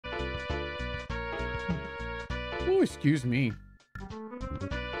Oh, excuse me.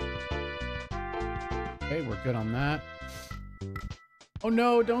 Okay, we're good on that. Oh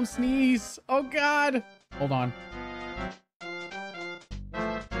no, don't sneeze. Oh God. Hold on.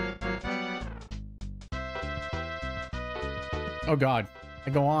 Oh God. I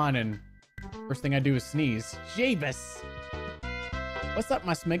go on and first thing I do is sneeze. Jabus. What's up,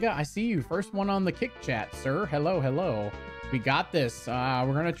 my Smiga? I see you. First one on the Kick chat, sir. Hello, hello. We got this.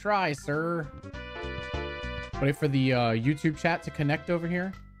 We're gonna try, sir. Wait for the YouTube chat to connect over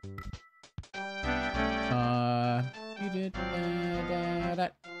here.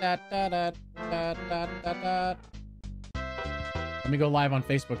 Let me go live on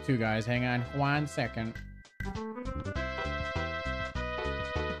Facebook too, guys. Hang on 1 second.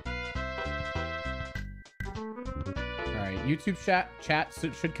 YouTube chat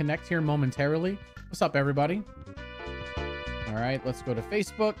should connect here momentarily. What's up, everybody? All right, let's go to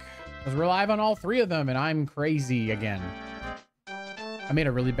Facebook because we're live on all three of them and I'm crazy again. I made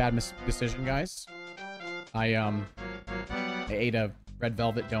a really bad decision, guys. I ate a red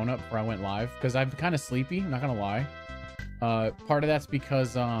velvet donut before I went live because I'm kind of sleepy, I'm not gonna lie. Part of that's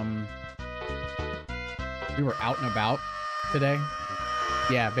because we were out and about today.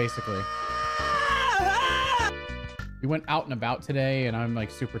 Yeah, basically. We went out and about today, and I'm like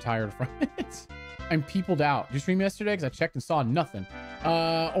super tired from it. I'm peopled out. Did you stream yesterday? Because I checked and saw nothing.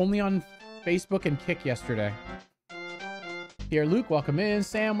 Only on Facebook and Kick yesterday. Here, Luke, welcome in.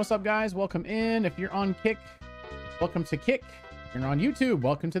 Sam, what's up, guys? Welcome in. If you're on Kick, welcome to Kick. If you're on YouTube,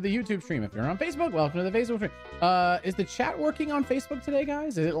 welcome to the YouTube stream. If you're on Facebook, welcome to the Facebook stream. Is the chat working on Facebook today,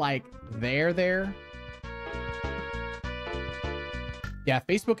 guys? Is it like there? Yeah,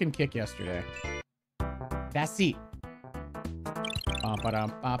 Facebook and Kick yesterday. That's it.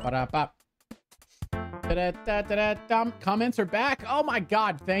 Comments are back. Oh my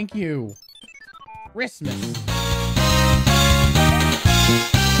God, thank you. Christmas.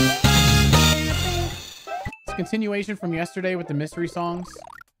 It's a continuation from yesterday with the mystery songs.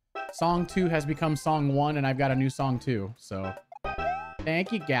 Song 2 has become song 1, and I've got a new song 2. So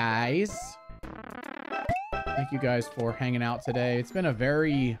thank you guys. Thank you guys for hanging out today. It's been a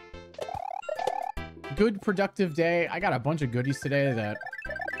very good, productive day. I got a bunch of goodies today that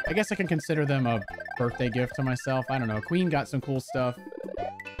I guess I can consider them a birthday gift to myself. I don't know. Queen got some cool stuff.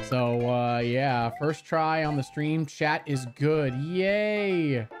 So, yeah. First try on the stream. Chat is good.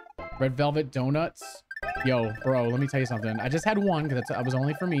 Yay. Red Velvet Donuts. Yo, bro, let me tell you something. I just had one because that was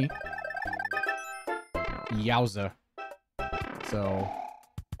only for me. Yowza. So.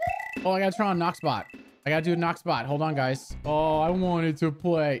 Oh, I gotta try on Knoxbot. I gotta do a Knoxbot. Hold on, guys. Oh, I wanted to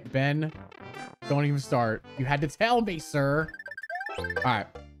play. Ben. Don't even start. You had to tell me, sir. All right.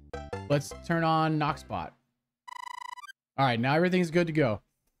 Let's turn on Knoxbot. All right. Now everything's good to go.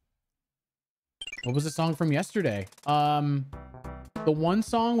 What was the song from yesterday? The one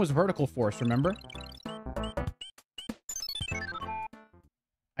song was Vertical Force, remember?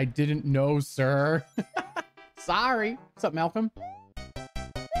 I didn't know, sir. Sorry. What's up, Malcolm?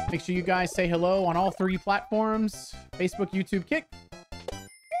 Make sure you guys say hello on all 3 platforms. Facebook, YouTube, Kick.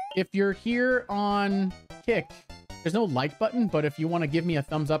 If you're here on Kick, there's no like button, but if you want to give me a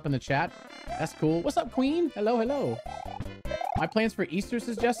thumbs up in the chat, that's cool. What's up, Queen? Hello, hello. My plans for Easter,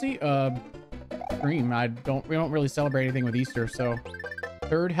 says Jesse. Stream. We don't really celebrate anything with Easter, so.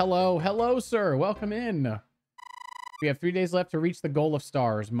 Third, hello, sir. Welcome in. We have 3 days left to reach the goal of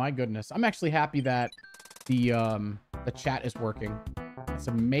stars. My goodness. I'm actually happy that the chat is working. It's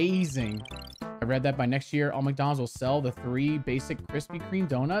amazing. I read that by next year, all McDonald's will sell the 3 basic Krispy Kreme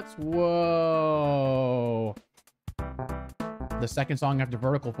donuts. Whoa. The second song after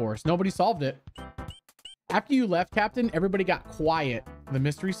Vertical Force. Nobody solved it. After you left, Captain, everybody got quiet. The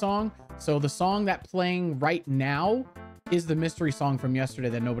mystery song. So the song that playing right now is the mystery song from yesterday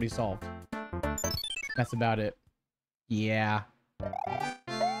that nobody solved. That's about it. Yeah.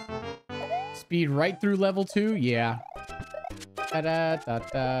 Speed right through level 2? Yeah.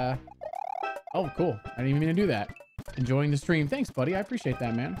 Da-da-da-da. Oh, cool. I didn't even mean to do that. Enjoying the stream. Thanks, buddy. I appreciate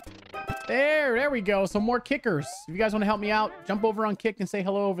that, man. There we go. Some more kickers. If you guys want to help me out, jump over on Kick and say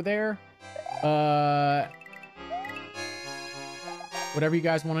hello over there. Whatever you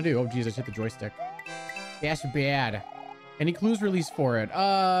guys want to do. Oh, geez, I just hit the joystick. That's bad. Any clues released for it?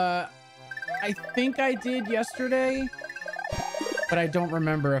 I think I did yesterday, but I don't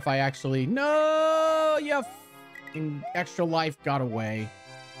remember if I actually... No! You f***ing extra life got away.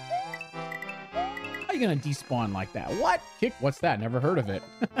 How are you gonna despawn like that? What? Kick? What's that? Never heard of it.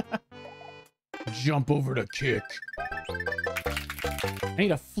 Jump over to Kick. I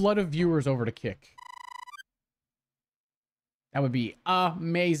need a flood of viewers over to Kick. That would be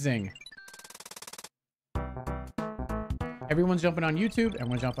amazing. Everyone's jumping on YouTube.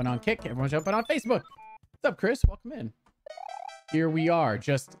 Everyone's jumping on Kick. Everyone's jumping on Facebook. What's up, Chris? Welcome in. Here we are,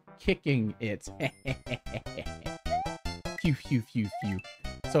 just kicking it. Phew, phew, phew, phew.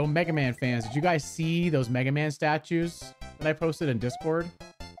 So, Mega Man fans, did you guys see those Mega Man statues that I posted in Discord?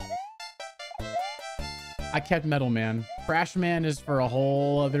 I kept Metal Man. Crash Man is for a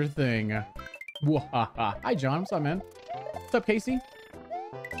whole other thing. Hi, John. What's up, man? What's up, Casey?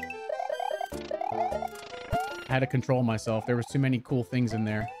 I had to control myself. There was too many cool things in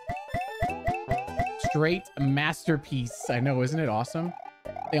there. Straight masterpiece. I know, isn't it awesome?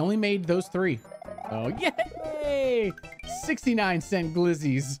 They only made those 3. Oh, yay! 69-cent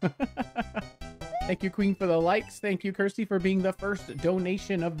glizzies. Thank you, Queen, for the likes. Thank you, Kirsty, for being the first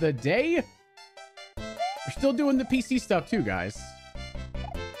donation of the day. We're still doing the PC stuff too, guys.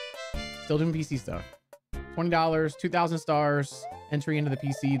 Still doing PC stuff. $20, 2,000 stars, entry into the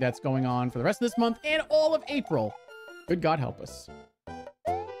PC that's going on for the rest of this month and all of April. Good God help us.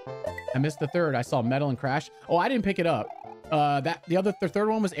 I missed the third. I saw Metal and Crash. Oh, I didn't pick it up. The third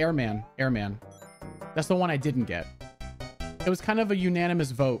one was Airman. Airman. That's the one I didn't get. It was kind of a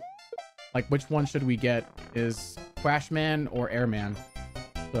unanimous vote. Like, which one should we get? Is Crashman or Airman?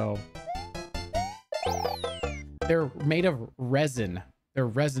 So they're made of resin. They're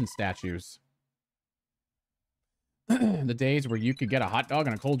resin statues. The days where you could get a hot dog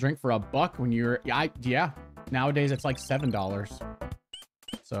and a cold drink for $1 when you're... Yeah. Nowadays, it's like $7.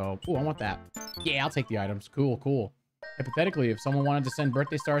 So, ooh, I want that. Yeah, I'll take the items. Cool, cool. Hypothetically, if someone wanted to send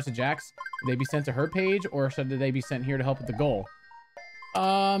birthday stars to Jax, would they be sent to her page or should they be sent here to help with the goal?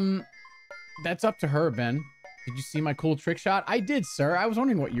 That's up to her, Ben. Did you see my cool trick shot? I did, sir. I was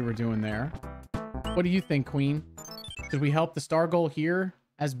wondering what you were doing there. What do you think, Queen? Should we help the star goal here,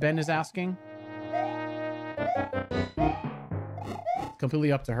 as Ben is asking? It's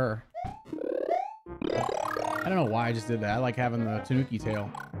completely up to her. I don't know why I just did that. I like having the Tanuki tail.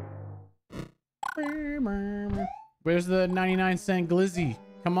 Where's the 99-cent glizzy?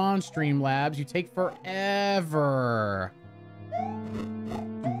 Come on, Streamlabs. You take forever.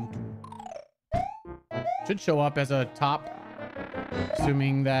 Should show up as a top.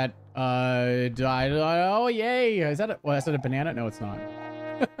 Assuming that, oh, yay. Is that a banana? No, it's not.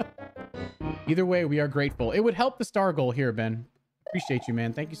 Either way, we are grateful. It would help the star goal here, Ben. Appreciate you,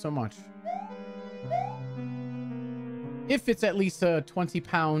 man. Thank you so much. If it's at least a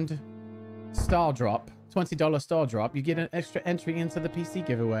 20-pound stall drop, $20 stall drop, you get an extra entry into the PC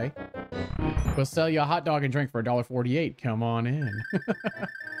giveaway. We'll sell you a hot dog and drink for $1.48. Come on in.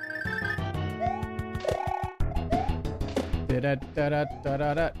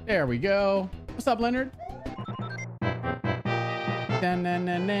 There we go. What's up, Leonard?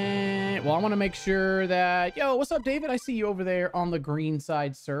 Well, I want to make sure that... Yo, what's up, David? I see you over there on the green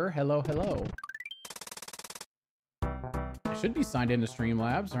side, sir. Hello, hello. I should be signed into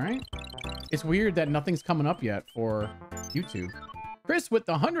Streamlabs, right? It's weird that nothing's coming up yet for YouTube. Chris with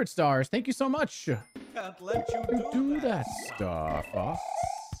the 100 stars. Thank you so much. Can't let you do that stuff. Oh.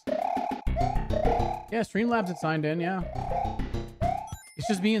 Yeah, Streamlabs had signed in, yeah. It's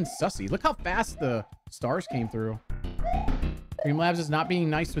just being sussy. Look how fast the stars came through. Streamlabs is not being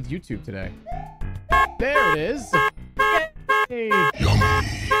nice with YouTube today. There it is. Yay!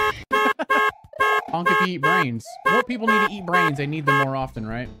 Honk if you eat brains. More people need to eat brains. They need them more often,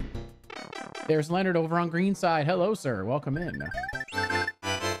 right? There's Leonard over on Greenside. Hello, sir. Welcome in. I'm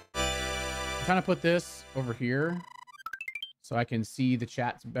trying to put this over here so I can see the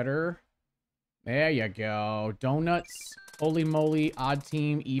chats better. There you go. Donuts. Holy moly. Odd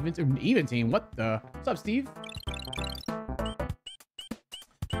team. Even team. What the? What's up, Steve?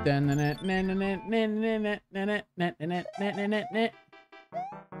 I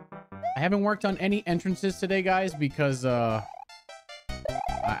haven't worked on any entrances today, guys, because I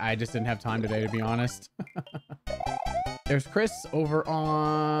just didn't have time today, to be honest. There's Chris over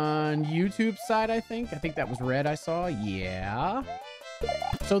on YouTube side, I think. I think that was red I saw. Yeah.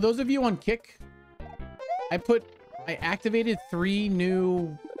 So those of you on Kick, I activated 3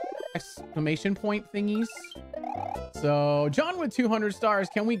 new exclamation point thingies. So John with 200 stars.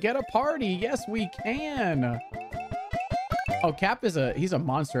 Can we get a party? Yes, we can. Oh, Cap he's a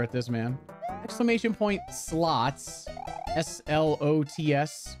monster at this, man. Exclamation point slots.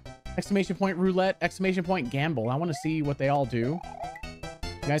 SLOTS. Exclamation point roulette. Exclamation point gamble. I want to see what they all do.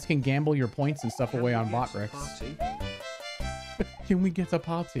 You guys can gamble your points and stuff away on bot Rex. Can we get a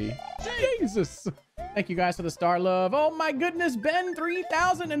party? Jesus. Thank you guys for the star love. Oh my goodness, Ben,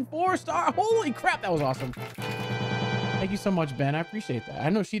 3,004 star. Holy crap, that was awesome. Thank you so much, Ben. I appreciate that. I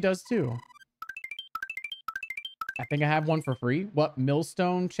know she does too. I think I have one for free. What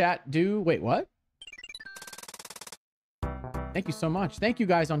Millstone chat do? Wait, what? Thank you so much. Thank you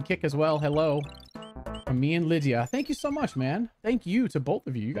guys on Kick as well. Hello. From me and Lydia. Thank you so much, man. Thank you to both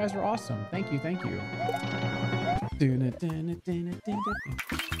of you. You guys are awesome. Thank you. Thank you.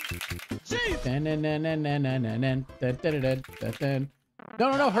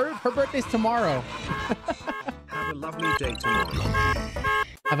 No. Her birthday's tomorrow. Have a lovely day tomorrow.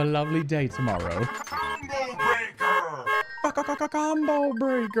 Have a lovely day tomorrow. Combo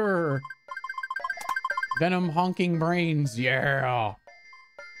breaker. Venom honking brains. Yeah.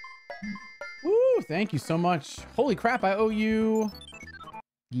 Woo, thank you so much. Holy crap, I owe you.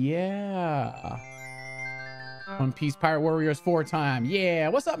 Yeah. One Piece Pirate Warriors 4-time. Yeah.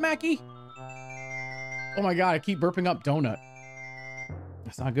 What's up, Mackie? Oh my god, I keep burping up donut.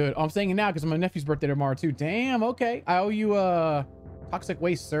 That's not good. Oh, I'm saying it now because it's my nephew's birthday tomorrow too. Damn, okay. I owe you toxic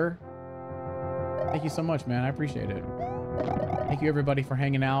waste, sir. Thank you so much, man. I appreciate it. Thank you everybody for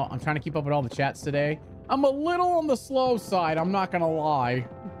hanging out. I'm trying to keep up with all the chats today. I'm a little on the slow side, I'm not gonna lie.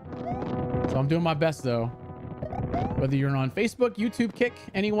 So I'm doing my best though. Whether you're on Facebook, YouTube, Kick,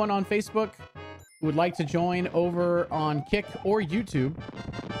 anyone on Facebook who would like to join over on Kick or YouTube,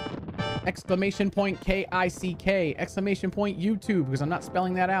 exclamation point KICK, exclamation point YouTube, because I'm not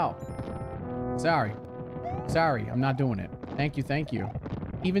spelling that out. Sorry, I'm not doing it. Thank you.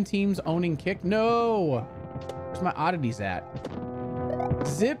 Even teams owning Kick? No. Where's my oddities at?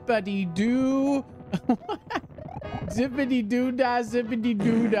 Zippity doo. Zippity doo da, zippity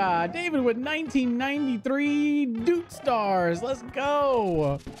doo da. David with 1993 Doot stars. Let's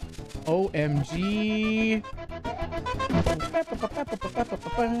go. OMG.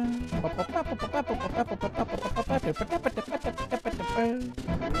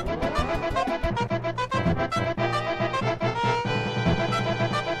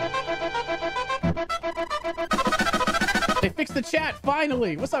 They fixed the chat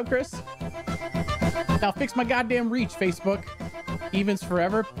finally. What's up, Chris? Now fix my goddamn reach, Facebook. Events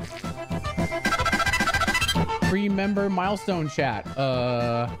forever. Free member milestone chat.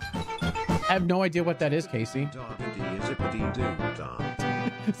 I have no idea what that is, Casey.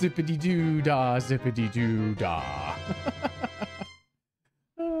 Zippity doo dah, zippity doo dah.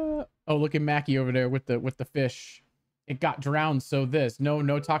 Oh, look at Mackie over there with the fish. It got drowned, so this.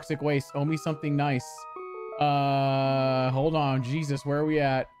 No toxic waste. Owe me something nice. Hold on. Jesus, where are we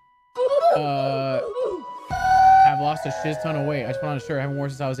at? I've lost a shiz ton of weight. I just want to sure I haven't worn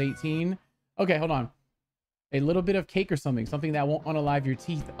since I was 18. Okay, hold on. A little bit of cake or something that won't unalive your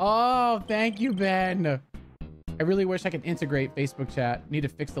teeth. Oh, thank you, Ben. I really wish I could integrate Facebook chat. Need to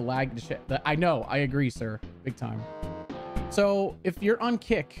fix the lag. I know. I agree, sir. Big time. So if you're on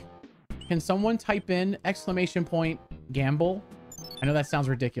Kick, can someone type in exclamation point gamble? I know that sounds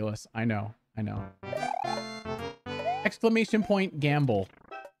ridiculous. I know. Exclamation point gamble.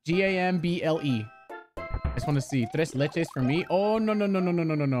 GAMBLE. I just want to see. Tres leches for me. Oh,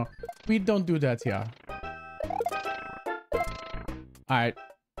 no. We don't do that here. All right.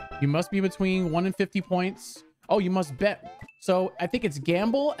 You must be between 1 and 50 points. Oh, you must bet. So I think it's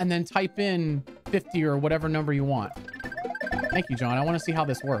gamble and then type in 50 or whatever number you want. Thank you, John. I want to see how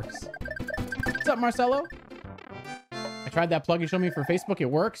this works. What's up, Marcelo? I tried that plug you showed me for Facebook. It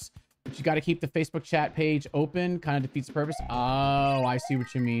works, but you got to keep the Facebook chat page open. Kind of defeats the purpose. Oh, I see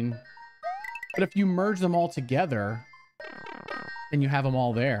what you mean. But if you merge them all together, then you have them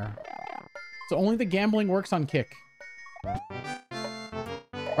all there. So only the gambling works on Kick.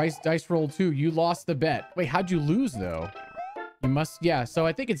 Dice roll 2. You lost the bet. Wait, how'd you lose though? You must, yeah. So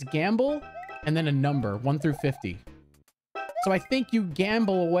I think it's gamble and then a number 1 through 50. So I think you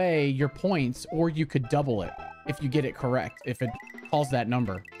gamble away your points, or you could double it if you get it correct. If it calls that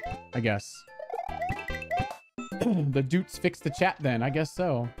number, I guess. The Doots fixed the chat then. I guess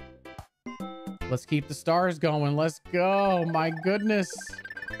so. Let's keep the stars going. Let's go. My goodness.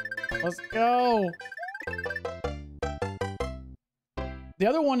 Let's go. The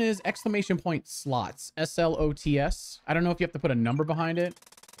other one is exclamation point slots. SLOTS. I don't know if you have to put a number behind it.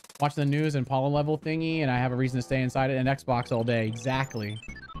 Watch the news and Paula level thingy, and I have a reason to stay inside it and Xbox all day. Exactly.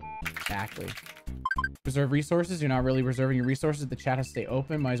 Preserve resources. You're not really reserving your resources. The chat has to stay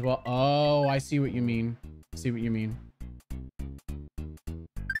open. Might as well. Oh, I see what you mean.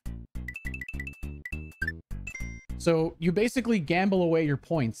 So you basically gamble away your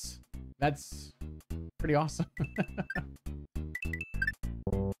points. That's pretty awesome.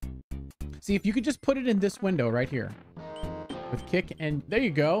 See, if you could just put it in this window right here with Kick, and there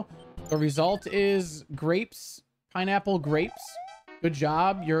you go. The result is grapes, pineapple grapes. Good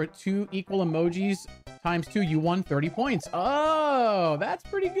job. Your 2 equal emojis times 2. You won 30 points. Oh, that's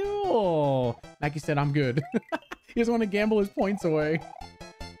pretty cool. Mackie said, I'm good. He doesn't want to gamble his points away.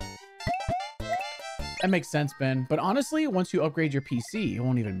 That makes sense, Ben. But honestly, once you upgrade your PC, it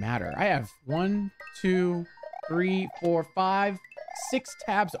won't even matter. I have 1, 2, 3, 4, 5, 6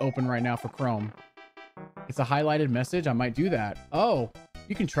 tabs open right now for Chrome. It's a highlighted message. I might do that. Oh,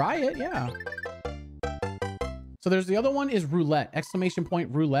 you can try it. Yeah. So there's the other one is roulette, exclamation point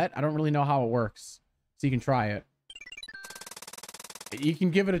roulette. I don't really know how it works. So you can try it. You can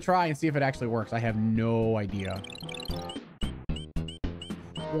give it a try and see if it actually works. I have no idea.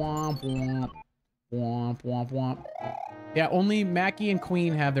 Womp, womp. Womp, womp, womp. Yeah, only Mackie and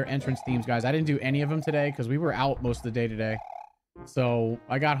Queen have their entrance themes, guys. I didn't do any of them today because we were out most of the day today. So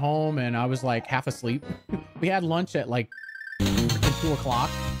I got home and I was like half asleep. We had lunch at like 2 o'clock.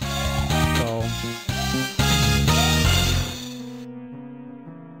 So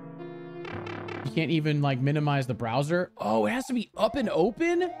you can't even like minimize the browser. Oh, it has to be up and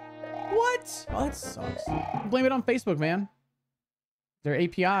open? What? Oh, that sucks. Blame it on Facebook, man. Their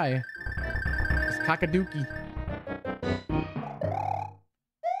API. Cockadookie.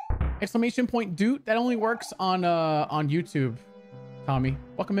 Exclamation point doot. That only works on YouTube. Tommy,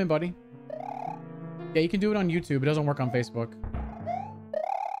 welcome in, buddy. Yeah, you can do it on YouTube. It doesn't work on Facebook.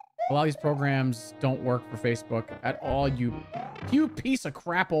 A lot of these programs don't work for Facebook at all. You piece of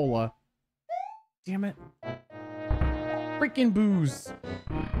crapola. Damn it. Freaking booze.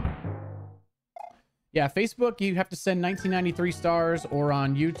 Yeah, Facebook, you have to send 1993 stars, or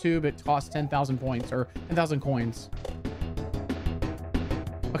on YouTube, it costs 10,000 points, or 10,000 coins.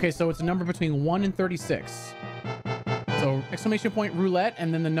 Okay, so it's a number between 1 and 36. So exclamation point roulette,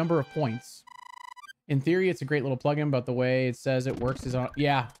 and then the number of points. In theory, it's a great little plugin, but the way it says it works is on...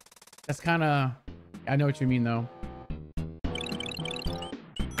 Yeah, that's kind of... I know what you mean, though.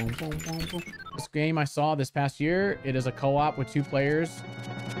 This game I saw this past year, it is a co-op with 2 players.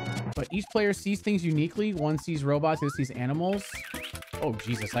 But each player sees things uniquely. One sees robots, the other sees animals. Oh,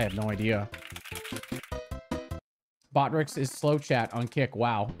 Jesus, I have no idea. Botrix is slow chat on Kick.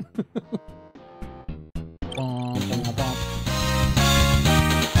 Wow. Bum, bum, bum.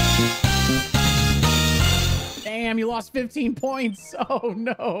 Damn, you lost 15 points. Oh,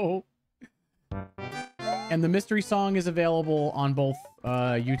 no. And the mystery song is available on both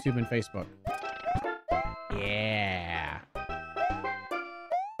YouTube and Facebook. Yeah.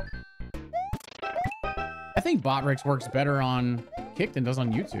 I think Botrix works better on Kick than does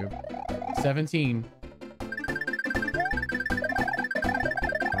on YouTube. 17.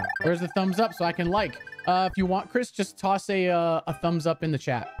 Where's the thumbs up so I can like? If you want, Chris, just toss a thumbs up in the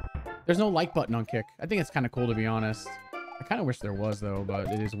chat. There's no like button on Kick. I think it's kind of cool, to be honest. I kind of wish there was, though, but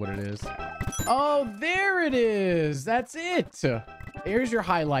it is what it is. Oh, there it is. That's it. There's your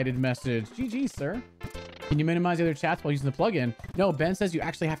highlighted message. GG, sir. Can you minimize the other chats while using the plugin? No, Ben says you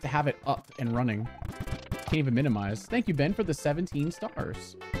actually have to have it up and running. Can't even minimize. Thank you, Ben, for the 17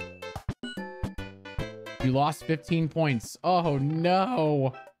 stars. You lost 15 points. Oh,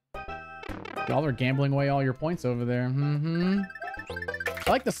 no. Y'all are gambling away all your points over there. Mm-hmm. I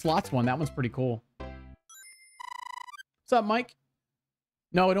like the slots one. That one's pretty cool. What's up, Mike?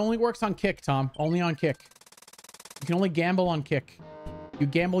 No, it only works on Kick, Tom. Only on Kick. You can only gamble on Kick. You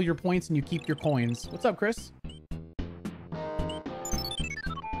gamble your points and you keep your coins. What's up, Chris?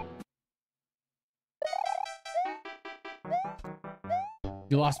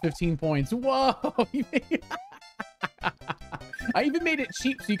 You lost 15 points. Whoa! I even made it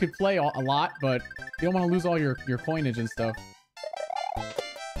cheap so you could play a lot, but you don't want to lose all your coinage and stuff.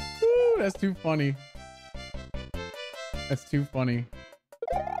 Woo, that's too funny. That's too funny.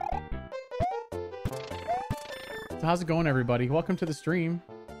 So how's it going, everybody? Welcome to the stream.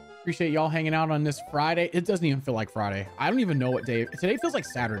 Appreciate y'all hanging out on this Friday. It doesn't even feel like Friday. I don't even know what day. Today feels like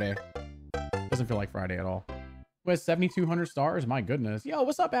Saturday. Doesn't feel like Friday at all. Who has 7,200 stars? My goodness. Yo,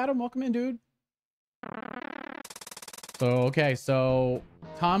 what's up, Adam? Welcome in, dude. So, okay, so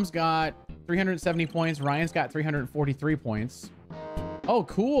Tom's got 370 points. Ryan's got 343 points. Oh,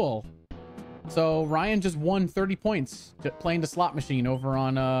 cool. So Ryan just won 30 points playing the slot machine over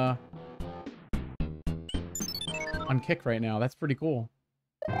on Kick right now. That's pretty cool.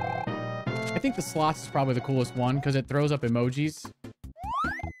 I think the slots is probably the coolest one because it throws up emojis.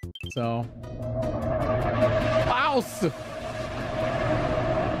 So... Mouse!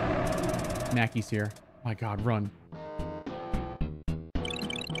 Mackie's here. My God, run.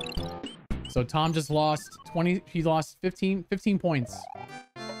 So Tom just lost 20. He lost 15 points.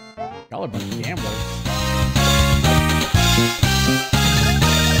 Y'all are a bunch of gamblers.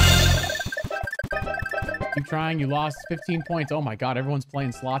 Keep trying. You lost 15 points. Oh my God, everyone's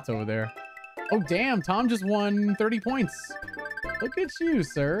playing slots over there. Oh, damn. Tom just won 30 points. Look at you,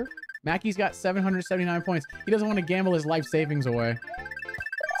 sir. Mackey's got 779 points. He doesn't want to gamble his life savings away.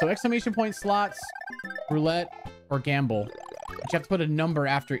 So exclamation point slots, roulette, or gamble. But you have to put a number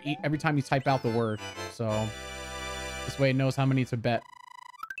after every time you type out the word. So this way it knows how many to bet.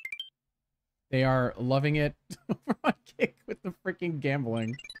 They are loving it on Kick with the freaking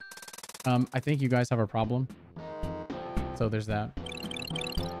gambling. I think you guys have a problem. So there's that.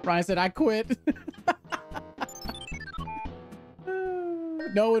 Ryan said, I quit.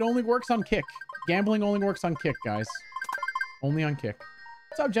 No, it only works on Kick. Gambling only works on Kick, guys. Only on Kick.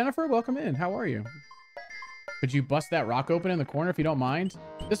 What's up, Jennifer? Welcome in. How are you? Could you bust that rock open in the corner if you don't mind?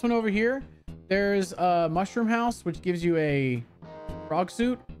 This one over here, there's a mushroom house, which gives you a frog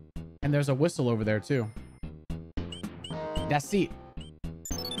suit. And there's a whistle over there, too. That's it.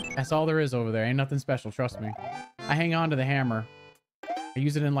 That's all there is over there. Ain't nothing special, trust me. I hang on to the hammer. I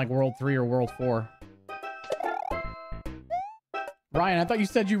use it in, like, World 3 or World 4. Ryan, I thought you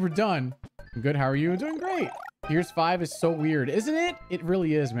said you were done. I'm good. How are you? Doing great. Gears 5 is so weird, isn't it? It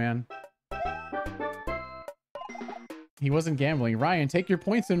really is, man. He wasn't gambling. Ryan, take your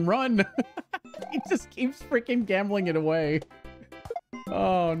points and run. He just keeps freaking gambling it away.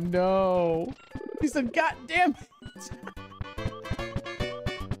 Oh, no. He said, God damn it.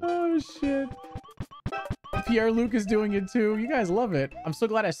 Oh, shit. Pierre-Luc is doing it, too. You guys love it. I'm so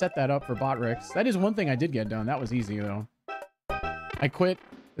glad I set that up for Botrix. That is one thing I did get done. That was easy, though. I quit.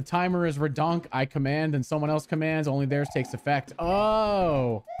 The timer is redonk. I command, and someone else commands. Only theirs takes effect.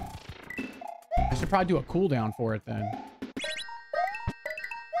 Oh. I should probably do a cooldown for it, then.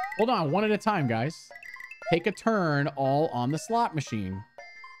 Hold on. One at a time, guys. Take a turn all on the slot machine.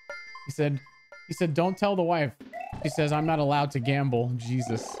 He said, don't tell the wife. She says, I'm not allowed to gamble.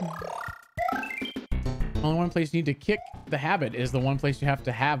 Jesus. Only one place you need to kick the habit is the one place you have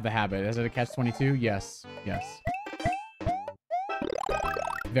to have the habit. Is it a catch-22? Yes. Yes.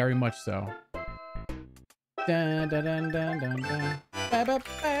 Very much so. Dun, dun, dun, dun, dun, dun. Ba, ba,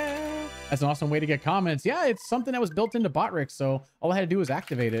 ba. That's an awesome way to get comments. Yeah, it's something that was built into Botrix, so all I had to do was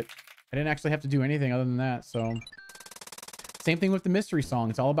activate it. I didn't actually have to do anything other than that, so. Same thing with the mystery song.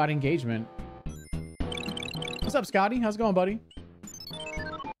 It's all about engagement. What's up, Scotty? How's it going, buddy?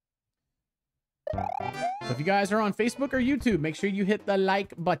 So if you guys are on Facebook or YouTube, make sure you hit the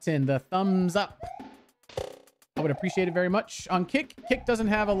like button, the thumbs up. I would appreciate it very much. On Kick, Kick doesn't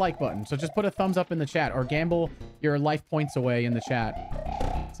have a like button, so just put a thumbs up in the chat or gamble your life points away in the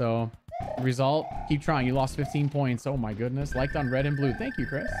chat. So, result, keep trying. You lost 15 points. Oh my goodness. Liked on red and blue. Thank you,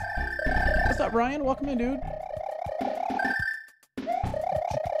 Chris. What's up, Ryan? Welcome in, dude.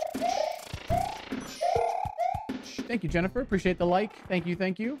 Thank you, Jennifer. Appreciate the like. Thank you,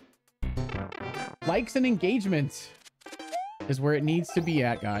 thank you. Likes and engagement is where it needs to be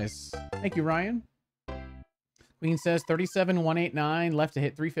at, guys. Thank you, Ryan. Queen says 37,189 left to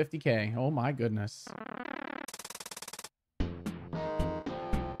hit 350k. Oh my goodness.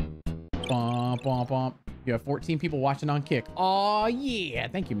 Bump, bump, bump. You have 14 people watching on Kick. Oh yeah.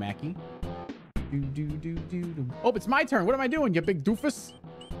 Thank you, Mackie. Oh, it's my turn. What am I doing, you big doofus?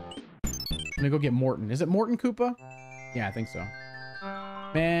 I'm gonna go get Morton. Is it Morton Koopa? Yeah, I think so.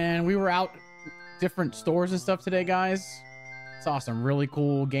 Man, we were out different stores and stuff today, guys. It's awesome. Really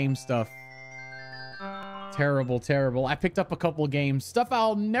cool game stuff. Terrible, terrible. I picked up a couple of games. Stuff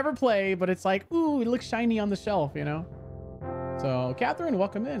I'll never play, but it's like, ooh, it looks shiny on the shelf, you know? So, Catherine,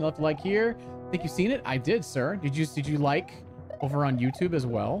 welcome in. Left a like here. Think you've seen it? I did, sir. Did you like over on YouTube as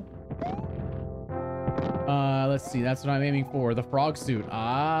well? Let's see. That's what I'm aiming for. The frog suit.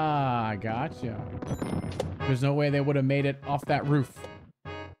 Ah, gotcha. There's no way they would have made it off that roof.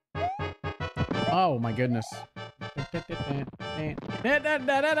 Oh, my goodness.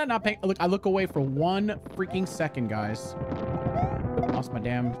 Not paying. Look, I look away for 1 freaking second, guys. Lost my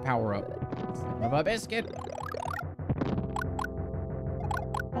damn power up. Son of a biscuit.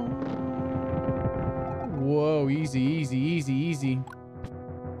 Whoa, easy, easy, easy, easy.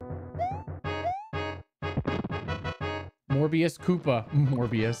 Morbius Koopa.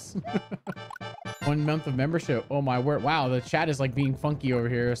 Morbius. 1 month of membership. Oh my word. Wow, the chat is like being funky over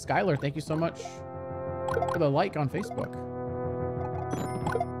here. Skylar, thank you so much for the like on Facebook.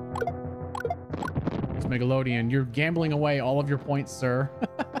 It's Megalodian. You're gambling away all of your points, sir.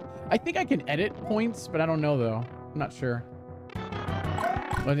 I think I can edit points, but I don't know though. I'm not sure.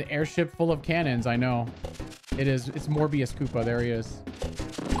 But an airship full of cannons, I know. It is. It's Morbius Koopa. There he is.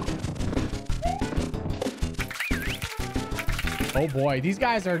 Oh boy, these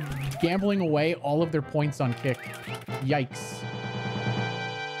guys are gambling away all of their points on Kick. Yikes.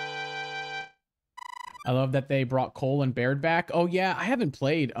 I love that they brought Cole and Baird back. Oh yeah, I haven't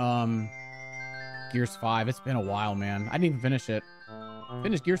played Gears 5. It's been a while, man. I didn't even finish it.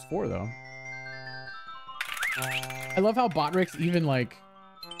 Finished Gears 4 though. I love how Botrix even like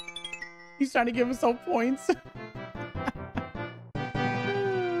he's trying to give himself points.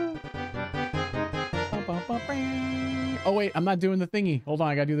 Oh wait, I'm not doing the thingy. Hold on,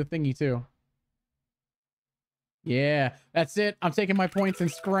 I gotta do the thingy too. Yeah, that's it. I'm taking my points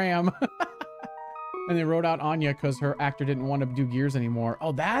and scram. And they wrote out Anya because her actor didn't want to do Gears anymore.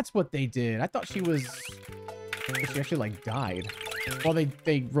 Oh, that's what they did. I thought she actually like died. Well,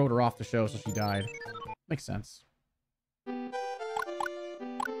 they wrote her off the show, so she died. Makes sense.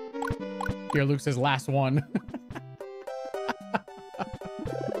 Here, Luke says last one.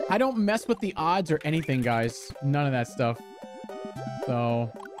 I don't mess with the odds or anything, guys. None of that stuff.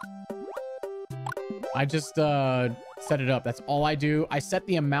 So I just set it up. That's all I do. I set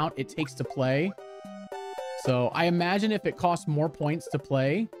the amount it takes to play. So I imagine if it costs more points to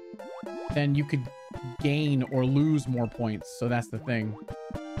play, then you could gain or lose more points. So that's the thing.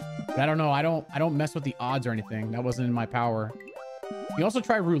 But I don't know. I don't mess with the odds or anything. That wasn't in my power. You also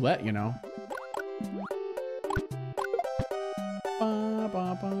try roulette, you know.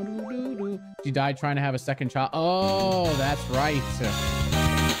 She died trying to have a second child. Oh, that's right.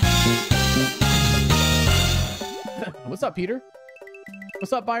 What's up, Peter?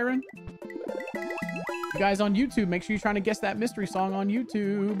 What's up, Byron? You guys on YouTube, make sure you're trying to guess that mystery song on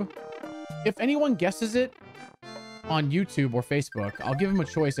YouTube. If anyone guesses it on YouTube or Facebook, I'll give them a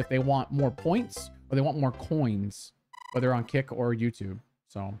choice if they want more points or they want more coins, whether on Kick or YouTube.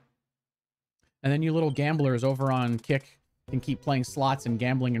 So, and then you little gamblers over on Kick can keep playing slots and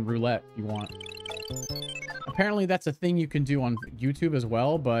gambling and roulette if you want. Apparently that's a thing you can do on YouTube as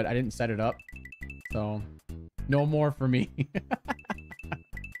well, but I didn't set it up. So no more for me.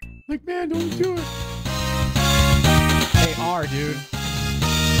 Like, man, don't do it. They are, dude.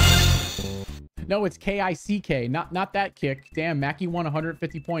 No, it's K-I-C-K, not that Kick. Damn, Mackie won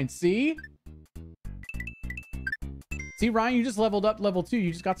 150 points. See? See, Ryan, you just leveled up level 2.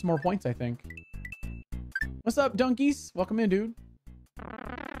 You just got some more points, I think. What's up, donkeys? Welcome in, dude.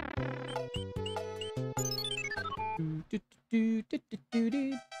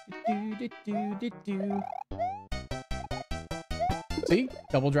 See?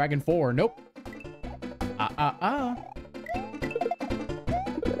 Double Dragon 4. Nope. I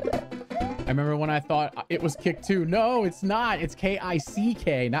remember when I thought it was Kick 2. No, it's not. It's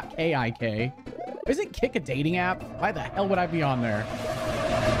K-I-C-K, not K-I-K. Isn't Kick a dating app? Why the hell would I be on there?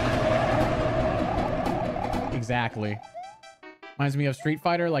 Exactly. Reminds me of Street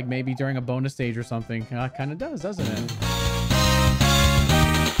Fighter, like maybe during a bonus stage or something. Kind of does, doesn't it?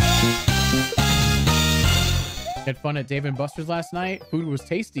 Had fun at Dave & Buster's last night. Food was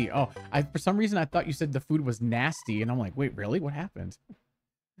tasty. Oh, for some reason, I thought you said the food was nasty. And I'm like, wait, really? What happened?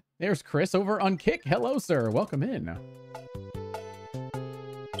 There's Chris over on Kick. Hello, sir. Welcome in.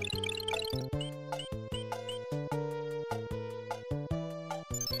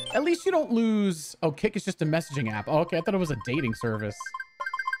 At least you don't lose. Oh, Kick is just a messaging app. Oh, okay. I thought it was a dating service.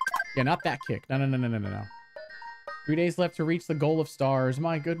 Yeah, not that Kick. No. 3 days left to reach the goal of stars.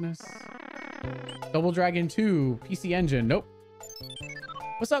 My goodness. Double Dragon 2. PC Engine. Nope.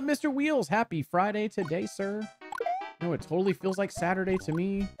 What's up, Mr. Wheels? Happy Friday today, sir. No, it totally feels like Saturday to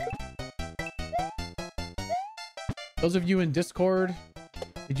me. Those of you in Discord,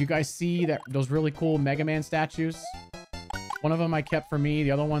 did you guys see that those really cool Mega Man statues? One of them I kept for me.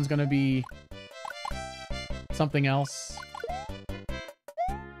 The other one's going to be something else.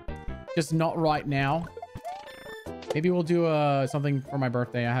 Just not right now. Maybe we'll do something for my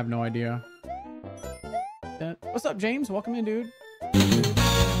birthday. I have no idea. What's up, James? Welcome in, dude.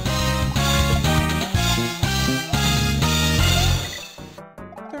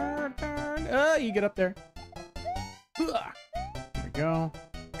 You get up there. There we go.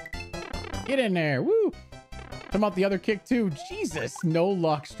 Get in there. Woo! Talking about the other Kick too. Jesus, no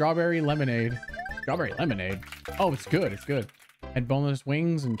luck. Strawberry lemonade. Strawberry lemonade. Oh, it's good. It's good. Had boneless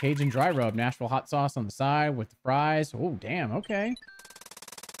wings and Cajun dry rub. Nashville hot sauce on the side with the fries. Oh, damn. Okay.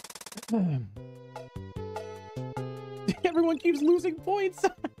 Everyone keeps losing points.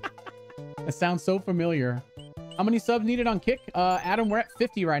 That sounds so familiar. How many subs needed on Kick? Adam, we're at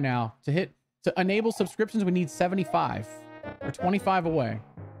 50 right now. To enable subscriptions, we need 75. We're 25 away.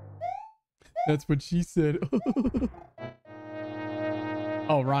 That's what she said.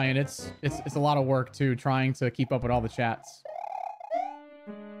 Oh, Ryan, it's a lot of work too, trying to keep up with all the chats.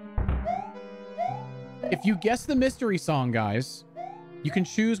 If you guess the mystery song, guys, you can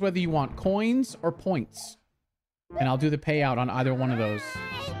choose whether you want coins or points. And I'll do the payout on either one of those.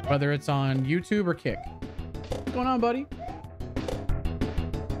 Whether it's on YouTube or Kick. What's going on, buddy?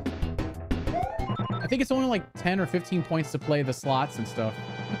 I think it's only like 10 or 15 points to play the slots and stuff.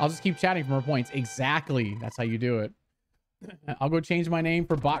 I'll just keep chatting for more points. Exactly. That's how you do it. I'll go change my name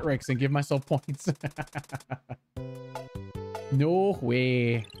for Botrix and give myself points. No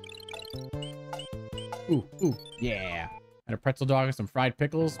way. Ooh, yeah. And a pretzel dog and some fried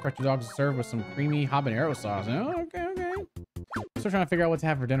pickles. Pretzel dogs are served with some creamy habanero sauce. Oh, okay. Still trying to figure out what to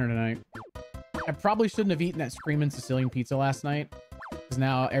have for dinner tonight. I probably shouldn't have eaten that Screamin' Sicilian pizza last night, because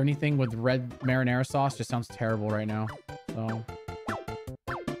now anything with red marinara sauce just sounds terrible right now. So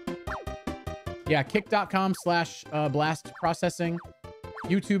yeah, kick.com/blast processing,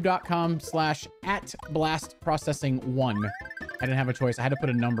 youtube.com/@blast processing 1. I didn't have a choice. I had to put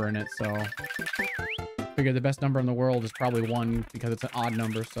a number in it, so figured the best number in the world is probably 1 because it's an odd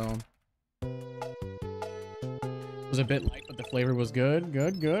number. So it was a bit light, but the flavor was good.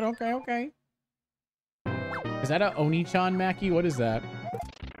 Good. Okay. Is that a Oni-chan, Mackie? What is that?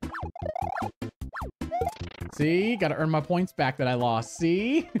 See? Gotta earn my points back that I lost.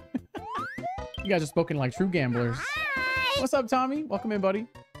 See? You guys are spoken like true gamblers. What's up, Tommy? Welcome in, buddy. Is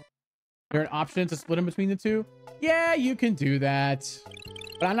there an option to split them between the two? Yeah, you can do that.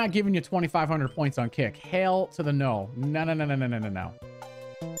 But I'm not giving you 2,500 points on Kick. Hell to the no. No.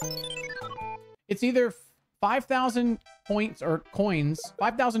 It's either 5,000 points or coins,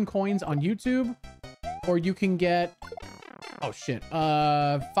 5,000 coins on YouTube, or you can get, oh shit,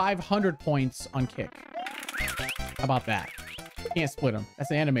 500 points on Kick. How about that? Can't split them.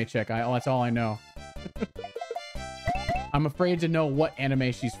 That's an anime chick. That's all I know. I'm afraid to know what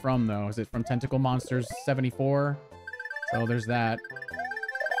anime she's from, though. Is it from Tentacle Monsters 74? So there's that.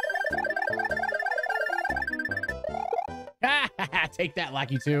 Take that,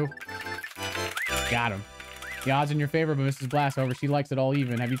 Lackey 2. Got him. The odds in your favor, but Mrs. Blast, however, she likes it all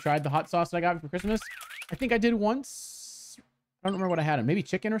even. Have you tried the hot sauce that I got for Christmas? I think I did once. I don't remember what I had. Maybe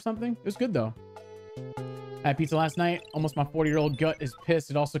chicken or something. It was good, though. I had pizza last night. Almost my 40-year-old gut is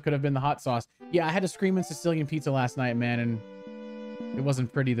pissed. It also could have been the hot sauce. Yeah, I had a Screamin' Sicilian pizza last night, man, and it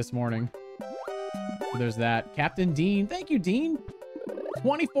wasn't pretty this morning. So there's that. Captain Dean. Thank you, Dean.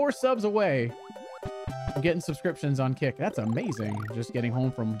 24 subs away. I'm getting subscriptions on Kick. That's amazing. Just getting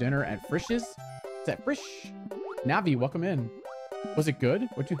home from dinner at Frisch's. Is that Frisch? Navi, welcome in. Was it good?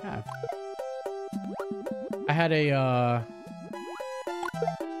 What'd you have? I had a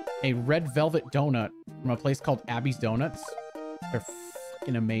red velvet donut from a place called Abby's Donuts. They're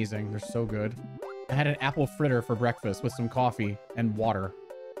fucking amazing. They're so good. I had an apple fritter for breakfast with some coffee and water.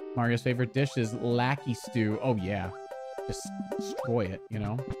 Mario's favorite dish is lackey stew. Oh yeah. Just destroy it, you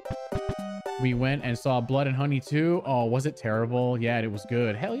know? We went and saw Blood and Honey 2. Oh, was it terrible? Yeah, it was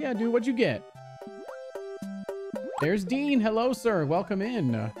good. Hell yeah, dude. What'd you get? There's Dean. Hello, sir. Welcome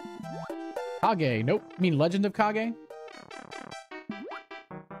in. Kage. Nope. I mean, Legend of Kage.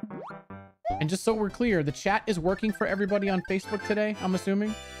 And just so we're clear, the chat is working for everybody on Facebook today, I'm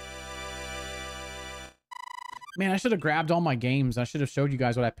assuming. Man, I should have grabbed all my games. I should have showed you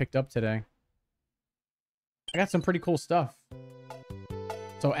guys what I picked up today. I got some pretty cool stuff.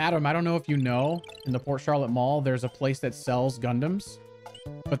 So, Adam, I don't know if you know, in the Port Charlotte Mall, there's a place that sells Gundams.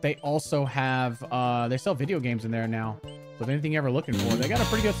 But they also have, they sell video games in there now. So if anything you're ever looking for, they got a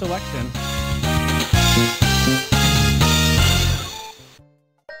pretty good selection.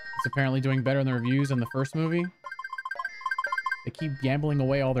 It's apparently doing better in the reviews than the first movie. They keep gambling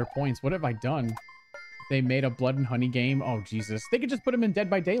away all their points. What have I done? They made a Blood and Honey game. Oh, Jesus. They could just put them in Dead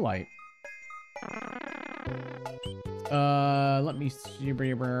by Daylight. Let me see.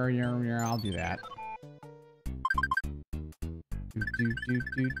 I'll do that.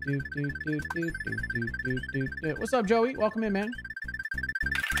 What's up, Joey? Welcome in, man.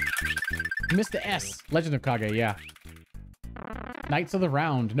 Missed the S. Legend of Kage, yeah. Knights of the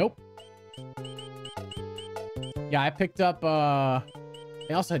Round. Nope. Yeah, I picked up,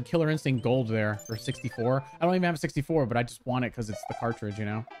 they also had Killer Instinct Gold there for 64. I don't even have a 64, but I just want it because it's the cartridge, you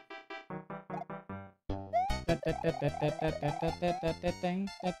know?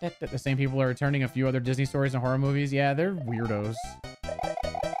 The same people are returning a few other Disney stories and horror movies. Yeah, they're weirdos.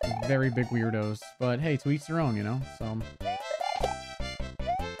 Very big weirdos. But hey, to each their own, you know? So.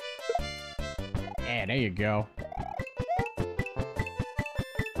 Yeah, there you go.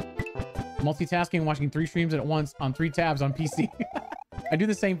 Multitasking, watching 3 streams at once on 3 tabs on PC. I do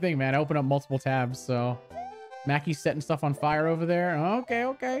the same thing, man. I open up multiple tabs, so. Mackie's setting stuff on fire over there. Okay,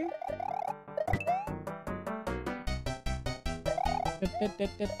 okay.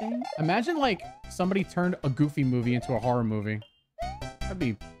 Imagine, like, somebody turned a Goofy movie into a horror movie. That'd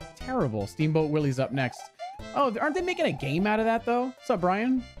be terrible. Steamboat Willie's up next. Oh, aren't they making a game out of that, though? What's up,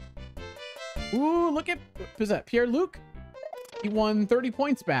 Brian? Ooh, look at... Who's that? Pierre-Luc? He won 30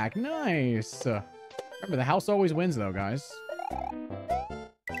 points back. Nice. Remember, the house always wins, though, guys.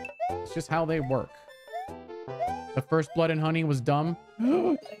 It's just how they work. The first Blood and Honey was dumb.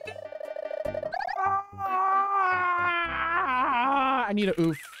 I need a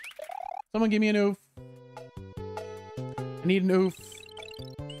oof. Someone give me an oof. I need an oof.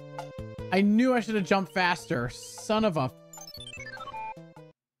 I knew I should have jumped faster. Son of a...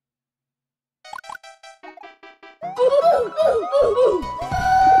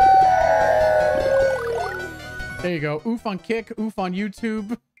 There you go. Oof on Kick. Oof on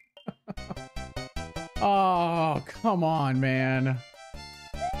YouTube. Oh, come on, man.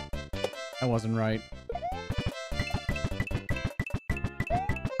 That wasn't right.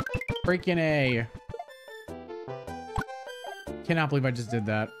 Freaking A. Cannot believe I just did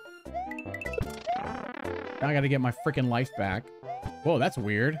that. Now I gotta get my freaking life back. Whoa, that's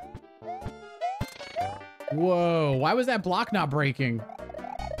weird. Whoa, why was that block not breaking?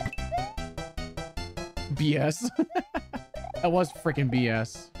 BS. That was freaking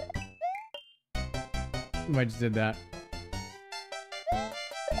BS. I just did that.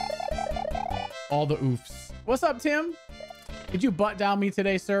 All the oofs. What's up, Tim? Did you butt down me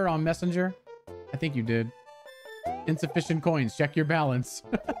today, sir, on Messenger? I think you did. Insufficient coins. Check your balance.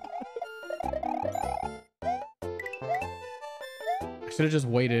 I should have just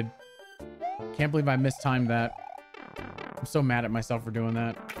waited. Can't believe I mistimed that. I'm so mad at myself for doing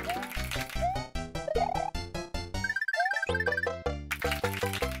that.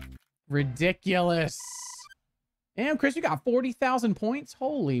 Ridiculous. Damn, Chris, you got 40,000 points?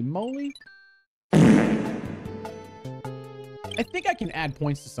 Holy moly. I think I can add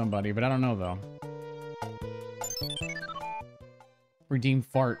points to somebody, but I don't know, though. Redeem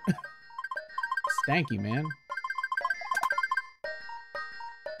fart. Stanky, man.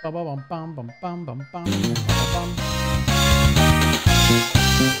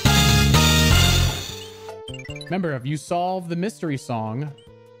 Remember, if you solve the mystery song,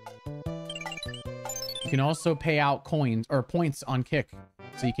 you can also pay out coins or points on Kick,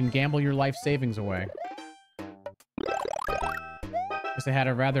 so you can gamble your life savings away. Guess they had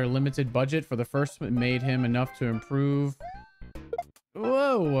a rather limited budget for the first one. It made him enough to improve.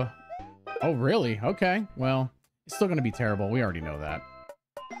 Whoa. Oh, really? Okay. Well, it's still going to be terrible. We already know that.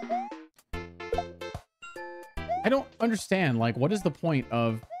 I don't understand. Like, what is the point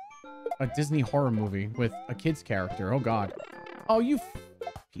of a Disney horror movie with a kid's character? Oh, God. Oh, you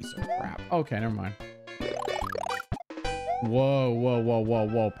piece of crap. Okay, never mind. Whoa, whoa, whoa, whoa,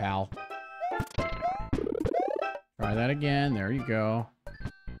 whoa, pal. Try that again. There you go.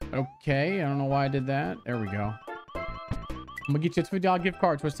 Okay, I don't know why I did that. There we go. I'm gonna get you a $20 gift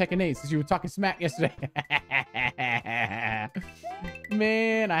card towards Tekken 8 since you were talking smack yesterday.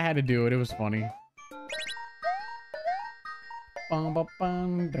 Man, I had to do it. It was funny. Oh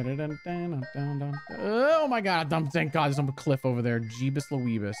my God, thank God there's some cliff over there. Jeebus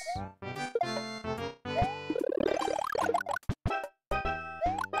Louibus.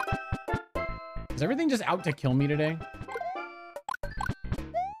 Is everything just out to kill me today?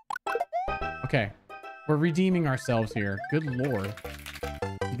 Okay. We're redeeming ourselves here. Good Lord.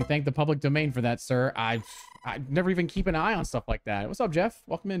 You can thank the public domain for that, sir. I never even keep an eye on stuff like that. What's up, Jeff?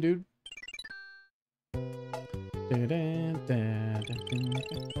 Welcome in, dude.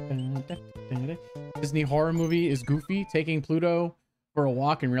 Disney horror movie is Goofy taking Pluto for a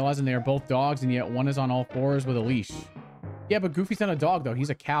walk and realizing they are both dogs, and yet one is on all fours with a leash. Yeah, but Goofy's not a dog, though. He's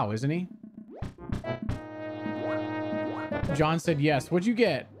a cow, isn't he? John said yes. What'd you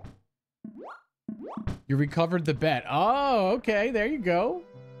get? You recovered the bet. Oh, okay. There you go.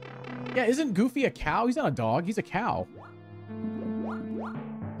 Yeah, isn't Goofy a cow? He's not a dog. He's a cow.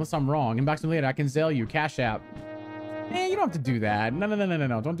 Unless I'm wrong. Inbox me later. I can sell you. Cash App. Eh, you don't have to do that. No, no, no, no, no,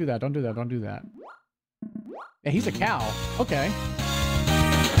 no. Don't do that. Don't do that. Don't do that. Yeah, he's a cow. Okay.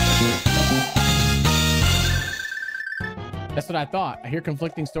 That's what I thought. I hear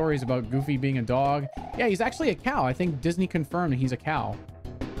conflicting stories about Goofy being a dog. Yeah, he's actually a cow. I think Disney confirmed that he's a cow.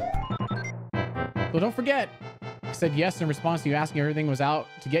 So don't forget, I said yes in response to you asking if everything was out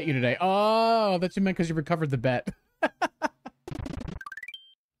to get you today. Oh, that you meant because you recovered the bet.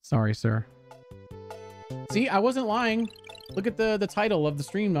 Sorry, sir. See, I wasn't lying. Look at the title of the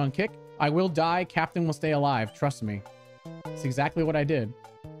stream on Kick. I will die, Captain will stay alive. Trust me. It's exactly what I did.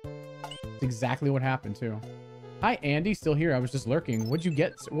 It's exactly what happened, too. Hi, Andy. Still here. I was just lurking. What'd you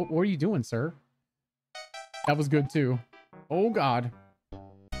get? What are you doing, sir? That was good, too. Oh, God.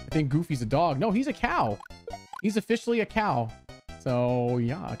 I think Goofy's a dog. No, he's a cow. He's officially a cow. So,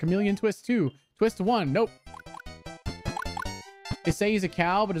 yeah. Chameleon Twist 2. Twist 1. Nope. They say he's a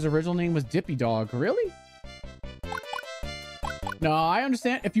cow, but his original name was Dippy Dog. Really? No, I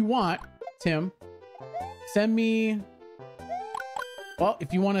understand. If you want, Tim, send me... Well,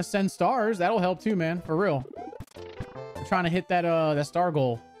 if you want to send stars, that'll help too, man. For real. I'm trying to hit that that star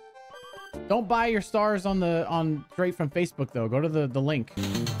goal. Don't buy your stars on straight from Facebook though. Go to the link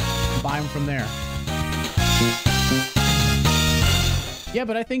and buy them from there. Yeah,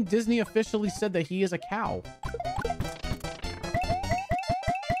 but I think Disney officially said that he is a cow.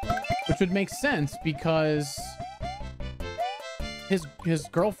 Which would make sense because his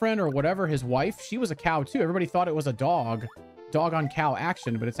girlfriend or whatever, his wife, she was a cow too. Everybody thought it was a dog on cow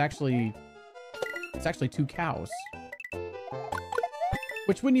action, but it's actually two cows.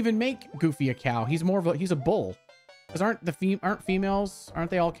 Which wouldn't even make Goofy a cow. He's more of a, he's a bull. Because aren't females,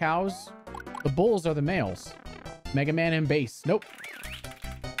 aren't they all cows? The bulls are the males. Mega Man and Bass. Nope.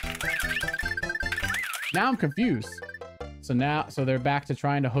 Now I'm confused. So they're back to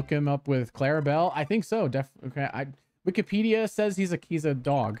trying to hook him up with Clarabelle. I think so. Okay. Wikipedia says he's a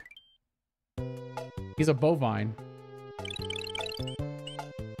dog. He's a bovine.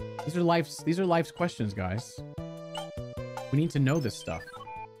 These are life's questions, guys. We need to know this stuff.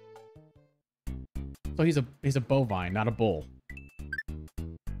 So he's a bovine, not a bull.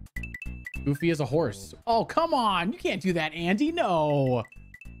 Goofy is a horse. Oh, come on. You can't do that, Andy. No.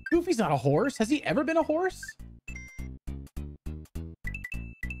 Goofy's not a horse. Has he ever been a horse?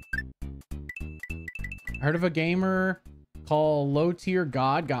 I heard of a gamer called Low Tier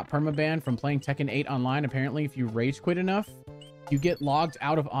God got permabanned from playing Tekken 8 online. Apparently, if you rage quit enough, you get logged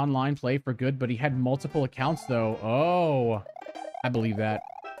out of online play for good, but he had multiple accounts though. Oh, I believe that.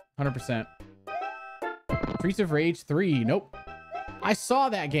 100%. Streets of Rage 3. Nope. I saw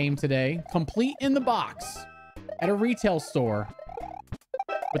that game today, complete in the box, at a retail store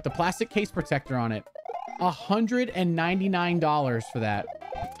with the plastic case protector on it. $199 for that.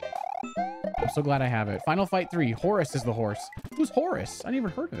 I'm so glad I have it. Final Fight 3. Horus is the horse. Who's Horus? I never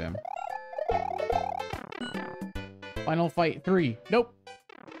heard of him. Final Fight 3. Nope.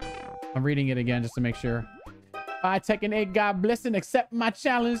 I'm reading it again just to make sure. Tekken 8, God bless and accept my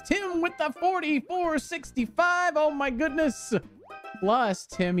challenge. Tim with the 4465. Oh my goodness. Plus,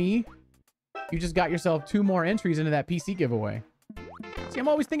 Timmy, you just got yourself 2 more entries into that PC giveaway. See, I'm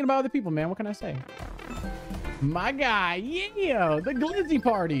always thinking about other people, man. What can I say? My guy. Yeah. The Glizzy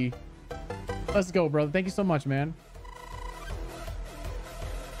Party. Let's go, brother. Thank you so much, man.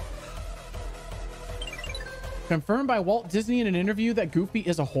 Confirmed by Walt Disney in an interview that Goofy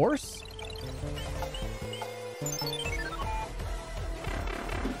is a horse?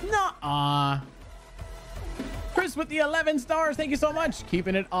 Nuh-uh. Chris with the 11 stars. Thank you so much.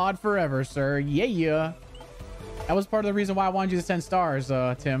 Keeping it odd forever, sir. Yeah. That was part of the reason why I wanted you to send stars,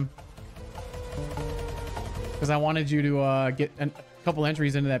 Tim. Because I wanted you to get a couple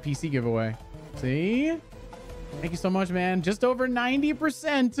entries into that PC giveaway. See? Thank you so much, man. Just over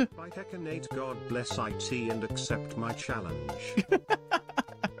 90%. By Tekken 8, God bless IT and accept my challenge.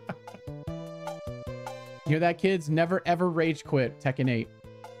 Hear that, kids? Never ever rage quit Tekken 8.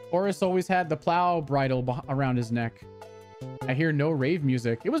 Horus always had the plow bridle around his neck. I hear no rave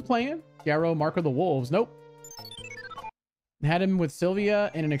music. It was playing. Yarrow, Mark of the Wolves. Nope. Had him with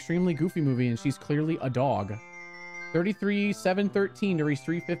Sylvia in an extremely goofy movie, and she's clearly a dog. 33,713 to reach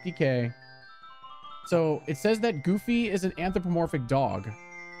 350k. So it says that Goofy is an anthropomorphic dog.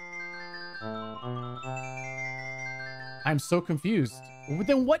 I'm so confused.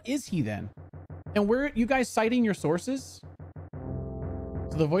 Then what is he then? And where are you guys citing your sources?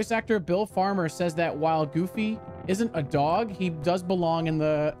 So the voice actor Bill Farmer says that while Goofy isn't a dog, he does belong in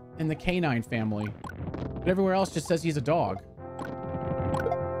the canine family. But everywhere else just says he's a dog.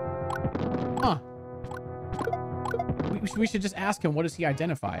 Huh. We should just ask him, what does he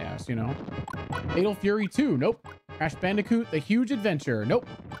identify as, you know? Fatal Fury 2. Nope. Crash Bandicoot, The Huge Adventure. Nope.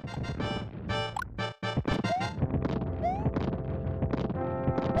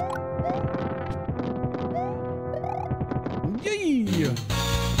 Yee!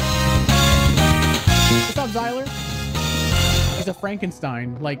 What's up, Zyler? He's a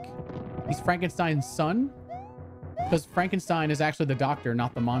Frankenstein. Like, he's Frankenstein's son? Because Frankenstein is actually the doctor,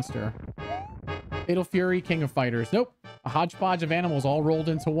 not the monster. Fatal Fury, King of Fighters. Nope. A hodgepodge of animals all rolled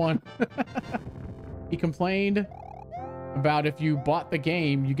into one. He complained about if you bought the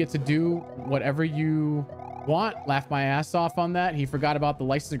game, you get to do whatever you want. Laughed my ass off on that. He forgot about the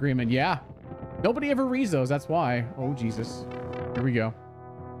license agreement. Yeah. Nobody ever reads those. That's why. Oh, Jesus. Here we go.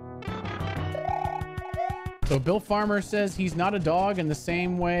 So Bill Farmer says he's not a dog in the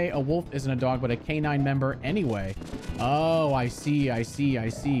same way a wolf isn't a dog, but a canine member anyway. Oh, I see.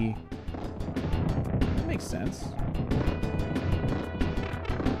 That makes sense.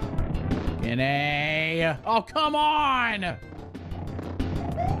 NA. Oh, come on.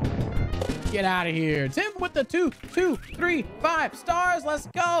 Get out of here. Tim with the 2, 2, 3, 5 stars. Let's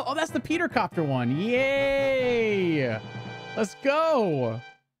go. Oh, that's the Peter Copter one. Yay. Let's go.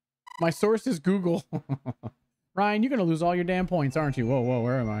 My source is Google. Ryan, you're going to lose all your damn points, aren't you? Whoa, whoa,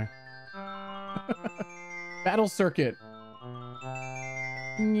 where am I? Battle circuit.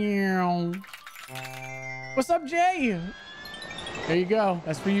 What's up, Jay? There you go.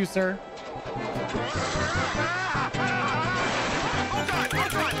 That's for you, sir.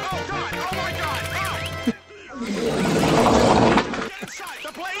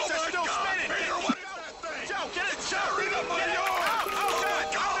 The blades are still spinning! Joe, get it, Joe!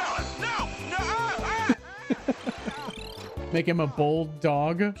 Make him a bold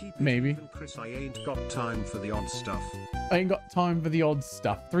dog? Maybe. Chris, I ain't got time for the odd stuff. I ain't got time for the odd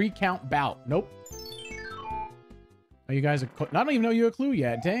stuff. 3 count bout. Nope. Oh, you guys are... I don't even know you a clue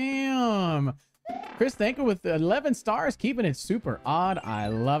yet. Damn. Chris Thanker with 11 stars. Keeping it super odd. I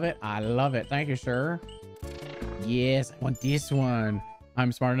love it. I love it. Thank you, sir. Yes, I want this one.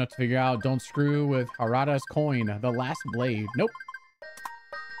 I'm smart enough to figure out don't screw with Harada's coin. The last blade. Nope.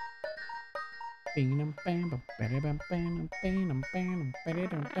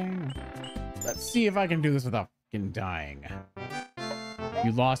 Let's see if I can do this without fucking dying.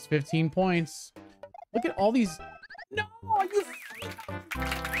 You lost 15 points. Look at all these. No, you.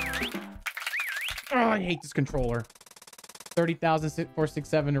 Oh, I hate this controller.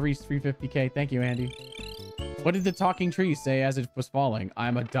 30,467 to reach 350k. Thank you, Andy. What did the talking tree say as it was falling?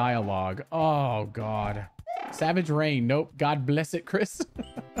 I'm a dialogue. Oh, God. Savage Rain. Nope. God bless it, Chris.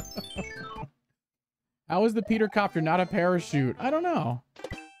 How is the Peter Copter not a parachute? I don't know.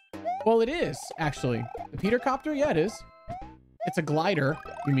 Well, it is, actually. The Peter Copter? Yeah, it is. It's a glider.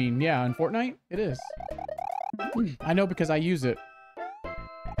 You mean, yeah, in Fortnite? It is. I know because I use it.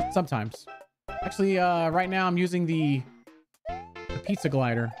 Sometimes. Actually, right now I'm using the pizza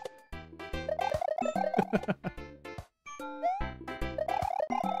glider.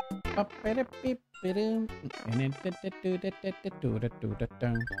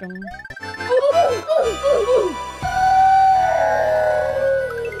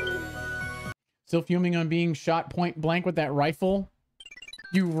 Still fuming on being shot point blank with that rifle?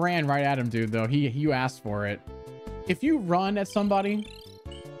 You ran right at him, dude, though. You asked for it. If you run at somebody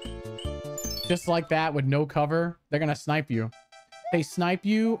just like that with no cover, they're gonna snipe you. They snipe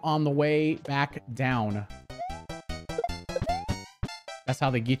you on the way back down. That's how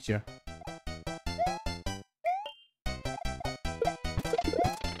they get you.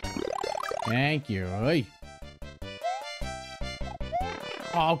 Thank you. Oy.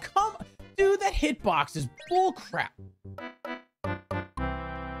 Oh, come on. Dude, that hitbox is bullcrap.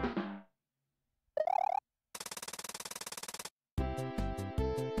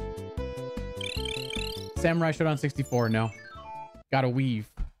 Samurai Showdown 64, no. Gotta weave.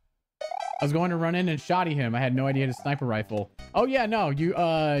 I was going to run in and shotty him. I had no idea he had a sniper rifle. Oh yeah, no, you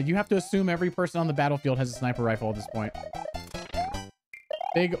have to assume every person on the battlefield has a sniper rifle at this point.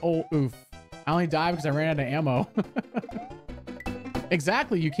 Big ol' oof. I only died because I ran out of ammo.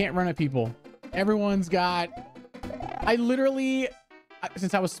 Exactly, you can't run at people. Everyone's got... I literally,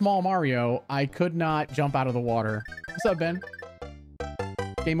 since I was small Mario, I could not jump out of the water. What's up, Ben?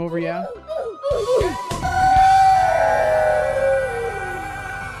 Game over, yeah?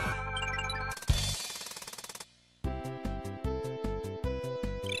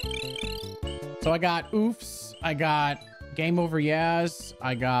 So I got oofs, I got game over yas,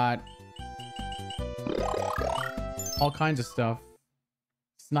 I got all kinds of stuff.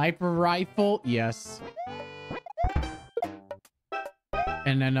 Sniper rifle, yes.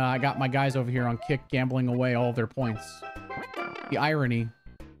 And then I got my guys over here on Kick gambling away all of their points. The irony.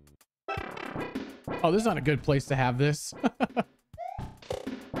 Oh, this is not a good place to have this.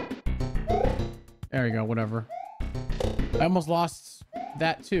 There you go, whatever. I almost lost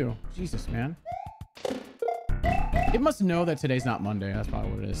that too. Jesus, man. It must know that today's not Monday. That's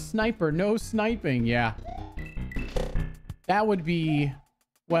probably what it is. Sniper, no sniping. Yeah. That would be...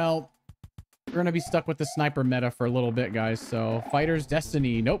 Well, we're going to be stuck with the sniper meta for a little bit, guys. So, Fighter's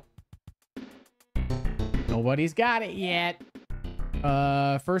Destiny. Nope. Nobody's got it yet.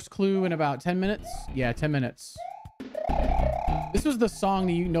 First clue in about 10 minutes. Yeah, 10 minutes. This was the song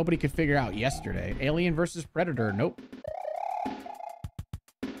that nobody could figure out yesterday. Alien versus Predator. Nope.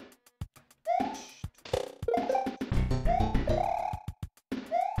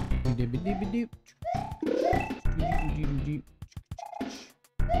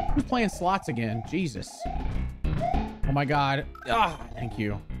 Who's playing slots again? Jesus. Oh my god. Ah, thank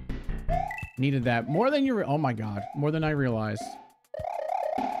you. Needed that more than you. Oh my god, more than I realized.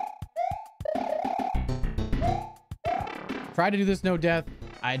 Try to do this no death.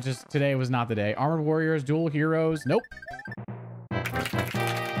 Today was not the day. Armored Warriors, Dual Heroes. Nope.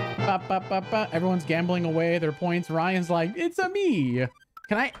 Everyone's gambling away their points. Ryan's like, it's a me.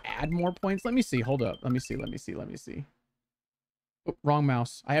 Can I add more points? Let me see. Hold up. Let me see. Oh, wrong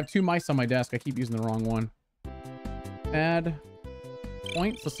mouse. I have 2 mice on my desk. I keep using the wrong one. Add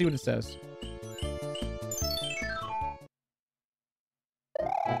points. Let's see what it says.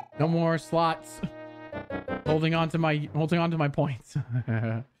 No more slots. Holding on to my points.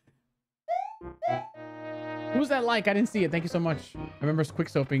 Who's that like? I didn't see it. Thank you so much. I remember quick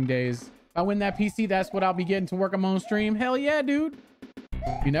soaping days. If I win that PC, that's what I'll be getting to work on my own stream. Hell yeah, dude.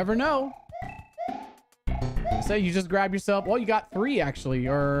 You never know. So you just grab yourself. Well, you got 3 actually,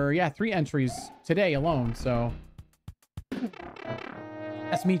 or yeah, 3 entries today alone. So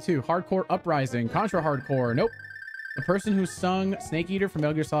that's me too. Hardcore Uprising, Contra Hardcore. Nope. The person who sung Snake Eater from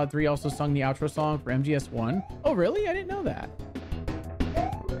Metal Gear Solid 3 also sung the outro song for MGS1. Oh, really? I didn't know that.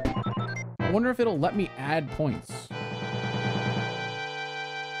 I wonder if it'll let me add points.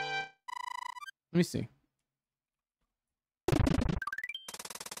 Let me see. Let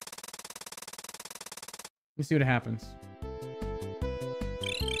me see what happens.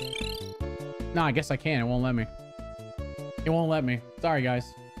 No, I guess I can. It won't let me. It won't let me. Sorry,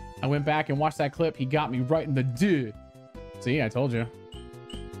 guys. I went back and watched that clip. He got me right in the dude. See, I told you.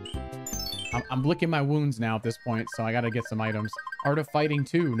 I'm licking my wounds now at this point, so I gotta get some items. Art of Fighting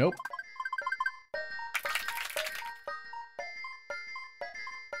 2. Nope.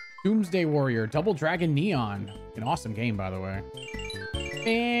 Doomsday Warrior. Double Dragon Neon. An awesome game, by the way.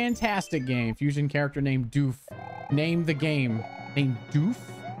 Fantastic game. Fusion character named Doof. Name the game. Named Doof?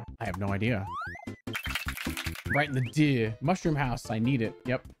 I have no idea. Right in the D. Mushroom House. I need it.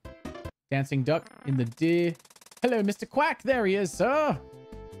 Yep. Dancing Duck in the D. Hello, Mr. Quack. There he is, sir.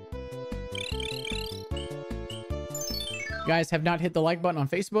 You guys have not hit the like button on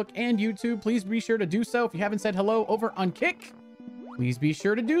Facebook and YouTube. Please be sure to do so. If you haven't said hello over on Kick, please be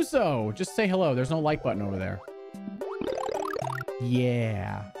sure to do so. Just say hello. There's no like button over there.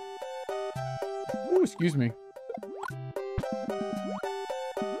 Yeah. Ooh, excuse me.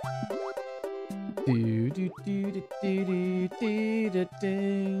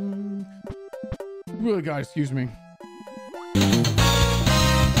 Really, guys, excuse me.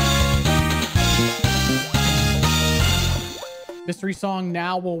 Mystery song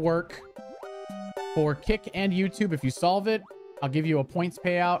now will work for Kick and YouTube. If you solve it, I'll give you a points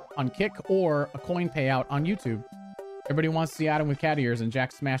payout on Kick or a coin payout on YouTube. Everybody wants to see Adam with cat ears and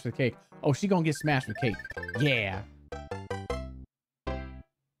Jack smashed with cake. Oh, she gonna get smashed with cake. Yeah.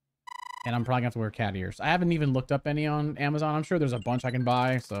 And I'm probably gonna have to wear cat ears. I haven't even looked up any on Amazon. I'm sure there's a bunch I can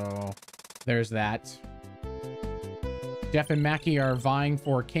buy, so there's that. Jeff and Mackie are vying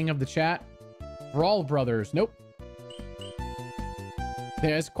for King of the Chat. Brawl Brothers. Nope.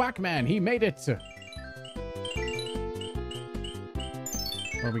 There's Quackman. He made it.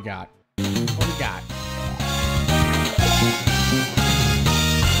 What we got? What we got?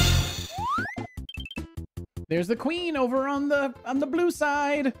 There's the queen over on the blue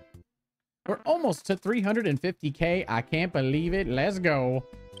side. We're almost to 350k. I can't believe it. Let's go.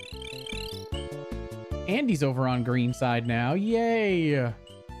 Andy's over on green side now. Yay.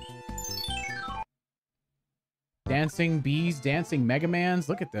 Dancing bees, dancing Mega Mans.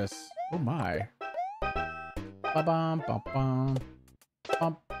 Look at this. Oh my. Ba-bum, ba-bum.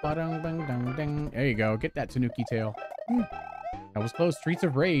 There you go. Get that Tanuki tail. That was close. Streets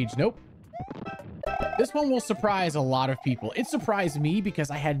of Rage. Nope. This one will surprise a lot of people. It surprised me because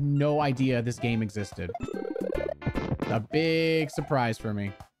I had no idea this game existed. A big surprise for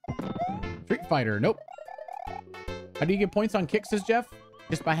me. Street Fighter. Nope. How do you get points on Kick, says Jeff?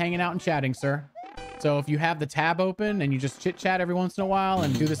 Just by hanging out and chatting, sir. So if you have the tab open and you just chit chat every once in a while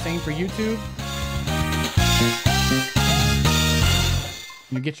and do the same for YouTube,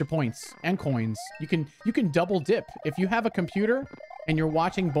 you get your points and coins. You can double dip. If you have a computer and you're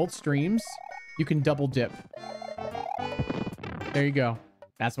watching both streams, you can double dip. There you go.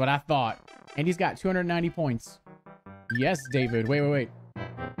 That's what I thought. And he's got 290 points. Yes, David. Wait.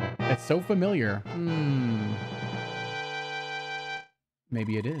 That's so familiar.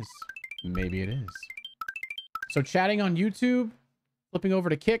 Maybe it is. Maybe it is. So chatting on YouTube, flipping over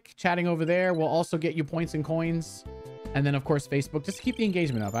to Kick, chatting over there will also get you points and coins. And then, of course, Facebook. Just to keep the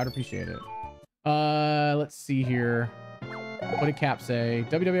engagement up. I'd appreciate it. Let's see here. What did Cap say?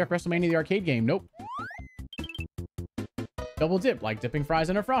 WWF WrestleMania, the arcade game. Nope. Double dip, like dipping fries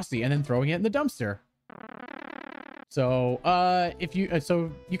in a Frosty and then throwing it in the dumpster. So,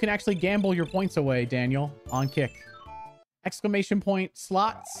 so you can actually gamble your points away, Daniel, on Kick. Exclamation point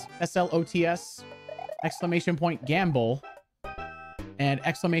slots, SLOTS. Exclamation point gamble, and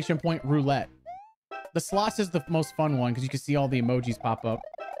exclamation point roulette. The slots is the most fun one because you can see all the emojis pop up.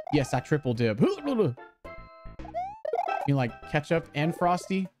 Yes, I triple dib. You like ketchup and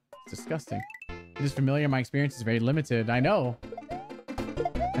Frosty? It's disgusting. It is familiar. My experience is very limited. I know.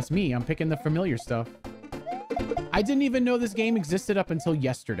 That's me. I'm picking the familiar stuff. I didn't even know this game existed up until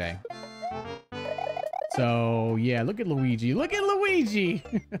yesterday. So, yeah, look at Luigi. Look at Luigi.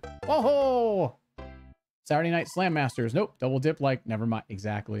 Oh, Saturday Night Slam Masters. Nope. Double dip like, never mind.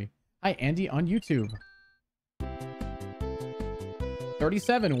 Exactly. Hi, Andy on YouTube.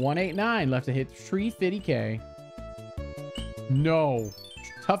 37,189 left to hit 350K. No.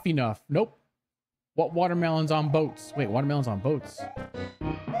 Tough enough. Nope. What watermelons on boats? Wait, watermelons on boats?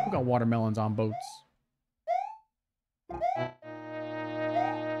 Who got watermelons on boats?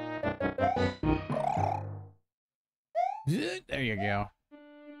 There you go.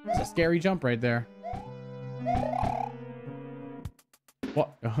 It's a scary jump right there.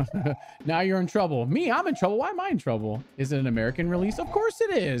 What? Now you're in trouble. Me? I'm in trouble. Why am I in trouble? Is it an American release? Of course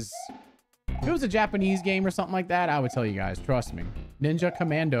it is. If it was a Japanese game or something like that, I would tell you guys. Trust me. Ninja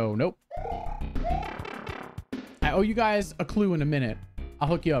Commando. Nope. I owe you guys a clue in a minute. I'll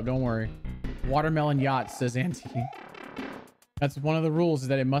hook you up. Don't worry. Watermelon Yacht, says Auntie. That's one of the rules, is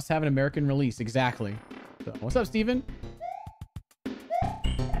that it must have an American release. Exactly. So, what's up, Steven?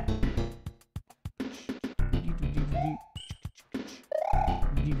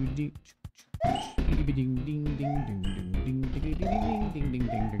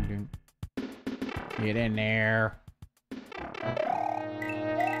 Get in there.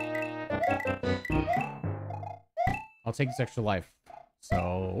 I'll take this extra life.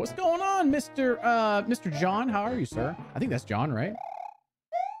 So, what's going on, Mr. John? How are you, sir? I think that's John, right?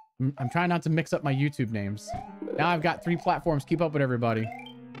 I'm trying not to mix up my YouTube names. Now I've got 3 platforms. Keep up with everybody.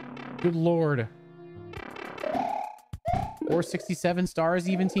 Good Lord. 467 stars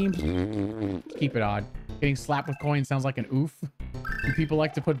even, team? Keep it odd. Getting slapped with coins sounds like an oof. Do people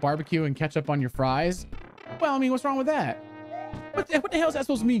like to put barbecue and ketchup on your fries? Well, I mean, what's wrong with that? What the hell is that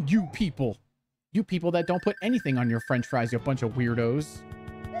supposed to mean, you people? You people that don't put anything on your french fries, you bunch of weirdos.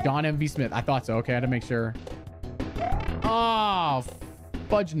 John M.V. Smith. I thought so. Okay, I had to make sure. Oh,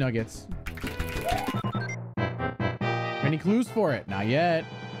 fudge nuggets. Any clues for it? Not yet.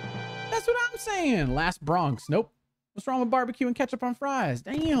 That's what I'm saying. Last Bronx. Nope. What's wrong with barbecue and ketchup on fries?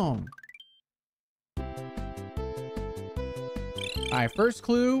 Damn. All right, first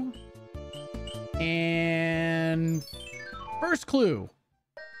clue. And first clue.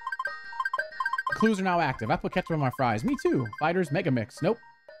 Clues are now active. I put ketchup on my fries. Me too. Fighters Mega Mix. Nope.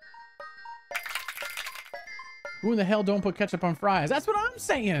 Who in the hell don't put ketchup on fries? That's what I'm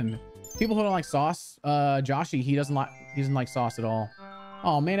saying. People who don't like sauce. Joshy, he doesn't like sauce at all.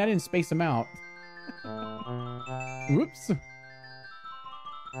 Oh man, I didn't space him out. Whoops.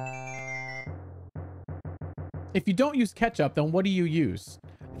 If you don't use ketchup, then what do you use?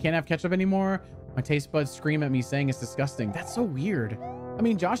 I can't have ketchup anymore. My taste buds scream at me saying it's disgusting. That's so weird. I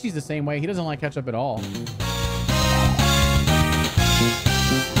mean, Joshy's the same way. He doesn't like ketchup at all.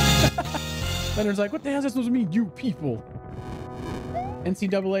 Leonard's like, what the hell is that supposed to mean, you people?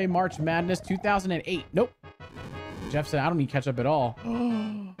 NCAA March Madness 2008. Nope. Jeff said, I don't need ketchup at all.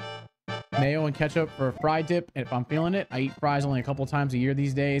 Mayo and ketchup for fry dip. And if I'm feeling it, I eat fries only a couple times a year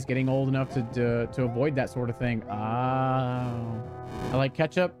these days. Getting old enough to avoid that sort of thing. I like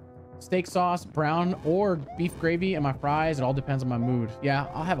ketchup, steak sauce, brown or beef gravy, and my fries. It all depends on my mood. Yeah,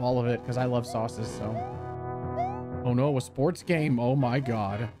 I'll have all of it because I love sauces. So, oh no, a sports game. Oh my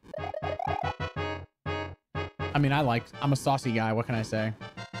god. I mean, I'm a saucy guy. What can I say?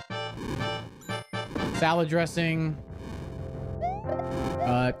 Salad dressing.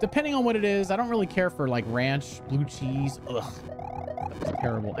 Depending on what it is, I don't really care for like ranch, blue cheese. Ugh, that's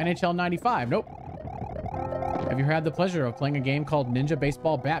terrible. NHL 95. Nope. Have you had the pleasure of playing a game called Ninja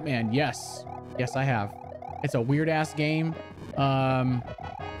Baseball Batman? Yes. Yes, I have. It's a weird ass game. But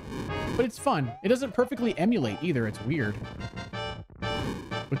it's fun. It doesn't perfectly emulate either. It's weird.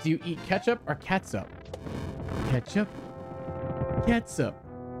 But do you eat ketchup or catsup? Ketchup, catsup,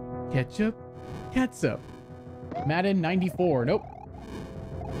 ketchup, catsup. Madden 94. Nope.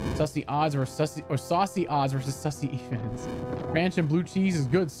 Sussy odds versus saucy odds versus sussy evens. Ranch and blue cheese is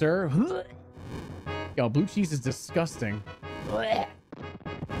good, sir. Yo, blue cheese is disgusting.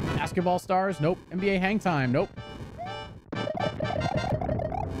 Basketball stars? Nope. NBA hang time? Nope.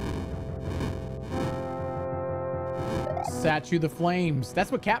 Statue the flames.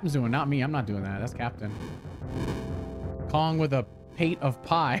 That's what Captain's doing, not me. I'm not doing that. That's Captain. Kong with a pate of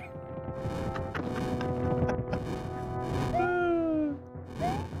pie.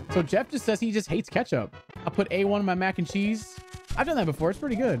 So Jeff just says he just hates ketchup. I put A1 in my mac and cheese. I've done that before. It's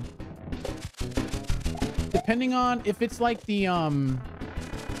pretty good. Depending on if it's like the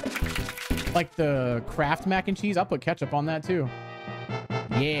Kraft mac and cheese, I'll put ketchup on that too.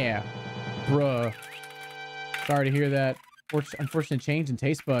 Yeah. Bruh. Sorry to hear that. Unfortunate change in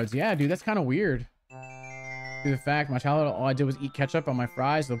taste buds. Yeah, dude, that's kind of weird. Due to the fact my childhood, all I did was eat ketchup on my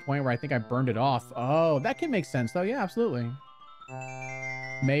fries to the point where I think I burned it off. Oh, that can make sense though. Yeah, absolutely.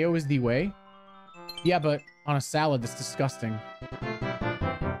 Mayo is the way. Yeah, but on a salad, that's disgusting.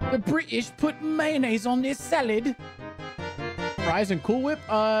 The British put mayonnaise on their salad. Fries and Cool Whip?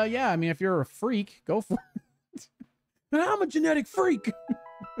 Yeah, I mean, if you're a freak, go for it. But I'm a genetic freak.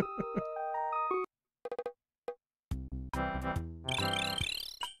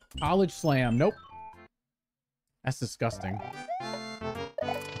 College Slam. Nope. That's disgusting.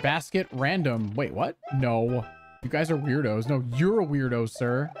 Basket Random. Wait, what? No. You guys are weirdos. No, you're a weirdo,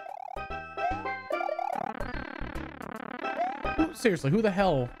 sir. Seriously, who the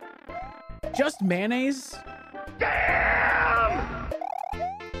hell? Just mayonnaise? Damn!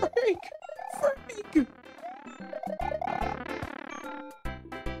 Freak! Freak!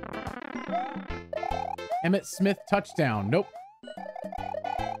 Emmett Smith touchdown. Nope.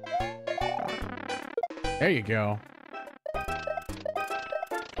 There you go.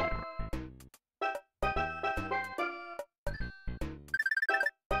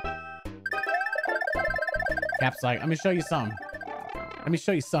 Cap's like, let me show you something. Let me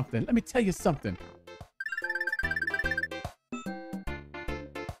show you something. Let me tell you something.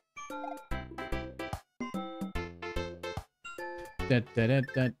 There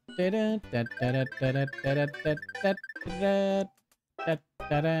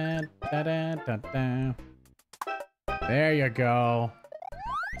you go.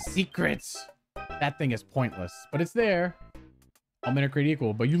 Secrets. That thing is pointless, but it's there. All men are created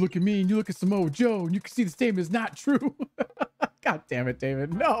equal, but you look at me and you look at Samoa Joe and you can see the statement is not true. God damn it,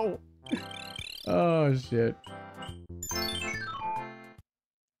 David. No. Oh, shit.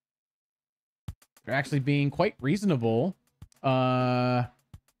 They're actually being quite reasonable at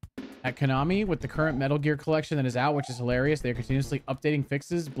Konami with the current Metal Gear collection that is out, which is hilarious. They're continuously updating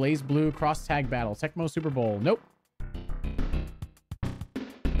fixes. Blaze Blue, Cross Tag Battle, Tecmo Super Bowl. Nope.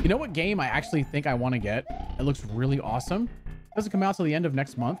 You know what game I actually think I want to get? It looks really awesome. Doesn't come out till the end of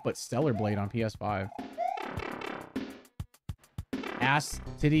next month, but Stellar Blade on PS5. Ass,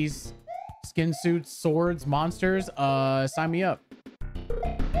 titties, skin suits, swords, monsters. Sign me up.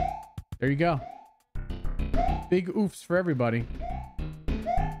 There you go. Big oofs for everybody.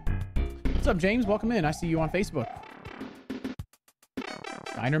 What's up, James? Welcome in. I see you on Facebook.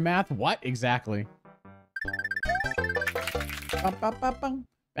 Steiner math? What exactly?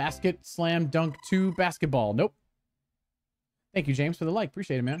 Basket Slam Dunk 2 basketball. Nope. Thank you, James, for the like.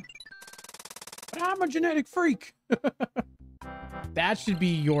 Appreciate it, man. But I'm a genetic freak. That should be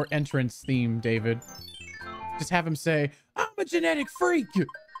your entrance theme, David. Just have him say, I'm a genetic freak.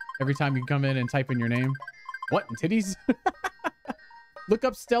 Every time you come in and type in your name. What, in titties? Look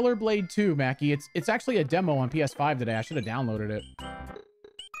up Stellar Blade 2, Mackie. It's actually a demo on PS5 today. I should have downloaded it.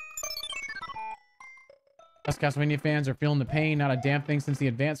 Us Castlevania fans are feeling the pain. Not a damn thing since the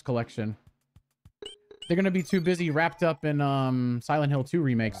Advanced Collection. They're going to be too busy wrapped up in Silent Hill 2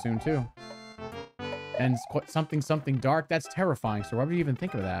 remake soon, too. And something dark. That's terrifying. So why would you even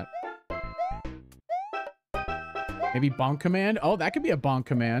think of that? Maybe Bonk Command? Oh, that could be a Bonk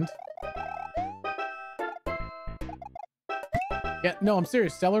Command. Yeah, no, I'm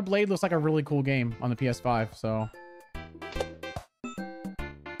serious. Stellar Blade looks like a really cool game on the PS5, so...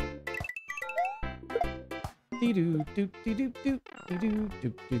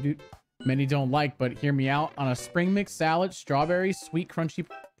 Many don't like, but hear me out. On a spring mix salad, strawberries, sweet crunchy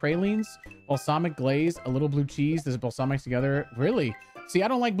pralines, balsamic glaze, a little blue cheese. Does balsamic together? Really? See, I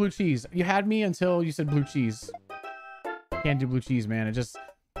don't like blue cheese. You had me until you said blue cheese. Can't do blue cheese, man. It just...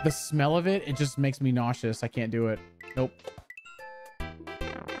 The smell of it, it just makes me nauseous. I can't do it. Nope.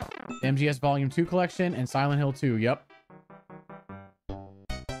 MGS Volume 2 collection and Silent Hill 2. Yep.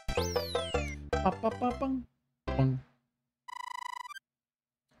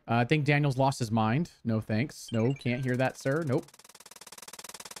 I think Daniel's lost his mind. No thanks. No, can't hear that, sir. Nope.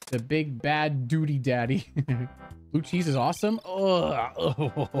 The big bad duty daddy. Blue cheese is awesome. Ugh.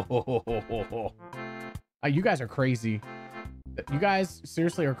 You guys are crazy. You guys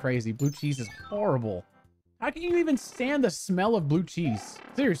seriously are crazy. Blue cheese is horrible. How can you even stand the smell of blue cheese?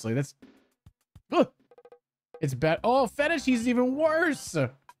 Seriously, that's... Ugh. It's bad. Oh, feta cheese is even worse.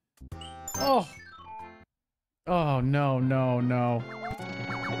 Oh. Oh, no, no, no.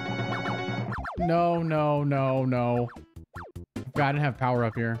 No, no, no, no. God, I didn't have power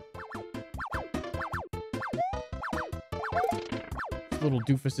up here. little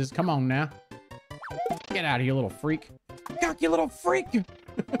doofuses. Come on now. Get out of here, little freak. Cock, you little freak.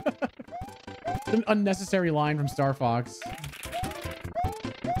 An unnecessary line from Star Fox.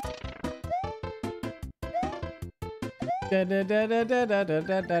 I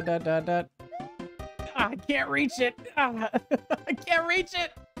can't reach it. I can't reach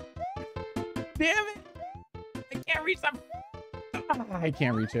it. Damn it. I can't reach them. I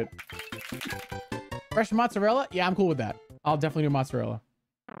can't reach it. Fresh mozzarella? Yeah, I'm cool with that. I'll definitely do mozzarella.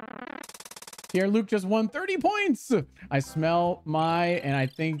 Here, Luke just won 30 points. I smell and I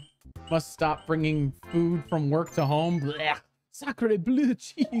think must stop bringing food from work to home. Blech. Sacre bleu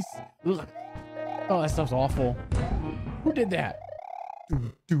cheese. Ugh. Oh, that stuff's awful. Who did that?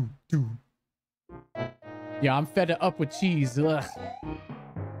 Yeah, I'm fed up with cheese. Ugh.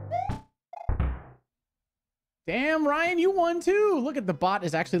 Damn, Ryan, you won too. Look at the bot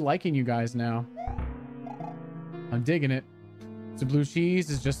is actually liking you guys now. I'm digging it. So blue cheese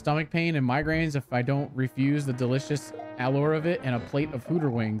is just stomach pain and migraines if I don't refuse the delicious allure of it and a plate of Hooter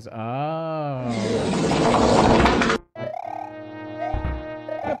wings. Oh.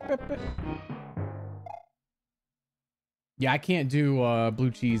 Yeah, I can't do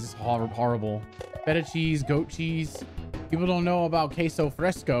blue cheese. It's horrible. Feta cheese, goat cheese. People don't know about queso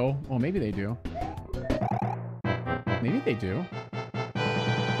fresco. Well, maybe they do. Maybe they do.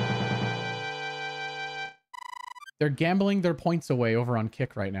 They're gambling their points away over on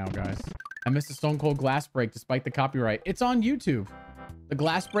Kick right now, guys. I missed a Stone Cold glass break despite the copyright. It's on YouTube. The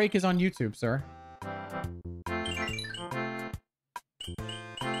glass break is on YouTube, sir.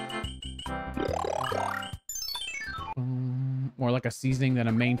 More like a seasoning than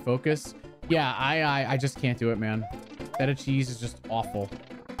a main focus. Yeah, I just can't do it, man. Feta cheese is just awful.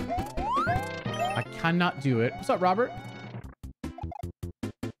 I cannot do it. What's up, Robert?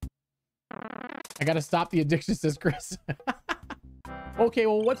 I gotta stop the addiction, says Chris. Okay,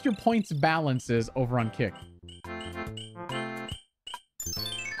 well, what's your points balances over on Kick?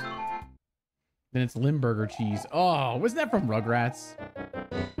 Then it's Limburger cheese. Oh, wasn't that from Rugrats?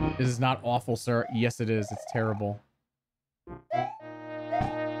 This is not awful, sir. Yes, it is. It's terrible.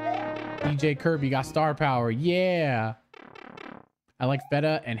 DJ Kirby got star power. Yeah. I like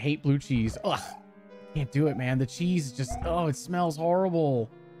feta and hate blue cheese. Ugh. Can't do it, man. The cheese just, oh, it smells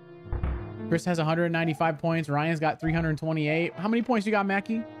horrible. Chris has 195 points. Ryan's got 328. How many points you got,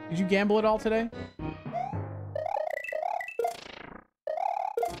 Mackie? Did you gamble it all today?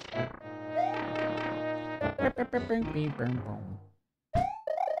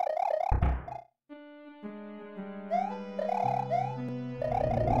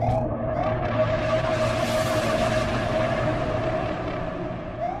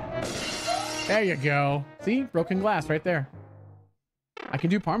 There you go. See? Broken glass right there. I can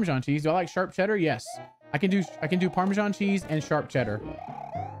do Parmesan cheese. Do I like sharp cheddar? Yes. I can do Parmesan cheese and sharp cheddar.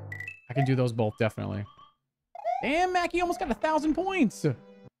 I can do those both, definitely. Damn, Mackie almost got 1,000 points.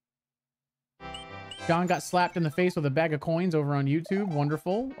 John got slapped in the face with a bag of coins over on YouTube.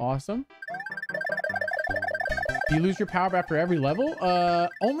 Wonderful. Awesome. Do you lose your power after every level?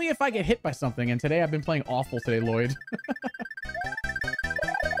 Only if I get hit by something. And today I've been playing awful today, Lloyd.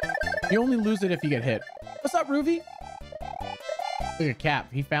 You only lose it if you get hit. What's up, Ruby? Look at Cap.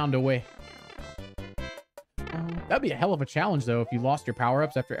 He found a way. That'd be a hell of a challenge, though, if you lost your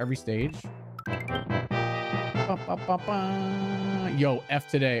power-ups after every stage. Yo, F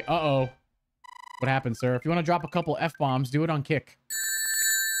today. Uh-oh. What happened, sir? If you want to drop a couple F-bombs, do it on Kick.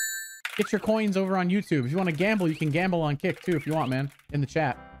 Get your coins over on YouTube. If you want to gamble, you can gamble on Kick, too, if you want, man. In the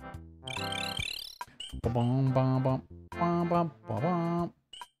chat.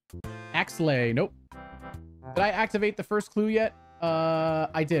 Axley. Nope. Did I activate the first clue yet?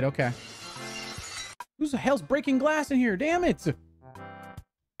 I did. Okay. Who the hell's breaking glass in here? Damn it. It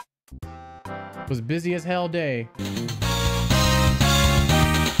was busy as hell day.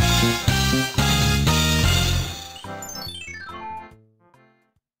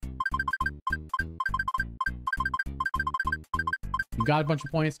 You got a bunch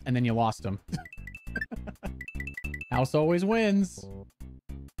of points and then you lost them. House always wins.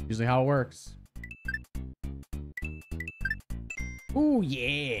 Usually how it works. Ooh,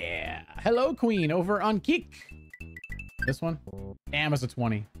 yeah. Hello, Queen, over on Kick. This one? Damn, it's a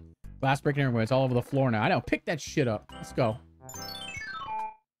 20. Glass breaking everywhere. It's all over the floor now. I know. Pick that shit up. Let's go.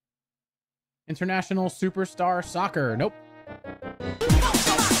 International Superstar Soccer. Nope.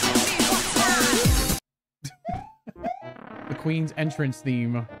 The Queen's entrance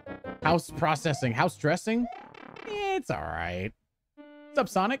theme. House processing. House dressing? Yeah, it's all right. What's up,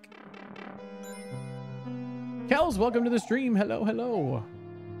 Sonic? Kels, welcome to the stream. Hello, hello.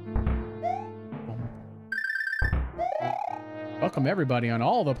 Welcome everybody on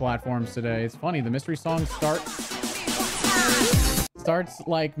all the platforms today. It's funny, the mystery song starts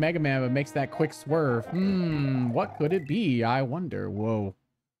like Mega Man, but makes that quick swerve. What could it be? I wonder. Whoa.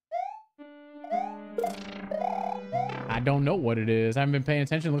 I don't know what it is. I haven't been paying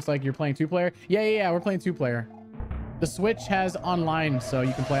attention. Looks like you're playing 2-player. Yeah, we're playing 2-player. The Switch has online, so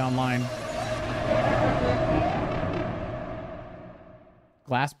you can play online.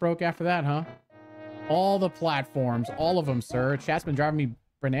 Glass broke after that, huh? All the platforms, all of them, sir. Chat's been driving me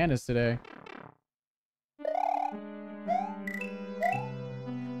bananas today.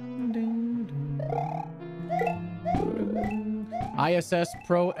 ISS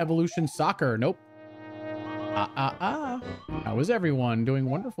Pro Evolution Soccer. Nope. How is everyone? Doing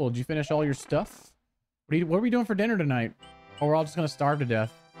wonderful. Did you finish all your stuff? What are we doing for dinner tonight? Or we're all just gonna starve to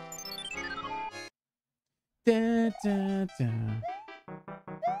death. Da, da, da.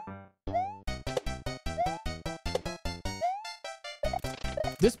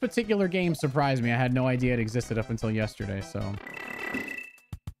 This particular game surprised me. I had no idea it existed up until yesterday, so...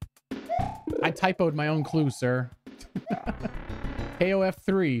 I typoed my own clue, sir.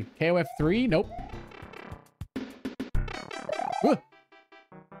 KOF3. KOF3? Nope.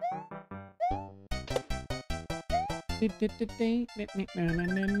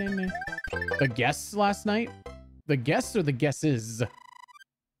 The guests last night? The guests or the guesses?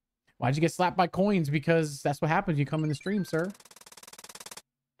 Why'd you get slapped by coins? Because that's what happens. You come in the stream, sir.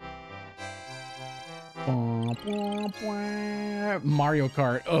 Mario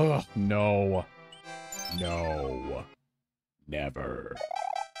Kart. Ugh, no. No. Never.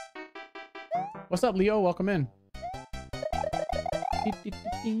 What's up, Leo? Welcome in.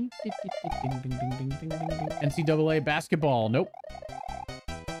 NCAA basketball. Nope.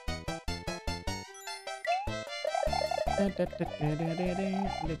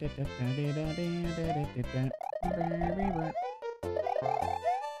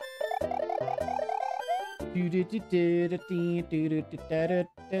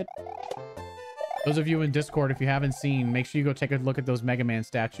 Those of you in Discord, if you haven't seen, make sure you go take a look at those Mega Man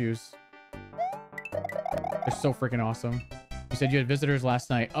statues. They're so freaking awesome. You said you had visitors last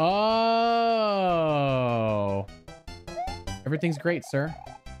night. Oh. Everything's great, sir.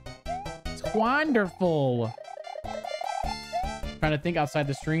 It's wonderful. Trying to think outside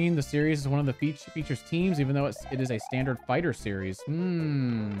the stream. The series is one of the features teams, even though it is a standard fighter series.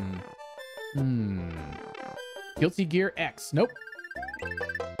 Guilty Gear X. Nope.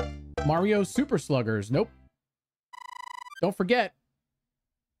 Mario Super Sluggers. Nope. Don't forget,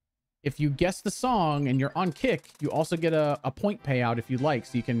 if you guess the song and you're on Kick, you also get a point payout if you'd like,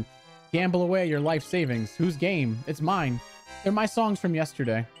 so you can gamble away your life savings. Whose game? It's mine. They're my songs from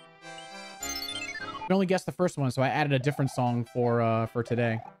yesterday. You can only guess the first one, so I added a different song for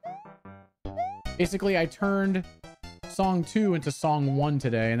today. Basically, I turned song 2 into song 1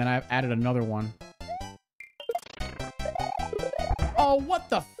 today, and then I added another one. Oh, what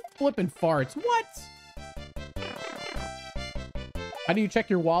the flippin' farts? What? How do you check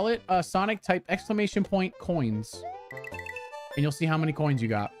your wallet? Sonic, type exclamation point coins. And you'll see how many coins you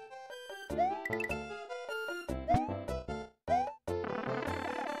got.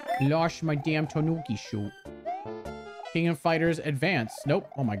 Lost my damn Tanuki shoot. King of Fighters Advance. Nope.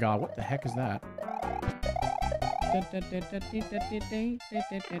 Oh my god, what the heck is that?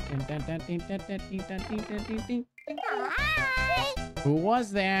 Who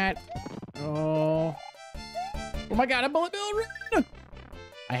was that? Oh. Oh my god, a bullet bill!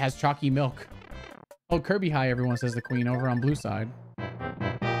 I has chalky milk. Oh, Kirby High, everyone says the queen over on blue side.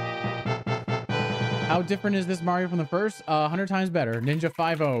 How different is this Mario from the first? 100 times better. Ninja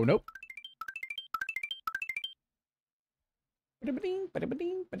 5-0. Nope.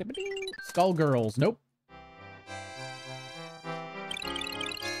 Skullgirls. Nope.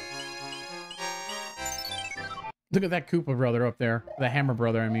 Look at that Koopa brother up there. The Hammer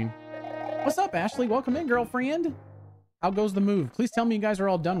brother, I mean. What's up, Ashley? Welcome in, girlfriend. How goes the move? Please tell me you guys are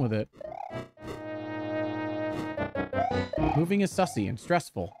all done with it. Moving is sussy and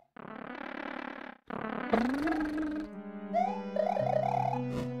stressful.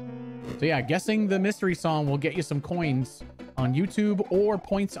 So yeah, guessing the mystery song will get you some coins on YouTube or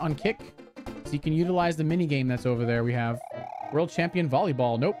points on Kick. So you can utilize the mini game that's over there. We have World Champion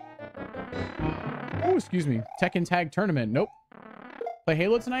Volleyball. Nope. Oh, excuse me. Tekken Tag Tournament. Nope. Play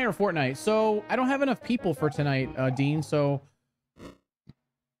Halo tonight or Fortnite? So I don't have enough people for tonight, Dean. So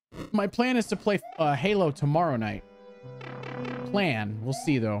my plan is to play Halo tomorrow night. Plan. We'll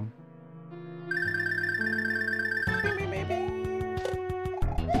see though.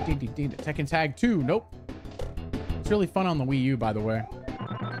 Tekken Tag 2. Nope. It's really fun on the Wii U, by the way.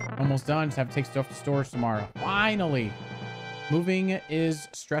 Almost done. Just have to take stuff to storage tomorrow. Finally. Moving is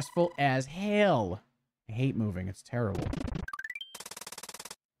stressful as hell. I hate moving. It's terrible.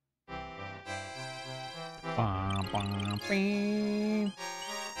 I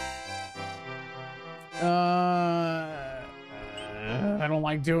don't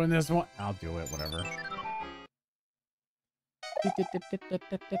like doing this one. I'll do it, whatever.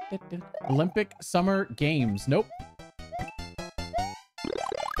 Olympic Summer Games. Nope.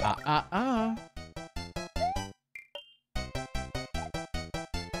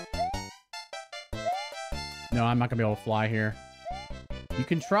 No, I'm not gonna be able to fly here. You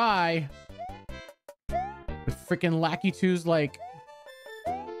can try. With freaking Lackey 2's like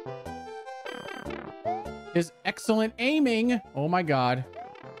his excellent aiming. Oh my god.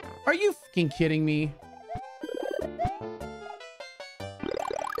 Are you fucking kidding me?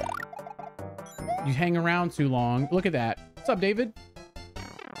 You hang around too long. Look at that. What's up, David?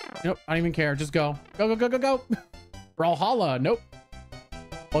 Nope, I don't even care. Just go. Go, go, go, go, go. Brawlhalla. Nope.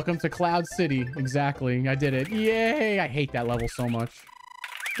 Welcome to Cloud City. Exactly. I did it. Yay. I hate that level so much.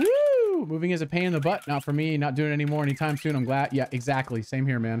 Woo! Moving is a pain in the butt. Not for me. Not doing it anymore anytime soon. I'm glad. Yeah, exactly. Same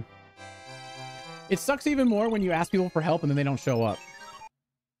here, man. It sucks even more when you ask people for help and then they don't show up.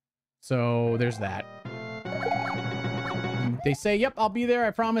 So there's that. They say, yep, I'll be there.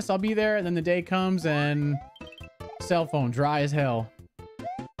 I promise I'll be there. And then the day comes and cell phone dry as hell.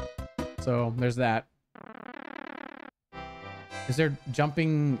 So there's that. Is there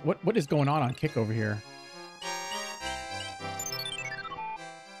jumping? What is going on Kick over here?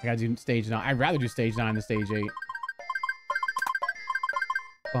 I gotta do stage 9. I'd rather do stage 9 than stage 8.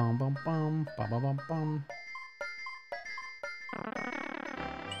 Bum bum bum bum bum bum bum.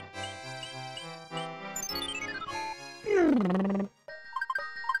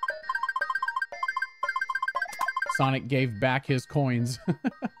 Sonic gave back his coins.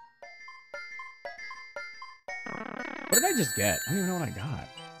 What did I just get? I don't even know what I got.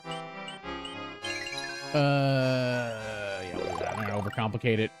 Yeah, what is that? I'm gonna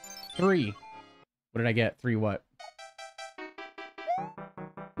overcomplicate it. 3. What did I get? 3 what?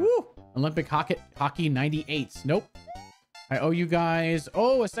 Woo! Olympic hockey 98. Nope. I owe you guys.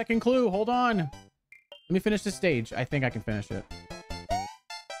 Oh, a second clue. Hold on. Let me finish this stage. I think I can finish it.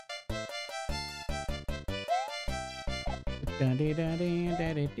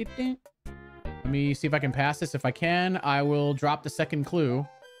 Let me see if I can pass this. If I can, I will drop the second clue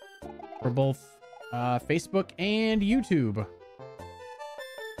for both Facebook and YouTube.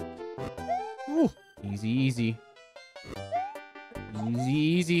 Ooh, easy, easy. Easy,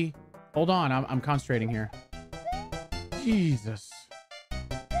 easy. Hold on, I'm concentrating here. Jesus.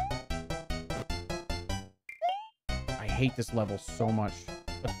 I hate this level so much.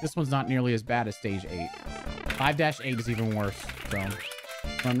 But this one's not nearly as bad as stage 8. 5-8 is even worse. So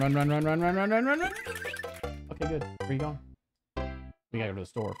run, run, run, run, run, run, run, run, run, run. Okay, good. Where you going? We gotta go to the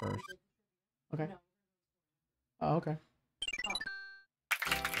store first. Okay. Oh, okay.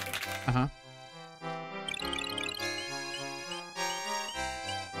 Uh-huh.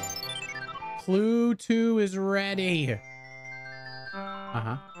 Clue 2 is ready.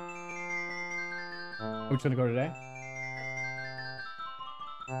 Uh-huh. Which one to go today?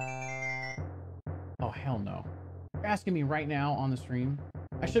 Oh, hell no. You're asking me right now on the stream?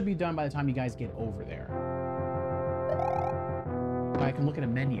 I should be done by the time you guys get over there. So I can look at a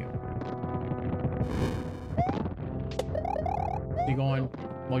menu. You going,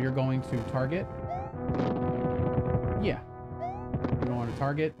 well, you're going to Target? Yeah. You're going to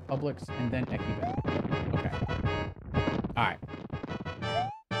Target, Publix, and then Ekiben. Okay. All right.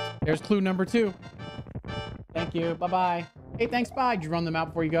 There's clue number 2. Thank you. Bye-bye. Hey, thanks. Bye. Did you run them out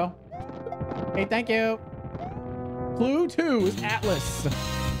before you go? Hey, thank you. Clue 2 is Atlas.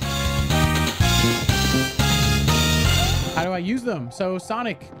 How do I use them? So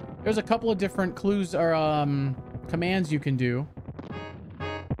Sonic, there's a couple of different clues or commands you can do.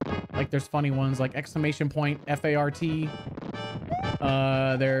 Like there's funny ones like exclamation point FART.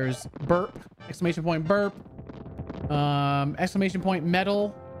 There's burp, exclamation point burp. Exclamation point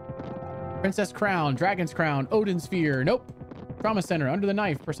metal. Princess Crown, Dragon's Crown, Odin Sphere. Nope. Trauma Center, Under the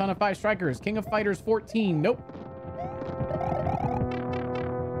Knife, Persona 5 Strikers, King of Fighters 14. Nope.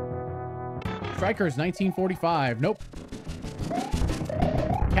 Strikers 1945. Nope.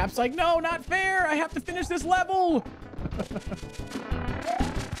 Cap's like, no, not fair. I have to finish this level.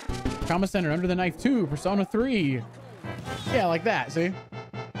 Trauma Center, Under the Knife 2, Persona 3. Yeah, like that, see?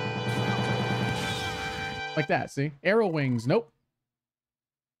 Like that, see? Arrow Wings. Nope.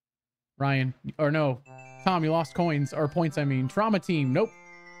 Ryan, or no. Tom, you lost coins, or points, I mean. Trauma Team, nope.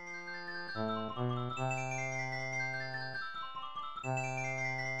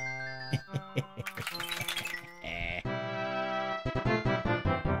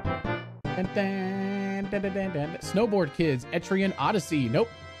 Snowboard Kids, Etrian Odyssey. Nope.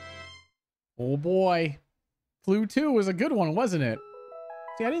 Oh boy. Clue 2 was a good one, wasn't it?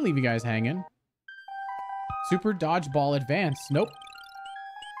 See, I didn't leave you guys hanging. Super Dodgeball Advance. Nope.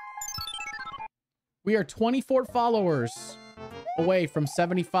 We are 24 followers away from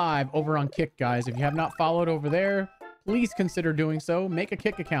 75 over on Kick, guys. If you have not followed over there, please consider doing so. Make a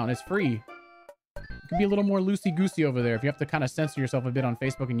Kick account. It's free. You can be a little more loosey-goosey over there. If you have to kind of censor yourself a bit on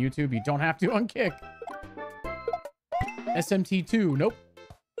Facebook and YouTube, you don't have to on Kick. SMT2. Nope.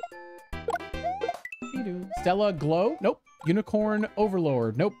 Stella Glow. Nope. Unicorn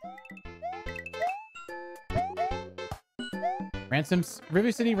Overlord. Nope.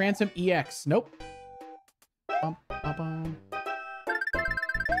 River City Ransom EX. Nope. Bum, bum, bum.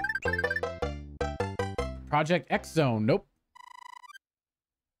 Project X Zone. Nope.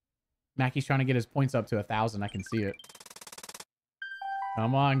 Mackey's trying to get his points up to 1,000. I can see it.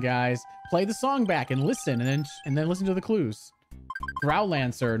 Come on, guys. Play the song back and listen, and then listen to the clues.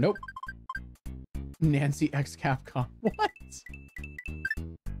 Growlancer. Nope. Nancy X Capcom. What?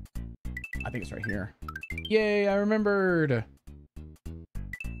 I think it's right here. Yay, I remembered.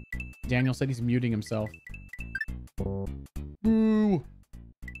 Daniel said he's muting himself. Boo.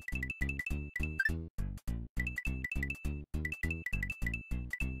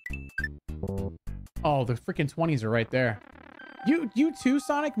 Oh, the freaking 20s are right there. You too,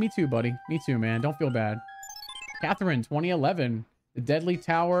 Sonic? Me too, buddy. Me too, man. Don't feel bad. Catherine, 2011. The Deadly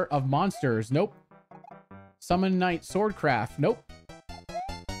Tower of Monsters. Nope. Summon Knight Swordcraft. Nope.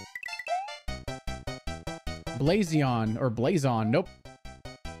 Blazion or Blazon. Nope.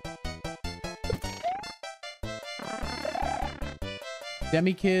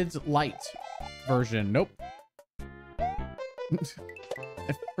 Demi-Kids Light version. Nope.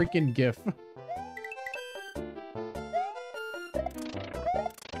 A freaking GIF.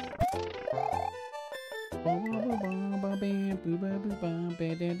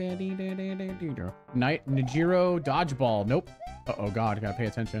 Night Nijiro Dodgeball. Nope. Uh-oh, God. Gotta pay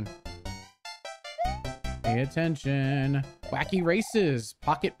attention. Pay attention. Wacky Races.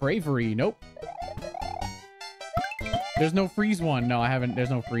 Pocket Bravery. Nope. There's no freeze one. No, I haven't.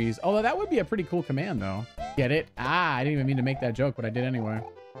 There's no freeze. Although that would be a pretty cool command, though. Get it? Ah, I didn't even mean to make that joke, but I did anyway.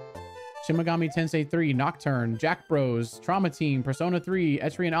 Shin Megami Tensei 3, Nocturne, Jack Bros, Trauma Team, Persona 3,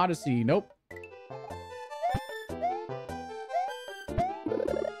 Etrian Odyssey. Nope.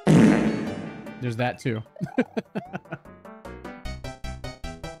 There's that, too.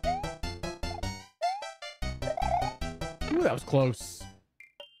 Ooh, that was close.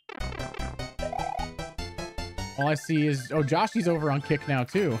 All I see is... Oh, Joshy's over on Kick now,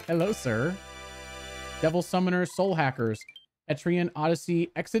 too. Hello, sir. Devil Summoner, Soul Hackers. Etrian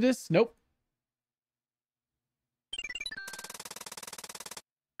Odyssey, Exodus? Nope.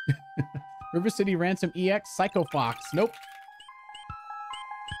 River City Ransom EX, Psycho Fox? Nope.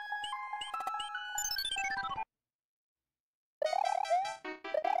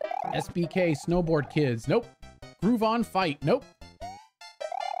 SBK, Snowboard Kids? Nope. Groove On Fight? Nope.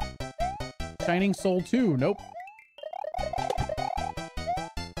 Shining Soul 2? Nope.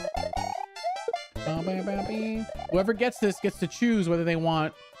 Whoever gets this gets to choose whether they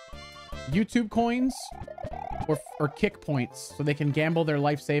want YouTube coins or Kick points so they can gamble their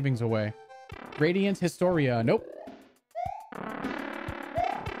life savings away. Radiant Historia. Nope.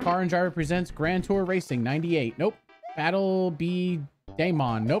 Car and Driver presents Grand Tour Racing 98. Nope. Battle B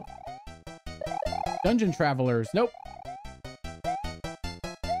Daemon. Nope. Dungeon Travelers. Nope.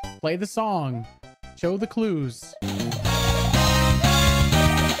 Play the song. Show the clues.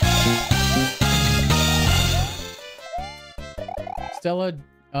 Stella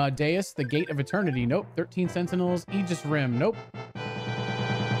Deus, The Gate of Eternity. Nope. 13 Sentinels, Aegis Rim. Nope.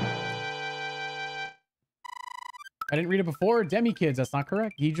 I didn't read it before. Demi-Kids, that's not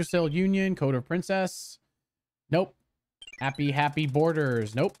correct. Yggdrasil Union, Code of Princess. Nope. Happy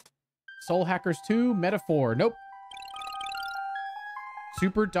Borders. Nope. Soul Hackers 2, Metaphor. Nope.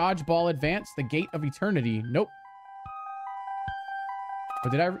 Super Dodgeball Advance, The Gate of Eternity. Nope.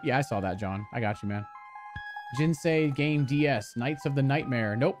 But did I? Yeah, I saw that, John. I got you, man. Jinsei Game DS, Knights of the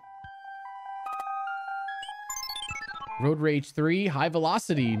Nightmare. Nope. Road Rage 3, High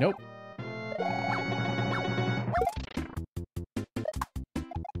Velocity. Nope.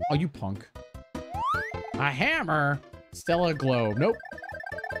 Oh, you punk. A hammer. Stella Glow. Nope.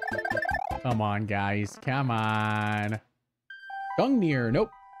 Come on, guys. Come on. Gungnir.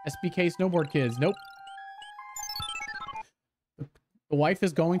 Nope. SBK Snowboard Kids. Nope. The wife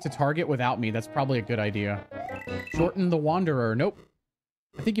is going to Target without me. That's probably a good idea. Shorten the Wanderer. Nope.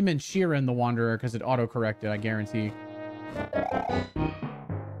 I think you meant Sheeran the Wanderer because it auto-corrected, I guarantee.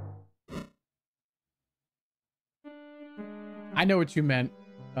 I know what you meant,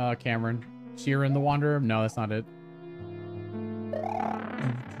 Cameron. Sheeran the Wanderer? No, that's not it.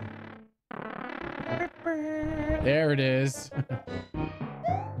 There it is.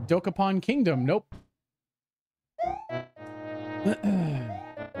 Dokapon Kingdom. Nope.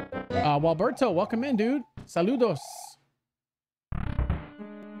 Walberto, welcome in, dude. Saludos.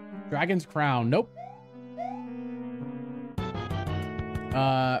 Dragon's Crown. Nope.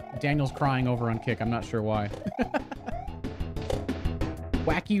 Daniel's crying over on Kick. I'm not sure why.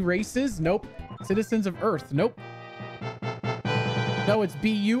 Wacky Races? Nope. Citizens of Earth? Nope. No, it's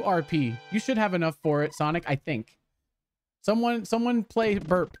BURP. You should have enough for it, Sonic, I think. Someone play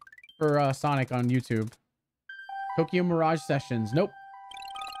Burp for Sonic on YouTube. Tokyo Mirage Sessions. Nope.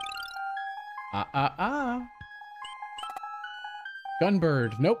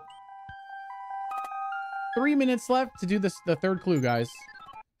 Gunbird. Nope. 3 minutes left to do this, the third clue, guys.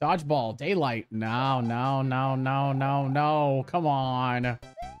 Dodgeball. Daylight. No. Come on.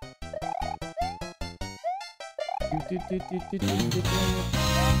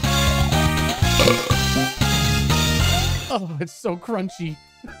 Oh, it's so crunchy.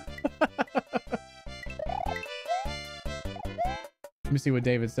 Let me see what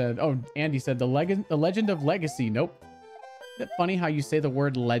David said. Oh, Andy said the Legend of Legacy. Nope. Isn't it funny how you say the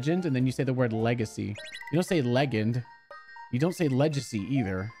word legend and then you say the word legacy? You don't say legend. You don't say legacy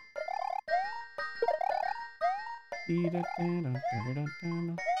either. There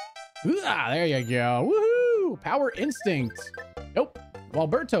you go. Woohoo! Power Instinct. Nope.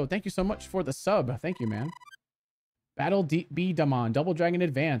 Walberto, thank you so much for the sub. Thank you, man. Battle B Damon. Double Dragon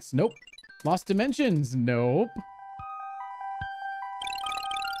Advance. Nope. Lost Dimensions. Nope.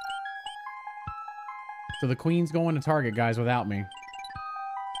 So the Queen's going to Target, guys, without me.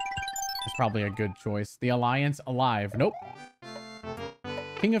 That's probably a good choice. The Alliance Alive. Nope.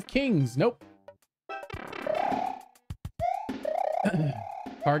 King of Kings. Nope.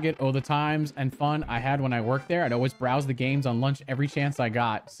 Target. Oh, the times and fun I had when I worked there. I'd always browse the games on lunch every chance I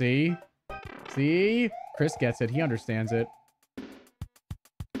got. See? See? Chris gets it. He understands it.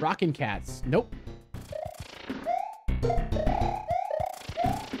 Rockin' Cats. Nope.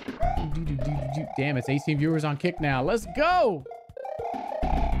 Damn, it's 18 viewers on Kick now. Let's go.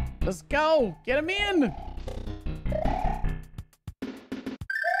 Let's go. Get him in.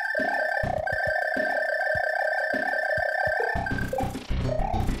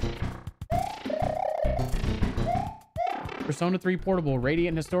 Persona 3 Portable.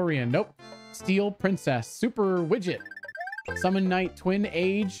 Radiant Historian. Nope. Steel Princess. Super Widget. Summon Knight Twin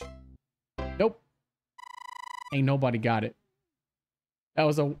Age. Nope. Ain't nobody got it. That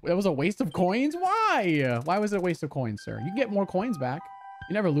was a waste of coins? Why? Why was it a waste of coins, sir? You can get more coins back.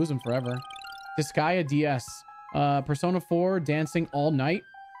 You never lose them forever. Disgaea DS. Persona 4 Dancing All Night.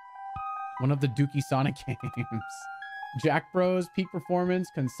 One of the Dookie Sonic games. Jack Bros. Peak Performance.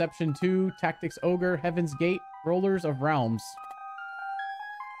 Conception 2. Tactics Ogre. Heaven's Gate. Rollers of Realms.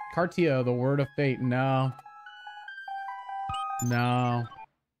 Cartia, the Word of Fate. No. No.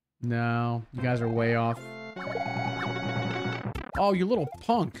 No. You guys are way off. Oh, you little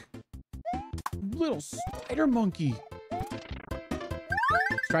punk. Little spider monkey.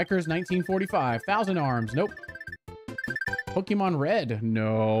 Strikers 1945. Thousand Arms. Nope. Pokemon Red.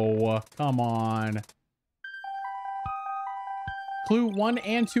 No. Come on. Clue 1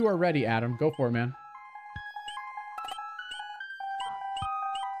 and 2 are ready, Adam. Go for it, man.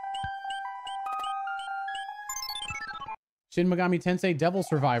 Shin Megami Tensei Devil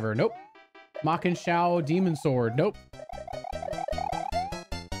Survivor. Nope. Makin Shao Demon Sword. Nope.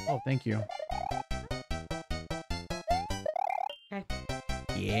 Oh, thank you. Okay.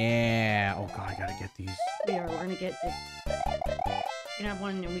 Yeah. Oh, God, I gotta get these. We're gonna get this. You can have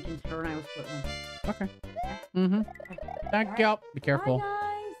one and we can turn. I will split one. Okay. Mm-hmm. Thank you. Be careful.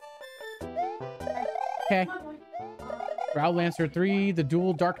 Bye, guys. Okay. Growl Lancer 3, The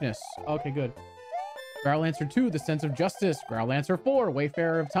Dual Darkness. Okay, good. Growl Lancer 2, The Sense of Justice. Growl Lancer 4,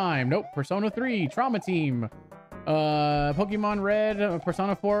 Wayfarer of Time. Nope. Persona 3, Trauma Team. Pokemon Red,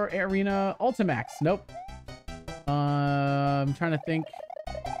 Persona 4 Arena Ultimax. Nope. I'm trying to think.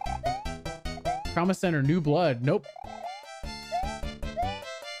 Trauma Center New Blood. Nope.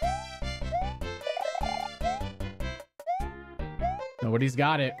 Nobody's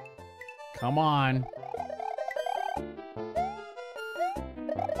got it. Come on.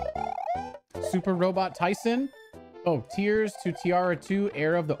 Super Robot Tyson. Oh, Tears to Tiara 2,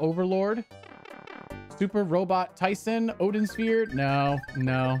 Heir of the Overlord. Super Robot Tyson, Odin Sphere. No,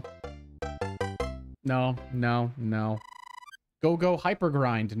 no. No, no, no. Go Hyper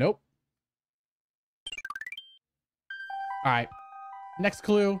Grind. Nope. All right. Next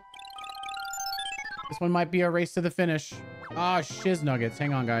clue. This one might be a race to the finish. Ah, shiz nuggets.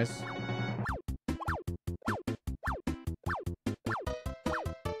 Hang on, guys.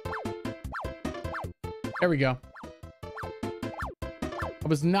 There we go. I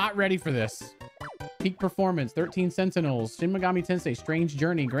was not ready for this. Peak Performance, 13 Sentinels, Shin Megami Tensei, Strange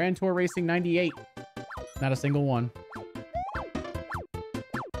Journey, Grand Tour Racing 98. Not a single one.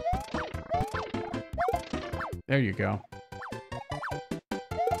 There you go.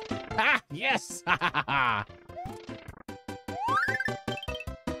 Ah, yes!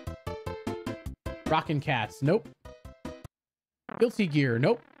 Rockin' Cats, nope. Guilty Gear,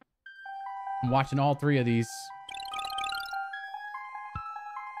 nope. I'm watching all three of these.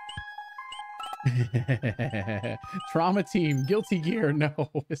 Trauma Team, Guilty Gear. No,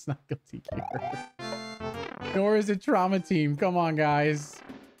 it's not Guilty Gear. Nor is it Trauma Team. Come on, guys.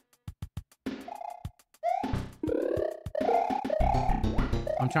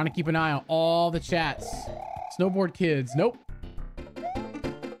 I'm trying to keep an eye on all the chats. Snowboard Kids. Nope.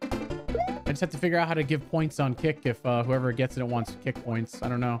 I just have to figure out how to give points on Kick if whoever gets it wants Kick points. I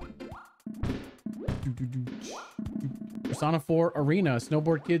don't know. Persona 4 Arena.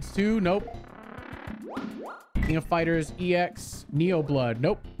 Snowboard Kids 2. Nope. King of Fighters EX. Neo Blood.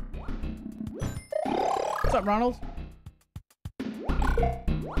 Nope. What's up, Ronald?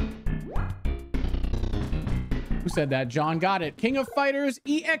 Who said that? John got it. King of Fighters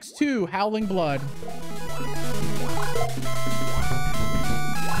EX2. Howling Blood.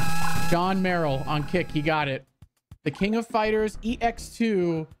 John Merrill on Kick. He got it. The King of Fighters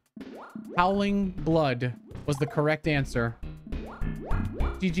EX2 Howling Blood was the correct answer.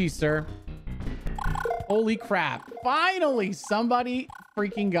 GG, sir. Holy crap. Finally, somebody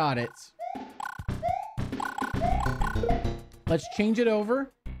freaking got it. Let's change it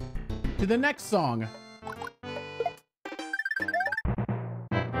over to the next song.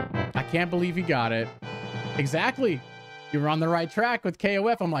 I can't believe he got it. Exactly. You were on the right track with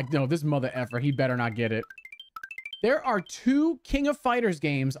KOF. I'm like, no, this mother effer, he better not get it. There are 2 King of Fighters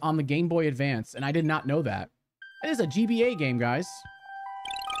games on the Game Boy Advance, and I did not know that. It is a GBA game, guys.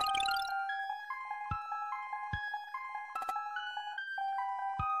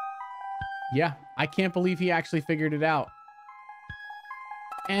 Yeah, I can't believe he actually figured it out.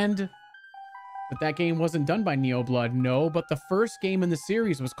 And that game wasn't done by Neo Blood. No, but the first game in the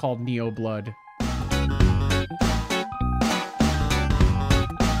series was called Neo Blood.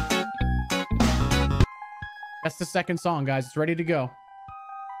 That's the second song, guys. It's ready to go.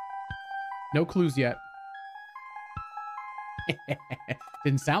 No clues yet.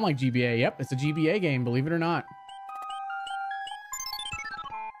 Didn't sound like GBA. Yep, it's a GBA game, believe it or not.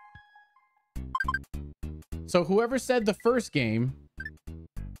 So whoever said the first game,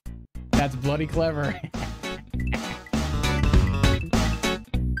 that's bloody clever.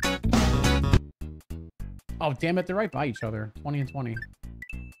 Oh, damn it. They're right by each other. 20 and 20.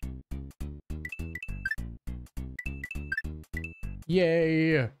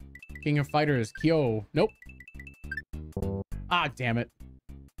 Yay. King of Fighters. Kyo. Nope. Ah, damn it.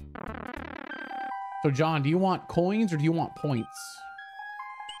 So, John, do you want coins or do you want points?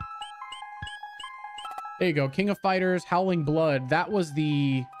 There you go. King of Fighters, Howling Blood. That was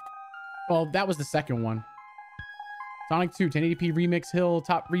the... Well, that was the second one. Sonic 2, 1080p Remix Hill,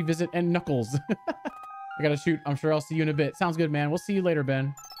 Top Revisit, and Knuckles. I gotta shoot. I'm sure I'll see you in a bit. Sounds good, man. We'll see you later,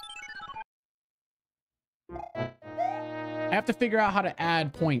 Ben. I have to figure out how to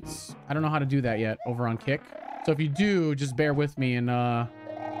add points. I don't know how to do that yet over on Kick. So if you do, just bear with me. And I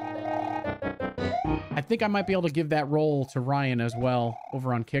think I might be able to give that role to Ryan as well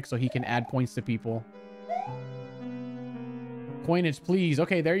over on Kick so he can add points to people. Coinage, please.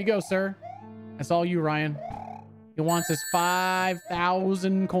 Okay, there you go, sir. That's all you, Ryan. He wants his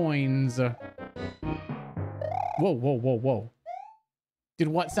 5,000 coins. Whoa, whoa, whoa, whoa. Did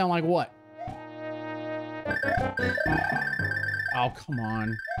what sound like what? Oh, come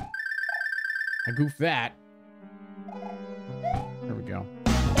on. I goofed that. There we go.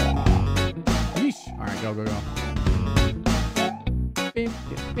 Yeesh. All right, go, go, go.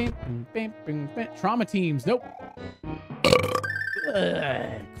 Trauma teams. Nope.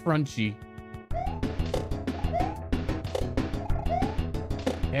 Ugh, crunchy.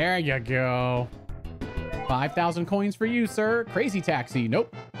 There you go. 5,000 coins for you, sir. Crazy Taxi.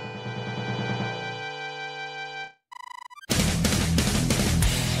 Nope.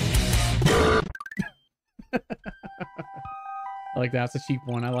 I like that. It's a cheap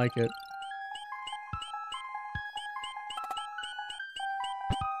one. I like it.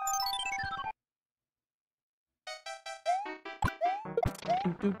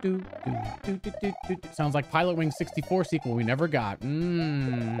 Sounds like Pilot Wing 64 sequel we never got.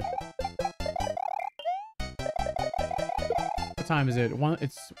 time is it?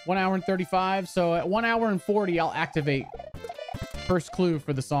 It's 1 hour and 35. So at 1 hour and 40, I'll activate first clue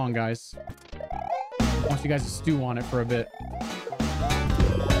for the song, guys. I want you guys to stew on it for a bit.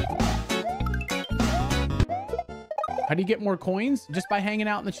 How do you get more coins? Just by hanging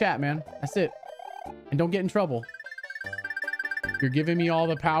out in the chat, man. That's it. And don't get in trouble. You're giving me all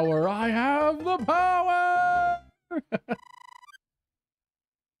the power. I have the power.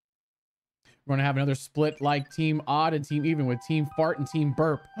 We're gonna have another split like Team Odd and Team Even with Team Fart and Team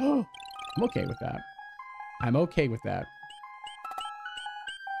Burp. I'm okay with that. I'm okay with that.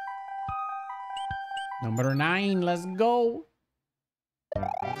 Number 9, let's go.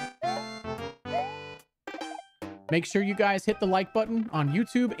 Make sure you guys hit the like button on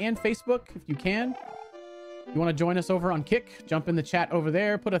YouTube and Facebook if you can. If you want to join us over on Kick, jump in the chat over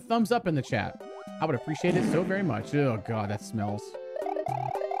there. Put a thumbs up in the chat. I would appreciate it so very much. Oh, God, that smells.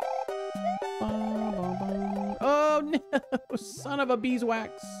 Oh, no. Son of a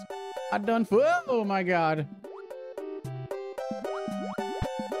beeswax. I done for... Oh, my God.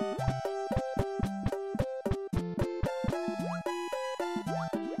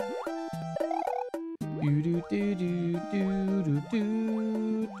 You're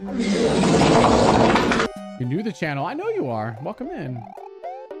new to the channel. I know you are. Welcome in.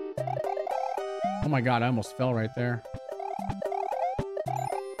 Oh my God, I almost fell right there.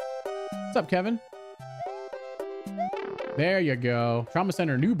 What's up, Kevin? There you go. Trauma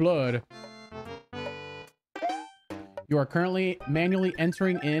Center, new blood. You are currently manually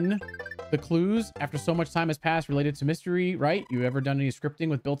entering in the clues after so much time has passed related to mystery, right? You ever done any scripting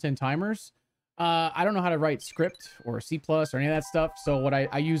with built-in timers? I don't know how to write script or C+ or any of that stuff. So what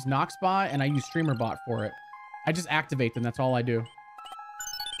I use Noxbot and I use StreamerBot for it. I just activate them. That's all I do.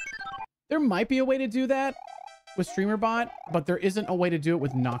 There might be a way to do that with StreamerBot, but there isn't a way to do it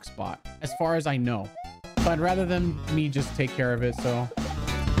with Noxbot, as far as I know. So I'd rather than me just take care of it. So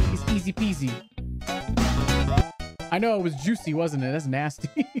it's easy peasy. I know it was juicy, wasn't it? That's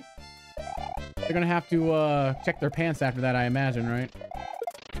nasty. They're gonna have to check their pants after that, I imagine, right?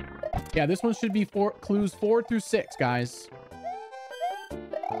 Yeah, this one should be clues 4 through 6, guys.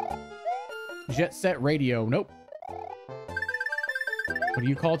 Jet Set Radio. Nope. What do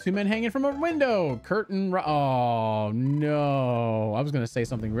you call 2 men hanging from a window? Curtain. Oh, no. I was going to say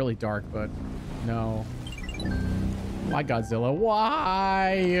something really dark, but no. Why, Godzilla?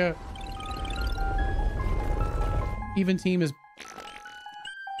 Why? Even team is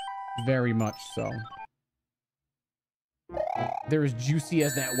very much so. They're as juicy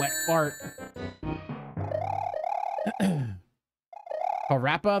as that wet fart.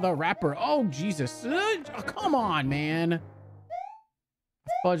 Parappa the Rapper. Oh, Jesus. Oh, come on, man.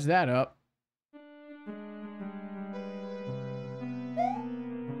 Fudge that up.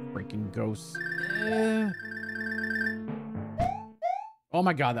 Freaking ghosts. Oh,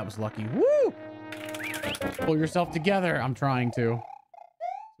 my God. That was lucky. Woo! Pull yourself together. I'm trying to.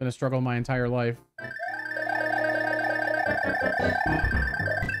 It's been a struggle my entire life.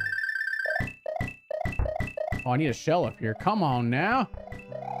 Oh, I need a shell up here. Come on now.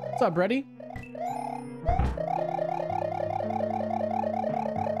 What's up, Brady?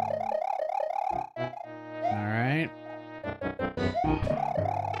 All right.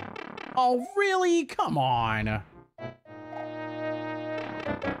 Oh, really? Come on.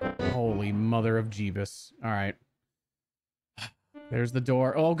 Holy mother of Jeebus. All right. There's the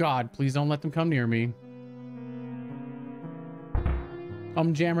door. Oh, God. Please don't let them come near me.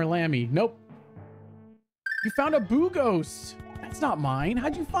 Jammer Lammy. Nope. You found a Boo Ghost. That's not mine.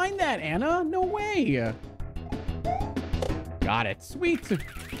 How'd you find that, Anna? No way. Got it. Sweet.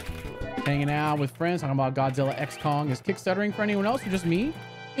 Hanging out with friends, talking about Godzilla X Kong. Is Kick stuttering for anyone else or just me?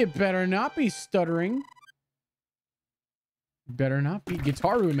 It better not be stuttering. Better not be.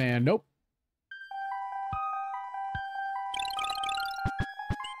 Guitaru Man. Nope.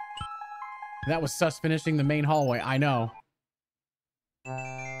 That was sus finishing the main hallway. I know.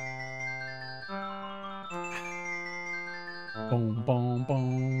 Boom, boom,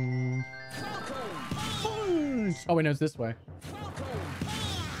 boom. Oh, wait, no, it's this way.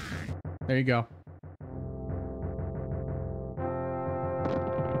 There you go.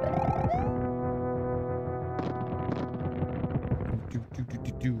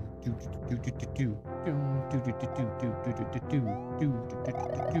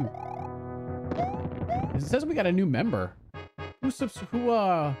 It says we got a new member.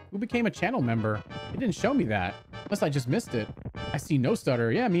 Who became a channel member? It didn't show me that. Unless I just missed it. I see no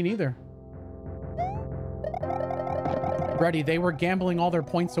stutter. Yeah, me neither. Brady, they were gambling all their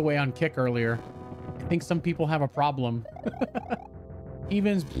points away on Kick earlier. I think some people have a problem.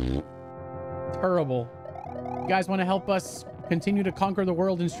 Even's terrible. You guys want to help us Continue to conquer the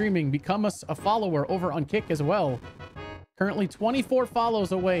world in streaming. Become a follower over on Kick as well. Currently 24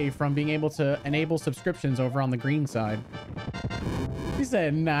 follows away from being able to enable subscriptions over on the green side. He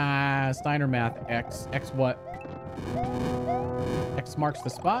said, nah, Steiner Math X. X what? X marks the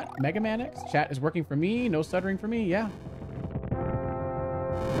spot. Mega Man X. Chat is working for me. No stuttering for me. Yeah.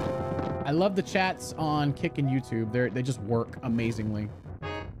 I love the chats on Kick and YouTube. They just work amazingly.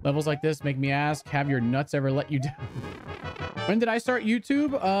 Levels like this make me ask, have your nuts ever let you down? When did I start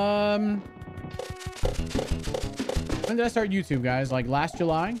YouTube? When did I start YouTube, guys? Like last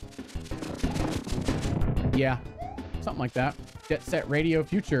July? Yeah. Something like that. Jet Set Radio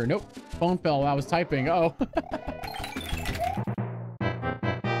Future. Nope. Phone fell while I was typing. Oh.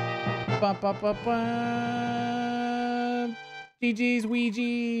 GG's Ouija.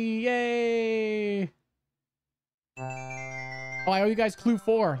 Yay. Oh, I owe you guys Clue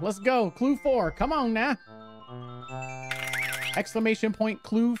 4. Let's go. Clue 4. Come on now. Exclamation point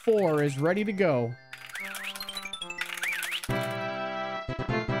Clue 4 is ready to go.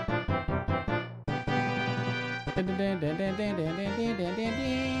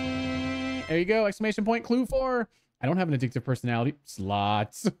 There you go. Exclamation point Clue 4. I don't have an addictive personality.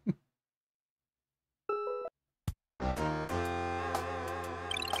 Slots.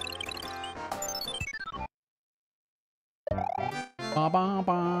 Ba ba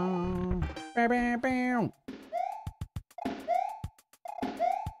ba. Ba ba ba.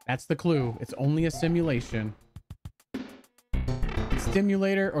 That's the clue. It's only a simulation.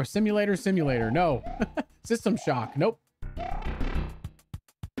 Stimulator or simulator. No. System shock. Nope.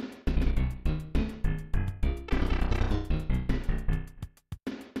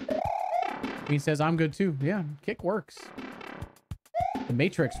 Queen says I'm good too. Yeah, Kick works. The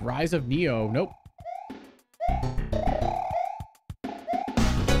Matrix, Rise of Neo. Nope.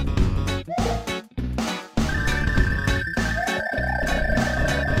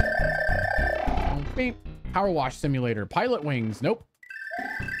 Power Wash Simulator. Pilot Wings. Nope.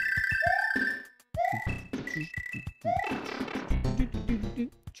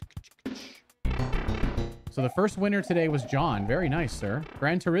 So the first winner today was John. Very nice, sir.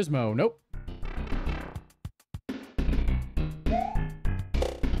 Gran Turismo. Nope.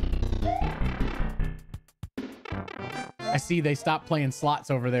 I see they stopped playing slots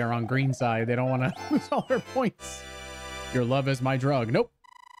over there on green side. They don't want to lose all their points. Your love is my drug. Nope.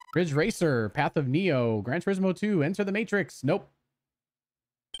 Ridge Racer, Path of Neo, Gran Turismo 2, Enter the Matrix. Nope.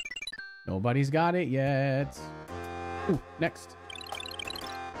 Nobody's got it yet. Ooh, next.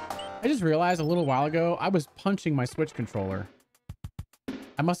 I just realized a little while ago, I was punching my Switch controller.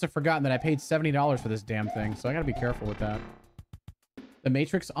 I must have forgotten that I paid $70 for this damn thing, so I gotta be careful with that. The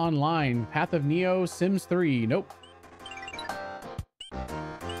Matrix Online, Path of Neo, Sims 3. Nope.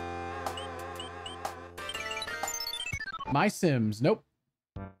 My Sims. Nope.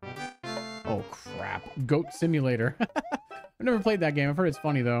 Oh, crap. Goat Simulator. I've never played that game. I've heard it's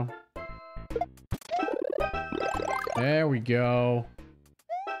funny, though. There we go.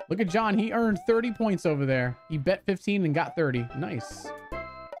 Look at John. He earned 30 points over there. He bet 15 and got 30. Nice.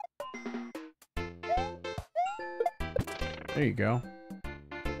 There you go.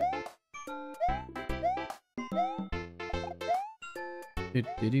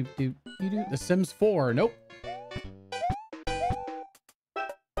 The Sims 4. Nope.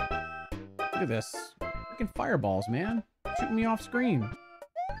 Look at this. Freaking fireballs, man. Shooting me off screen.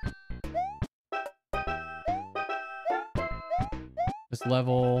 This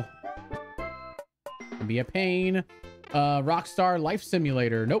level can be a pain. Rockstar Life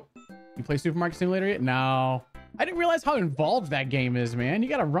Simulator. Nope. You play Super Market Simulator yet? No. I didn't realize how involved that game is, man. You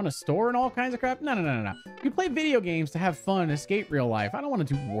gotta run a store and all kinds of crap. No. You play video games to have fun, escape real life. I don't want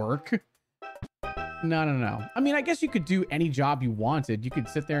to do work. No. I mean, I guess you could do any job you wanted. You could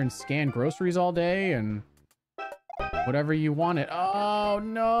sit there and scan groceries all day and whatever you wanted. Oh,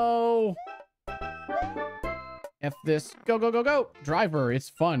 no. F this. Go. Driver, it's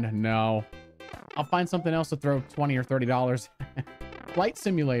fun. No. I'll find something else to throw $20 or $30. Flight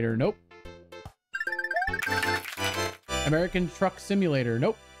Simulator. Nope. American Truck Simulator.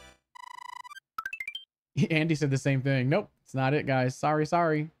 Nope. Andy said the same thing. Nope. It's not it, guys.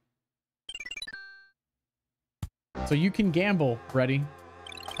 Sorry. So you can gamble, Freddy.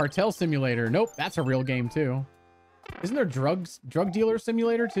 Cartel Simulator. Nope, that's a real game too. Isn't there drug dealer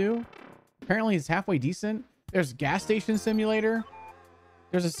simulator too? Apparently it's halfway decent. There's gas station simulator.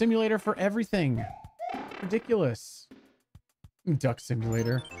 There's a simulator for everything. Ridiculous. Duck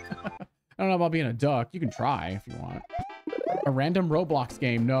simulator. I don't know about being a duck. You can try if you want. A random Roblox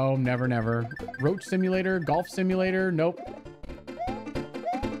game. No, never. Roach simulator, golf simulator. Nope.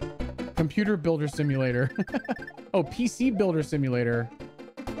 Computer Builder Simulator. Oh, PC Builder Simulator.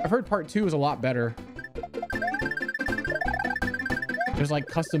 I've heard part 2 is a lot better. There's like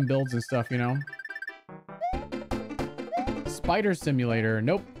custom builds and stuff, you know? Spider Simulator.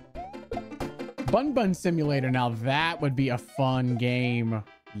 Nope. Bun Bun Simulator. Now that would be a fun game.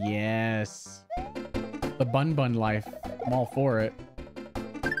 Yes. The Bun Bun life. I'm all for it.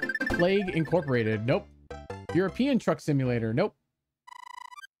 Plague Incorporated. Nope. European Truck Simulator. Nope.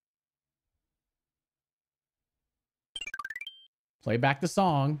 Play back the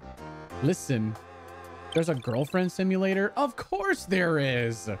song. Listen. There's a girlfriend simulator? Of course there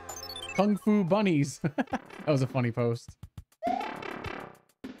is. Kung Fu Bunnies. That was a funny post.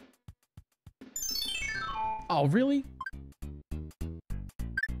 Oh, really?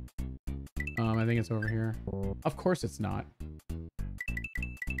 I think it's over here. Of course it's not.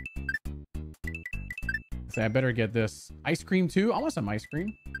 Say, I better get this. Ice cream too? I want some ice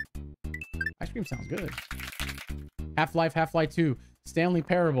cream. Ice cream sounds good. Half-Life 2. Stanley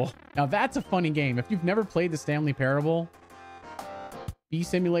Parable. Now that's a funny game. If you've never played the Stanley Parable, Bee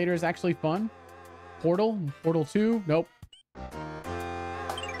Simulator is actually fun. Portal 2. Nope. I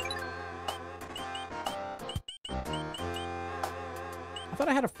thought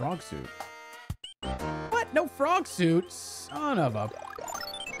I had a frog suit. What? No frog suit? Son of a...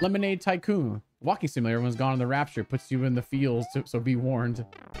 Lemonade Tycoon. Walking simulator. Everyone's gone on the rapture. Puts you in the fields, so be warned.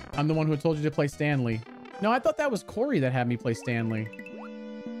 I'm the one who told you to play Stanley. No, I thought that was Corey that had me play Stanley.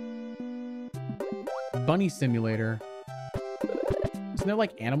 Bunny Simulator. Isn't there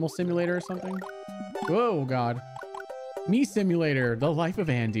like Animal Simulator or something? Oh, God. Me Simulator. The Life of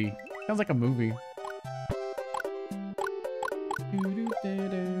Andy. Sounds like a movie.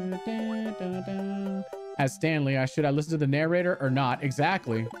 As Stanley, should I listen to the narrator or not?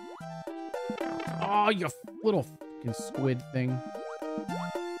 Exactly. Oh, you little fucking squid thing.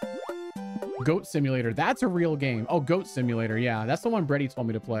 Goat Simulator. That's a real game. Oh, Goat Simulator. Yeah, that's the one Brady told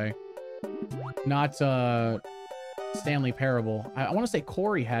me to play. Not Stanley Parable. I want to say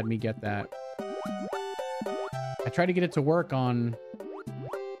Corey had me get that. I tried to get it to work on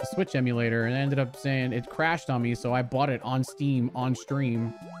the Switch emulator and ended up saying it crashed on me, so I bought it on Steam on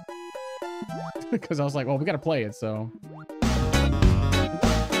stream. Because I was like, well, we got to play it, so...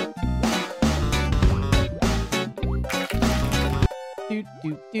 Doot,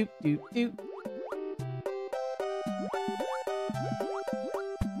 doot, doot, doot, doot.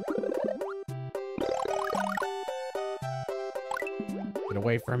 Get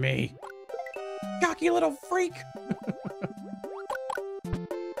away from me. Cocky little freak.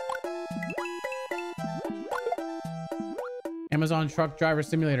 Amazon Truck Driver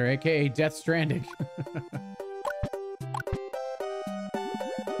Simulator, aka Death Stranding.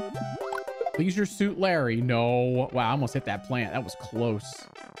 Leisure Suit Larry. No. Wow, I almost hit that plant. That was close.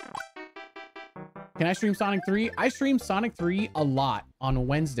 Can I stream Sonic 3? I stream Sonic 3 a lot on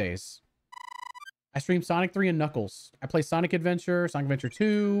Wednesdays. I stream Sonic 3 and Knuckles. I play Sonic Adventure, Sonic Adventure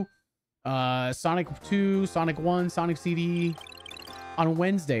 2, Sonic 2, Sonic 1, Sonic CD. On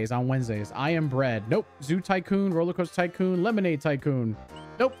Wednesdays. I Am Bread. Nope. Zoo Tycoon, Roller Coaster Tycoon, Lemonade Tycoon.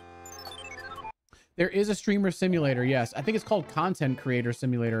 Nope. There is a streamer simulator, yes. I think it's called Content Creator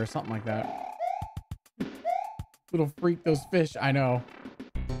Simulator or something like that. Little freak, those fish. I know.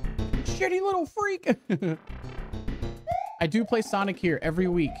 Shitty little freak. I do play Sonic here every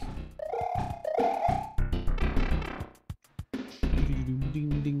week.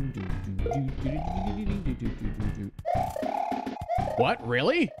 What?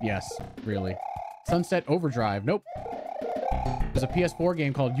 Really? Yes, really. Sunset Overdrive. Nope. There's a PS4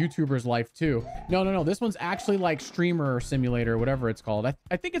 game called YouTuber's Life too. No. This one's actually like Streamer Simulator, whatever it's called. I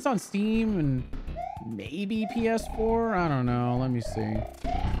think it's on Steam and maybe PS4. I don't know. Let me see.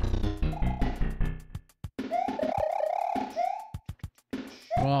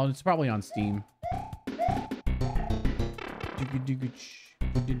 Well, it's probably on Steam.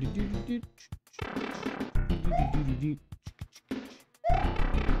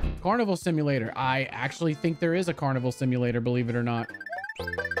 Carnival Simulator. I actually think there is a Carnival Simulator, believe it or not.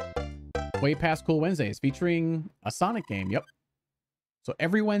 Way Past Cool Wednesdays, featuring a Sonic game. Yep. So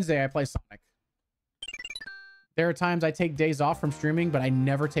every Wednesday I play Sonic. There are times I take days off from streaming, but I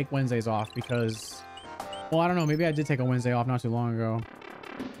never take Wednesdays off because... Well, I don't know. Maybe I did take a Wednesday off not too long ago.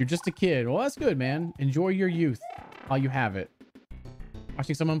 You're just a kid. Well, that's good, man. Enjoy your youth while you have it.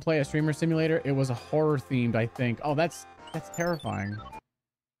 Watching someone play a Streamer Simulator, it was a horror themed, I think. Oh, that's terrifying.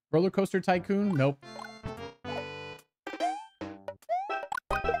 Roller Coaster Tycoon? Nope.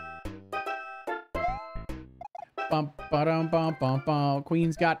 Bum, ba-dum, bum, bum, bum.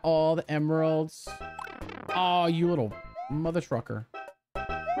 Queen's got all the emeralds. Oh, you little mother trucker.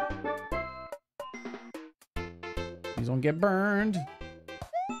 Please don't get burned.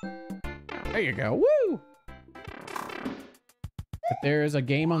 There you go. Woo! If there's a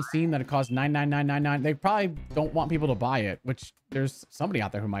game on Steam that it costs $9.9999, they probably don't want people to buy it, which there's somebody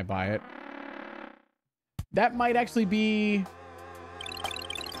out there who might buy it. That might actually be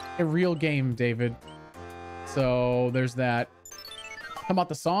a real game, David. So there's that. How about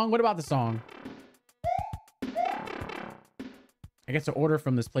the song? What about the song? I get to order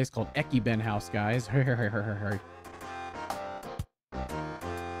from this place called Eki Ben House, guys. Hurry.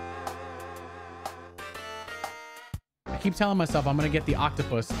 I keep telling myself I'm gonna get the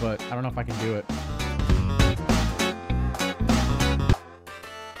octopus, but I don't know if I can do it.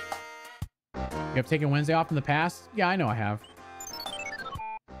 You have taken Wednesday off in the past? Yeah, I know I have.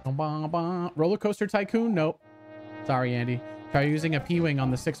 Roller Coaster Tycoon? Nope. Sorry, Andy. Try using a P-Wing on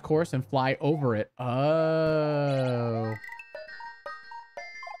the 6th course and fly over it. Oh.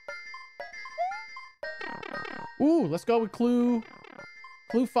 Ooh, let's go with clue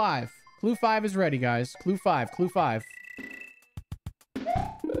 5. Clue 5 is ready, guys. Clue 5.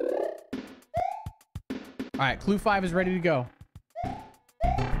 All right, clue 5 is ready to go.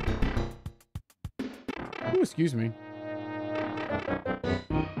 Ooh, excuse me.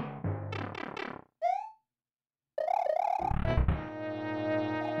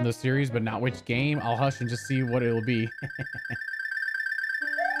 The series, but not which game. I'll hush and just see what it'll be.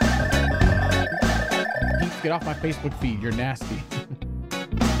 Get off my Facebook feed. You're nasty.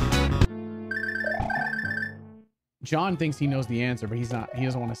 John thinks he knows the answer, but he's not. He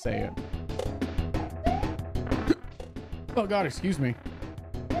doesn't want to say it. Oh God, excuse me.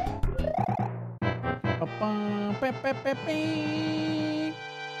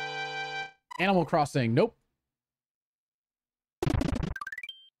 Animal Crossing. Nope.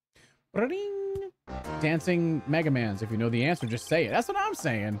 Dancing Mega Mans. If you know the answer, just say it. That's what I'm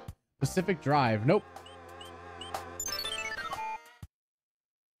saying. Pacific Drive. Nope.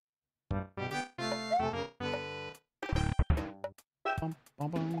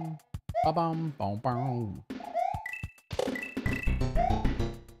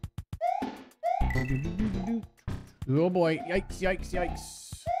 Oh boy.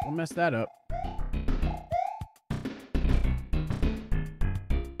 Yikes. Don't mess that up.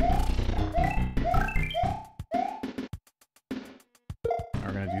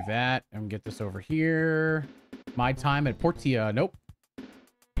 We're gonna do that and get this over here. My time at Portia. Nope.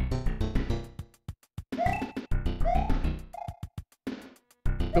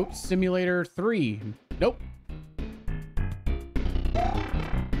 Goat Simulator 3. Nope.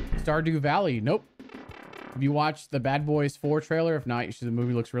 Stardew Valley. Nope. Have you watched the Bad Boys 4 trailer? If not, you should. The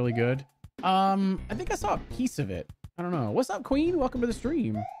movie looks really good. I think I saw a piece of it. I don't know. What's up, Queen? Welcome to the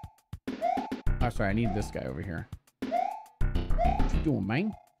stream. Oh, sorry. I need this guy over here. What you doing,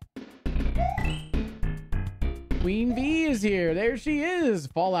 man? Queen V is here. There she is.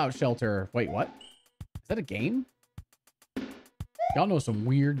 Fallout Shelter. Wait, what? Is that a game? Y'all know some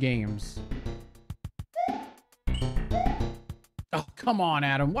weird games. Oh, come on,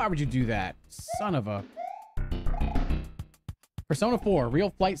 Adam. Why would you do that? Son of a... Persona 4, Real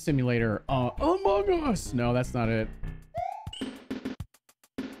Flight Simulator. Among Us. No, that's not it.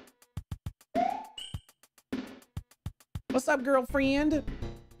 What's up, girlfriend?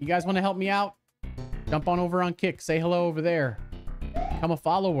 You guys want to help me out? Jump on over on Kick. Say hello over there. Become a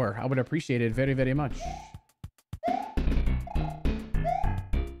follower. I would appreciate it very, very much.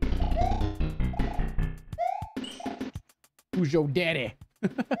 Who's your daddy?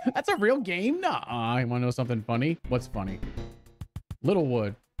 That's a real game? Nah. You want to know something funny? What's funny?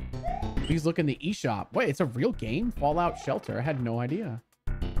 Littlewood. Please look in the eShop. Wait, it's a real game? Fallout Shelter. I had no idea.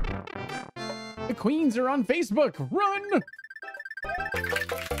 The Queens are on Facebook. Run!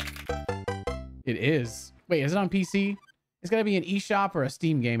 It is. Wait, is it on PC? It's got to be an eShop or a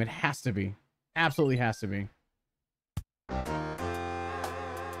Steam game. It has to be. Absolutely has to be.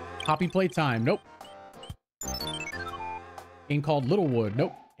 Poppy Playtime. Nope. Game called Littlewood.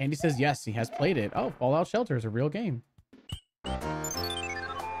 Nope. Andy says yes, he has played it. Oh, Fallout Shelter is a real game.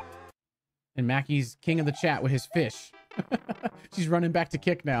 And Mackie's king of the chat with his fish. She's running back to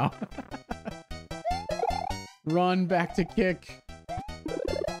Kick now. Run back to Kick.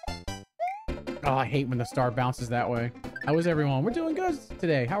 Oh, I hate when the star bounces that way. How is everyone? We're doing good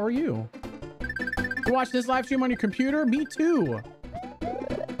today. How are you? You watching this live stream on your computer? Me too.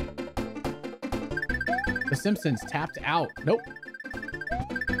 The Simpsons tapped out. Nope.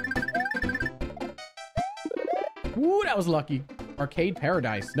 Ooh, that was lucky. Arcade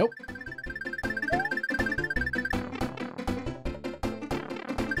Paradise. Nope.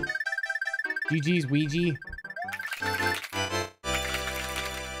 GG's Ouija.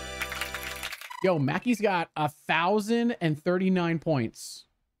 Yo, Mackie's got 1,039 points.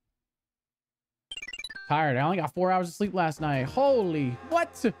 Tired. I only got 4 hours of sleep last night. Holy,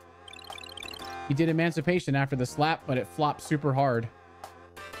 what? He did Emancipation after the slap, but it flopped super hard.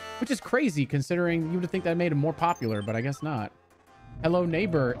 Which is crazy considering you would think that made him more popular, but I guess not. Hello,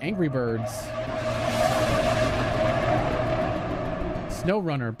 neighbor. Angry Birds.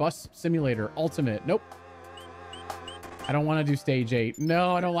 SnowRunner. Bus Simulator. Ultimate. Nope. I don't want to do stage 8.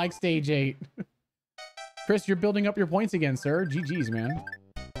 No, I don't like stage 8. Chris, you're building up your points again, sir. GG's, man.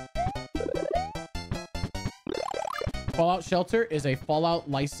 Fallout Shelter is a Fallout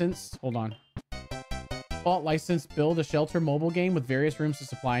licensed... Hold on. Fallout licensed build a shelter mobile game with various rooms to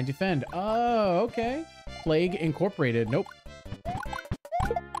supply and defend. Oh, okay. Plague Incorporated. Nope.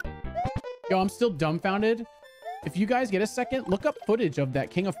 Yo, I'm still dumbfounded. If you guys get a second, look up footage of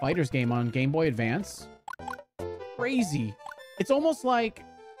that King of Fighters game on Game Boy Advance. Crazy. It's almost like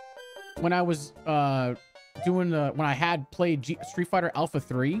when I was when I had played Street Fighter Alpha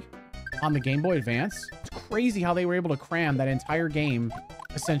 3 on the Game Boy Advance. It's crazy how they were able to cram that entire game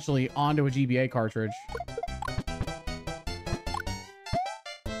essentially onto a GBA cartridge.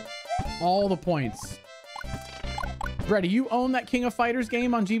 All the points. Brett, do you own that King of Fighters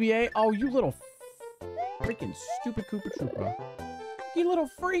game on GBA? Oh, you little freaking stupid Koopa Troopa. You little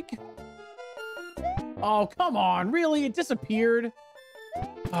freak. Oh, come on. Really? It disappeared?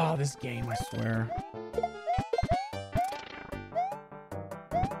 Oh, this game, I swear.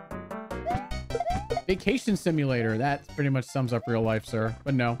 Vacation Simulator. That pretty much sums up real life, sir.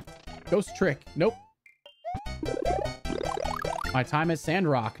 But no. Ghost Trick. Nope. My Time at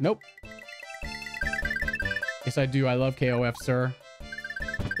Sandrock. Nope. Yes, I do. I love KOF, sir.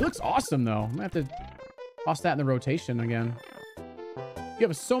 It looks awesome, though. I'm going to have to toss that in the rotation again. You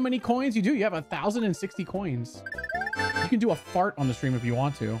have so many coins? You do. You have 1,060 coins. You can do a fart on the stream if you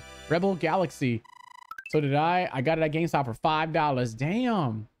want to. Rebel Galaxy. So did I. I got it at GameStop for $5.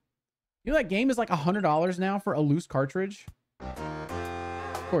 Damn. You know that game is like $100 now for a loose cartridge?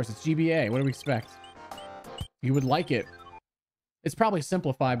 Of course, it's GBA. What do we expect? You would like it. It's probably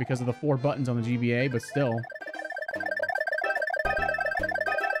simplified because of the 4 buttons on the GBA, but still.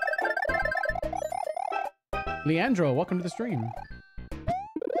 Leandro, welcome to the stream.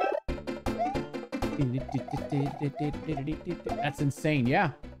 That's insane,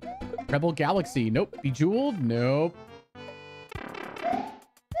 yeah. Rebel Galaxy, nope. Bejeweled, nope.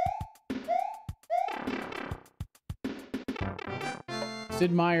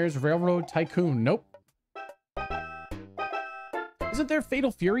 Sid Meier's Railroad Tycoon, nope. Isn't there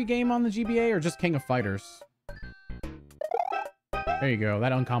Fatal Fury game on the GBA or just King of Fighters? There you go.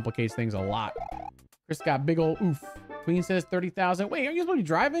 That uncomplicates things a lot. Chris got big ol' oof. Queen says 30,000. Wait, are you supposed to be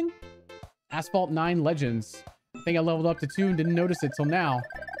driving? Asphalt 9 Legends. I think I leveled up to 2 and didn't notice it till now.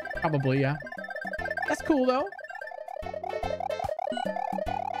 Probably, yeah. That's cool, though.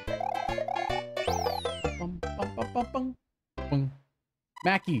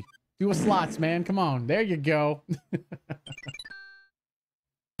 Mackie, do a slots, man. Come on. There you go.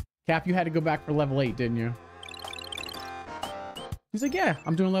 Cap, you had to go back for level 8, didn't you? He's like, yeah,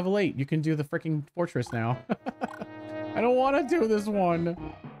 I'm doing level 8. You can do the freaking fortress now. I don't want to do this one.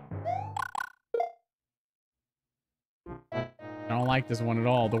 I don't like this one at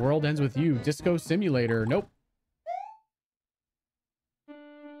all. The world ends with you. Disco Simulator. Nope.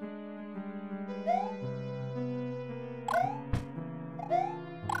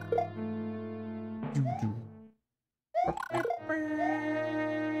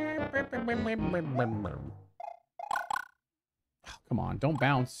 Come on, don't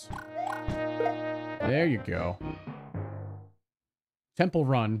bounce. There you go. Temple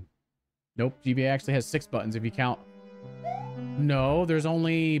Run. Nope, GBA actually has 6 buttons if you count. No, there's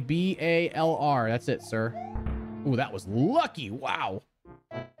only B-A-L-R. That's it, sir. Ooh, that was lucky. Wow.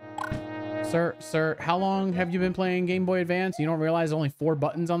 Sir, how long have you been playing Game Boy Advance? You don't realize there's only 4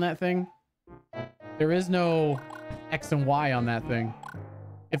 buttons on that thing? There is no X and Y on that thing.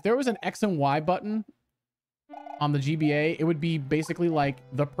 If there was an X and Y button on the GBA, it would be basically like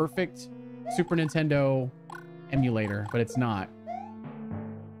the perfect Super Nintendo emulator, but it's not.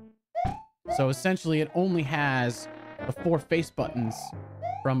 So essentially, it only has the 4 face buttons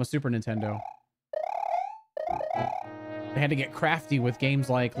from a Super Nintendo. They had to get crafty with games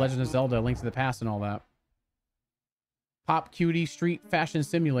like Legend of Zelda, Link to the Past, and all that. Pop Cutie Street Fashion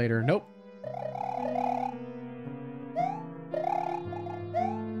Simulator. Nope.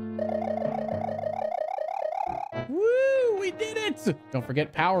 Woo! We did it! Don't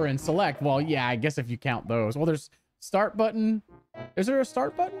forget power and select. Well, yeah, I guess if you count those. Well, there's start button. Is there a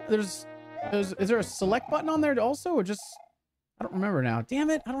start button? Is there a select button on there also, or just... I don't remember now. Damn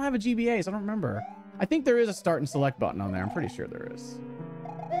it. I don't have a GBA, so I don't remember. I think there is a start and select button on there. I'm pretty sure there is.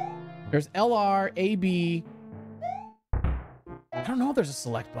 There's LR, AB. I don't know if there's a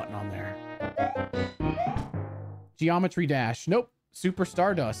select button on there. Geometry Dash. Nope. Super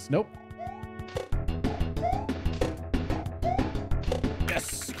Stardust. Nope.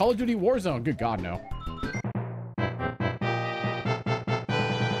 Yes. Call of Duty Warzone. Good God, no. And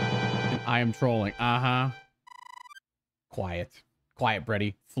I am trolling. Uh-huh. Quiet. Quiet,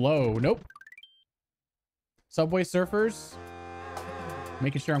 Brady. Flow. Nope. Subway Surfers.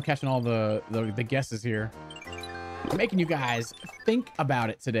 Making sure I'm catching all the guesses here. I'm making you guys think about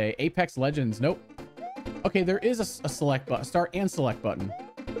it today. Apex Legends. Nope. Okay, there is a select button. Start and select button.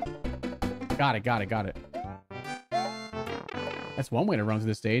 Got it, got it, got it. That's one way to run through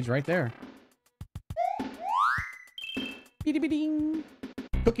the stage right there. Beady-beading.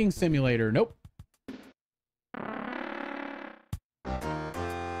 Cooking Simulator. Nope.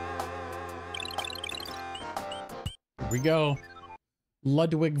 Here we go.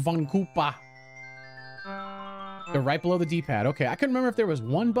 Ludwig von Koopa. They're right below the D-pad. Okay, I couldn't remember if there was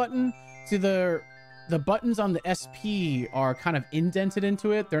one button. See, the buttons on the SP are kind of indented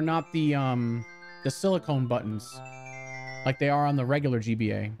into it. They're not the silicone buttons like they are on the regular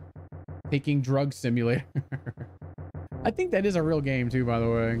GBA. Taking Drug Simulator. I think that is a real game too, by the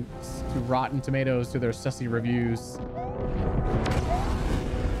way. To Rotten Tomatoes, to their sussy reviews.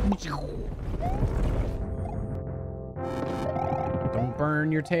 Don't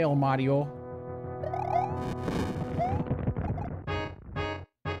burn your tail, Mario.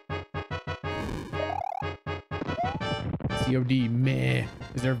 COD, meh.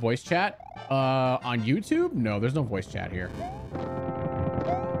 Is there voice chat? On YouTube? No, there's no voice chat here.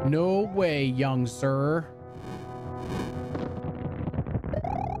 No way, young sir.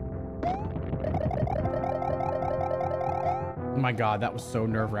 Oh my God, that was so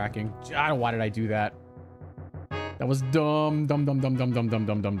nerve-wracking. Why did I do that? That was dumb, dumb, dumb, dumb, dumb, dumb, dumb,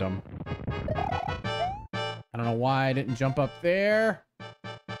 dumb, dumb, dumb. I don't know why I didn't jump up there.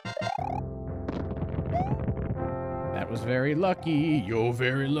 That was very lucky. You're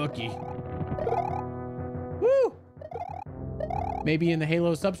very lucky. Woo! Maybe in the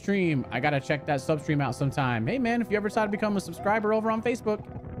Halo substream. I gotta check that substream out sometime. Hey man, if you ever decide to become a subscriber over on Facebook,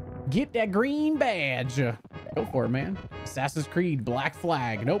 get that green badge. Go for it, man. Assassin's Creed, Black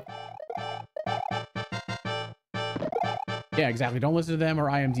Flag. Nope. Yeah, exactly. Don't listen to them or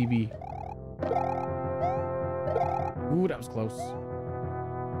IMDb. Ooh, that was close.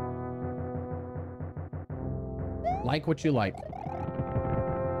 Like what you like.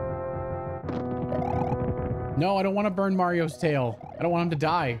 No, I don't want to burn Mario's tail. I don't want him to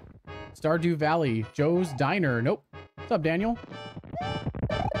die. Stardew Valley. Joe's Diner. Nope. What's up, Daniel?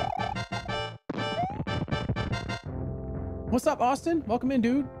 What's up, Austin? Welcome in,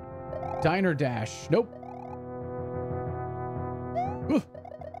 dude. Diner Dash. Nope. Ooh.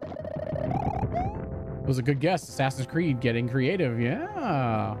 It was a good guess. Assassin's Creed, getting creative.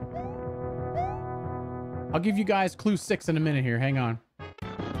 Yeah. I'll give you guys clue 6 in a minute here. Hang on.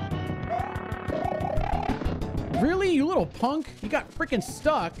 Really? You little punk? You got freaking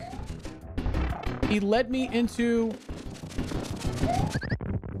stuck. He led me into...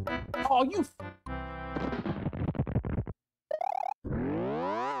 Oh, you...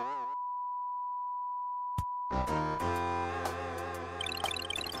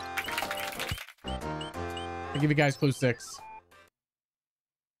 I'll give you guys clue 6.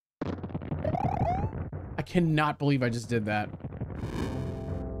 I cannot believe I just did that.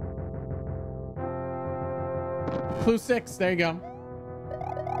 Clue 6. There you go.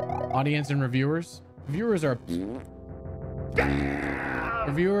 Audience and reviewers. Reviewers are...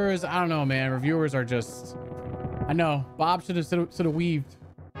 Reviewers, I don't know, man. Reviewers are just... I know. Bob should have weaved.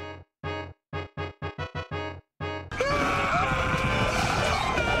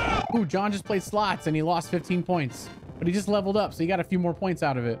 Ooh, John just played slots and he lost 15 points. But he just leveled up, so he got a few more points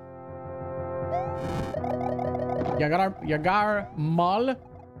out of it. Yagar Mal.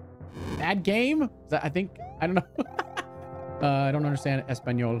 Bad game? Is that, I think... I don't know. I don't understand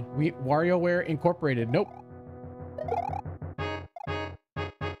Espanol. WarioWare Incorporated. Nope.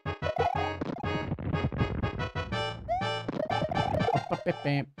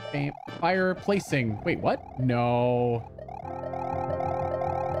 Fire placing. Wait, what? No.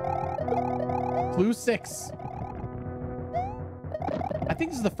 Clue 6. I think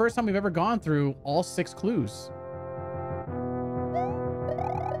this is the first time we've ever gone through all 6 clues.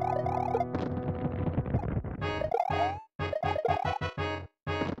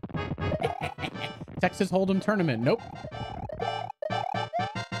 Texas Hold'em tournament. Nope.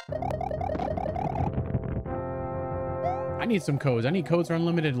 I need some codes. I need codes for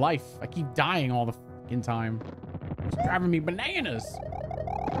unlimited life. I keep dying all the fucking time. It's driving me bananas.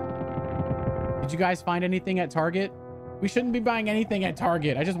 Did you guys find anything at Target? We shouldn't be buying anything at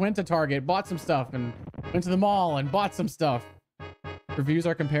Target. I just went to Target, bought some stuff, and went to the mall and bought some stuff. Reviews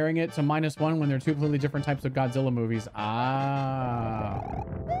are comparing it to -1 when they're two completely different types of Godzilla movies. Ah.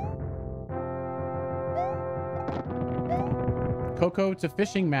 Coco to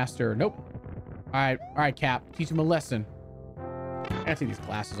fishing master. Nope. All right, Cap. Teach him a lesson. I gotta take these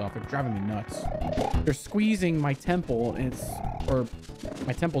glasses off. They're driving me nuts. They're squeezing my temple, and or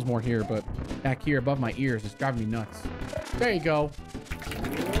my temple's more here, but back here above my ears, it's driving me nuts. There you go.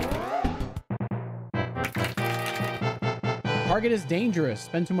 Target is dangerous.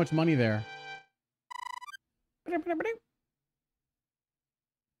 Spend too much money there.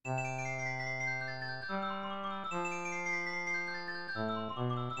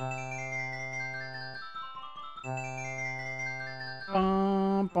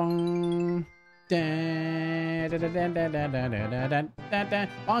 Bum, bum. Da, da, da, da, da, da, da, da, da, da, da.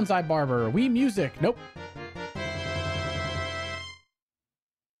 Bonsai barber. Wii music. Nope.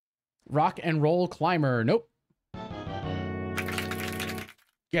 Rock and roll climber. Nope.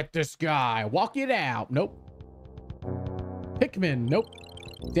 Get this guy. Walk it out. Nope. Pikmin. Nope.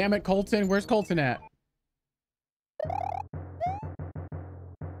 Damn it, Colton. Where's Colton at?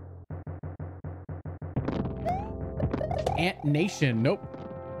 Ant Nation. Nope.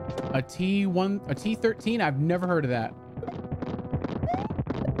 A T13. I've never heard of that.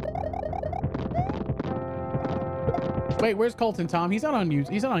 Wait, where's Colton, Tom? He's not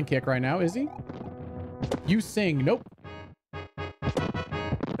on Kick right now, is he? You sing. Nope.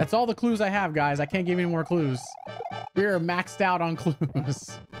 That's all the clues I have, guys. I can't give you any more clues. We're maxed out on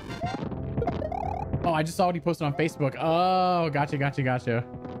clues. Oh, I just saw what he posted on Facebook. Oh, gotcha.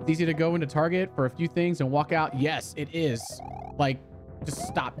 It's easy to go into Target for a few things and walk out. Yes, it is. Like, just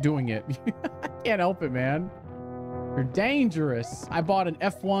stop doing it. I can't help it, man. You're dangerous. I bought an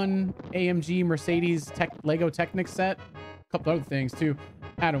F1 AMG Mercedes Lego Technic set. A couple other things, too.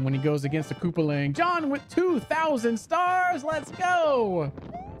 Adam, when he goes against a Koopaling. John with 2,000 stars. Let's go.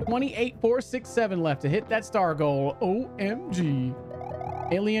 28,467 left to hit that star goal. OMG.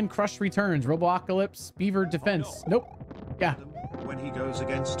 Alien Crush returns. Robocalypse. Beaver Defense. Nope. Yeah. When he goes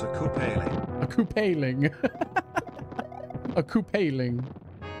against a Koopaling. A Koopaling. A Koopaling.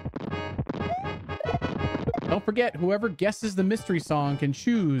 Don't forget, whoever guesses the mystery song can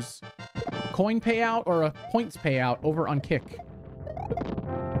choose coin payout or a points payout over on Kick.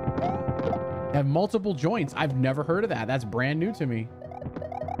 They have multiple joints. I've never heard of that. That's brand new to me.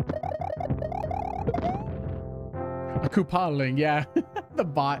 A Koopaling, yeah. The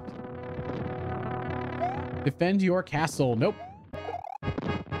bot. Defend your castle. Nope.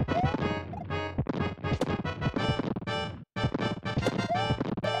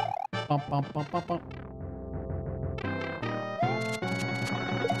 Bump, bump, bump, bump, bump.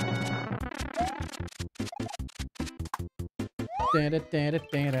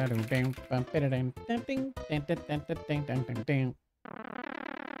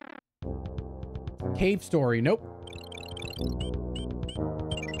 Cave story. Nope.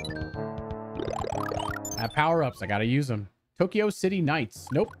 I have power-ups. I gotta use them. Tokyo City Nights.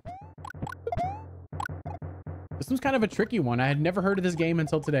 Nope. This one's kind of a tricky one. I had never heard of this game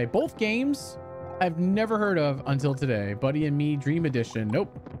until today. Both games I've never heard of until today. Buddy and Me Dream Edition.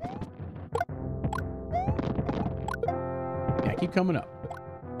 Nope. Yeah, keep coming up.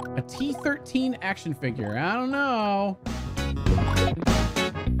 A T13 action figure. I don't know.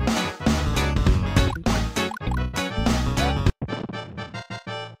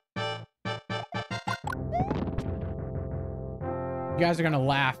 You guys are gonna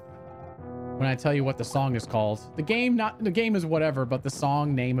laugh when I tell you what the song is called. The game is whatever, but the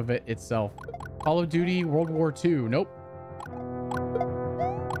song name of it itself. Call of Duty World War II. Nope.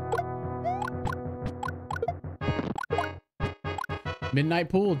 Midnight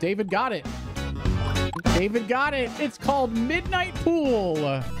Pool. David got it. David got it. It's called Midnight Pool.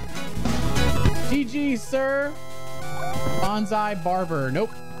 GG, sir. Bonsai Barber.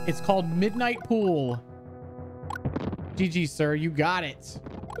 Nope. It's called Midnight Pool. GG, sir. You got it.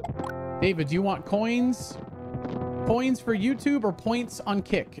 David, do you want coins? Coins for YouTube or points on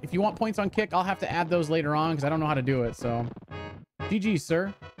Kick? If you want points on Kick, I'll have to add those later on because I don't know how to do it. So, GG,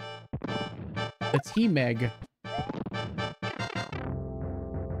 sir. The T-Meg.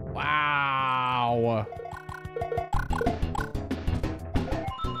 Wow.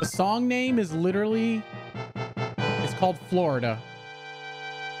 The song name is literally, it's called Florida.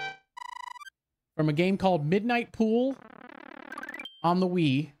 From a game called Midnight Pool on the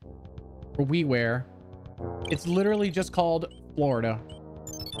Wii, or WiiWare. It's literally just called Florida.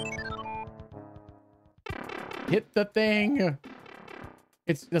 Hit the thing.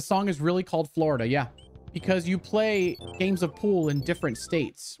 The song is really called Florida, yeah. Because you play games of pool in different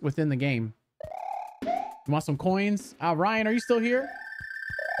states within the game. You want some coins? Ryan, are you still here?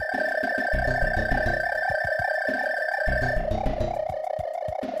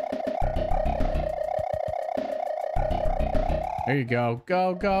 There you go.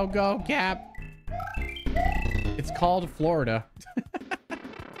 Go, go, go, Cap. It's called Florida.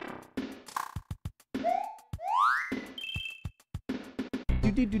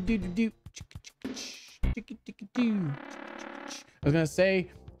 I was gonna say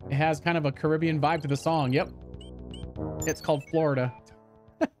it has kind of a Caribbean vibe to the song. Yep, it's called Florida.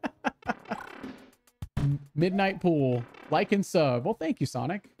 Midnight Pool, like and sub. Well, thank you,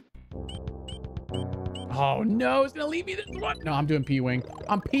 Sonic. Oh no, it's gonna leave me this one. No, I'm doing P-Wing.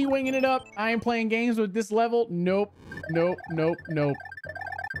 I'm P-Winging it up. I am playing games with this level. Nope, nope, nope, nope.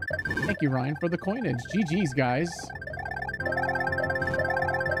 Thank you, Ryan, for the coinage. GG's, guys.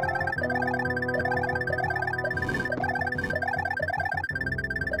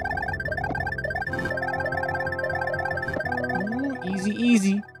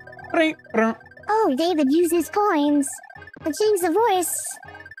 Easy. Oh, David uses coins to change the voice.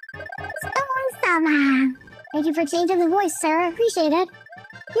 Thank you for changing the voice, sir. Appreciate it.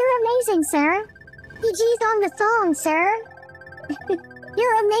 You're amazing, sir. PG's on the song, sir.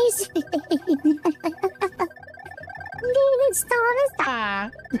 You're amazing. David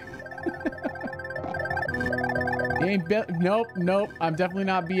Thomas. Nope. I'm definitely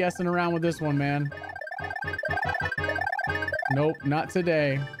not BSing around with this one, man. Nope, not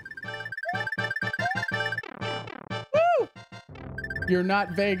today. Woo! You're not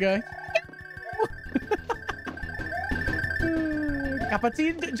Vega.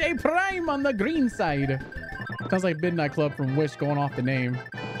 Captain J Prime on the green side. Sounds like Midnight Club from Wish going off the name.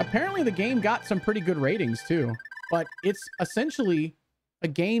 Apparently the game got some pretty good ratings too, but it's essentially a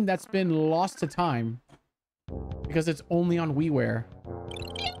game that's been lost to time because it's only on WiiWare.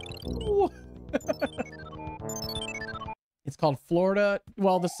 It's called Florida.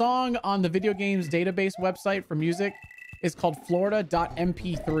 Well, the song on the video games database website for music is called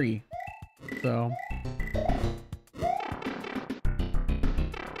Florida.mp3. So.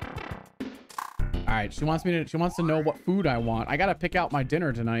 All right, she wants to know what food I want. I gotta pick out my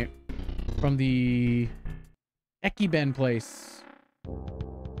dinner tonight from the Ekiben place.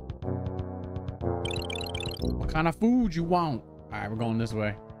 What kind of food you want? All right, we're going this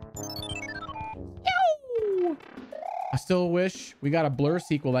way. I still wish we got a Blur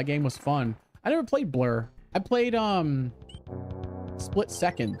sequel. That game was fun. I never played Blur. I played Split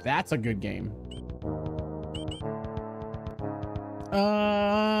Second. That's a good game.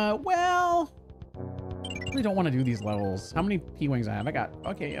 Well, I really don't want to do these levels. How many P-Wings I have? I got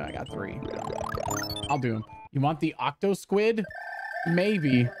 3. I'll do them. You want the Octo Squid?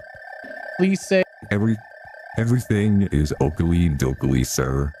 Maybe. Please say Everything is oakley dokley,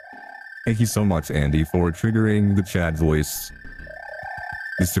 sir. Thank you so much, Andy, for triggering the Chad voice.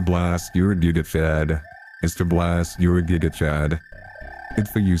 Mr. Blast, you're a Giga Chad. Mr. Blast, you're a Giga Chad. Good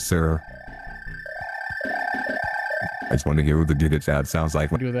for you, sir. I just want to hear what the Giga Chad sounds like.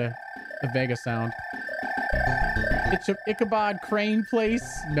 Do the Vega sound. It's a Ichabod Crane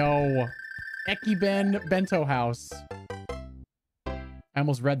place? No. Ekiben Bento House. I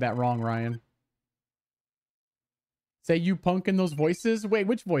almost read that wrong, Ryan. Say you punk in those voices? Wait,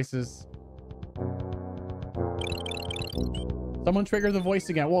 which voices? Someone trigger the voice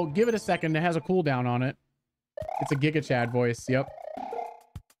again. Well, give it a second. It has a cooldown on it. It's a Giga Chad voice. Yep.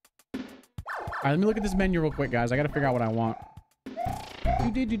 All right, let me look at this menu real quick, guys. I got to figure out what I want.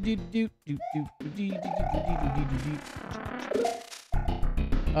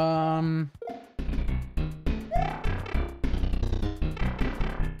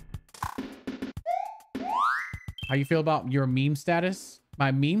 How you feel about your meme status?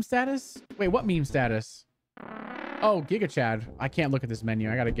 My meme status? Wait, what meme status? Oh, Giga Chad. I can't look at this menu.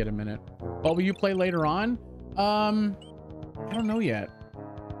 I gotta get a minute. What will you play later on? I don't know yet.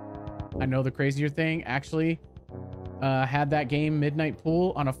 I know the crazier thing actually had that game Midnight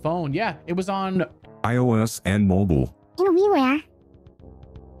Pool on a phone. Yeah, it was on iOS and mobile. In WiiWare.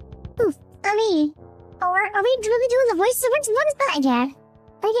 Oof, are we really doing the voices? What is that again?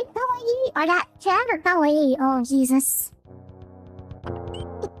 I get Kawaii. I got Chad or Kawaii. Oh, Jesus. I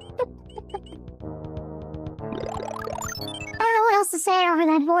don't know what else to say over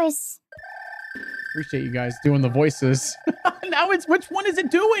that voice. Appreciate you guys doing the voices. Now it's which one is it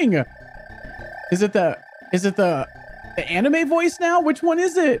doing? Is it the anime voice now? Which one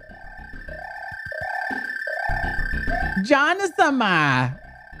is it?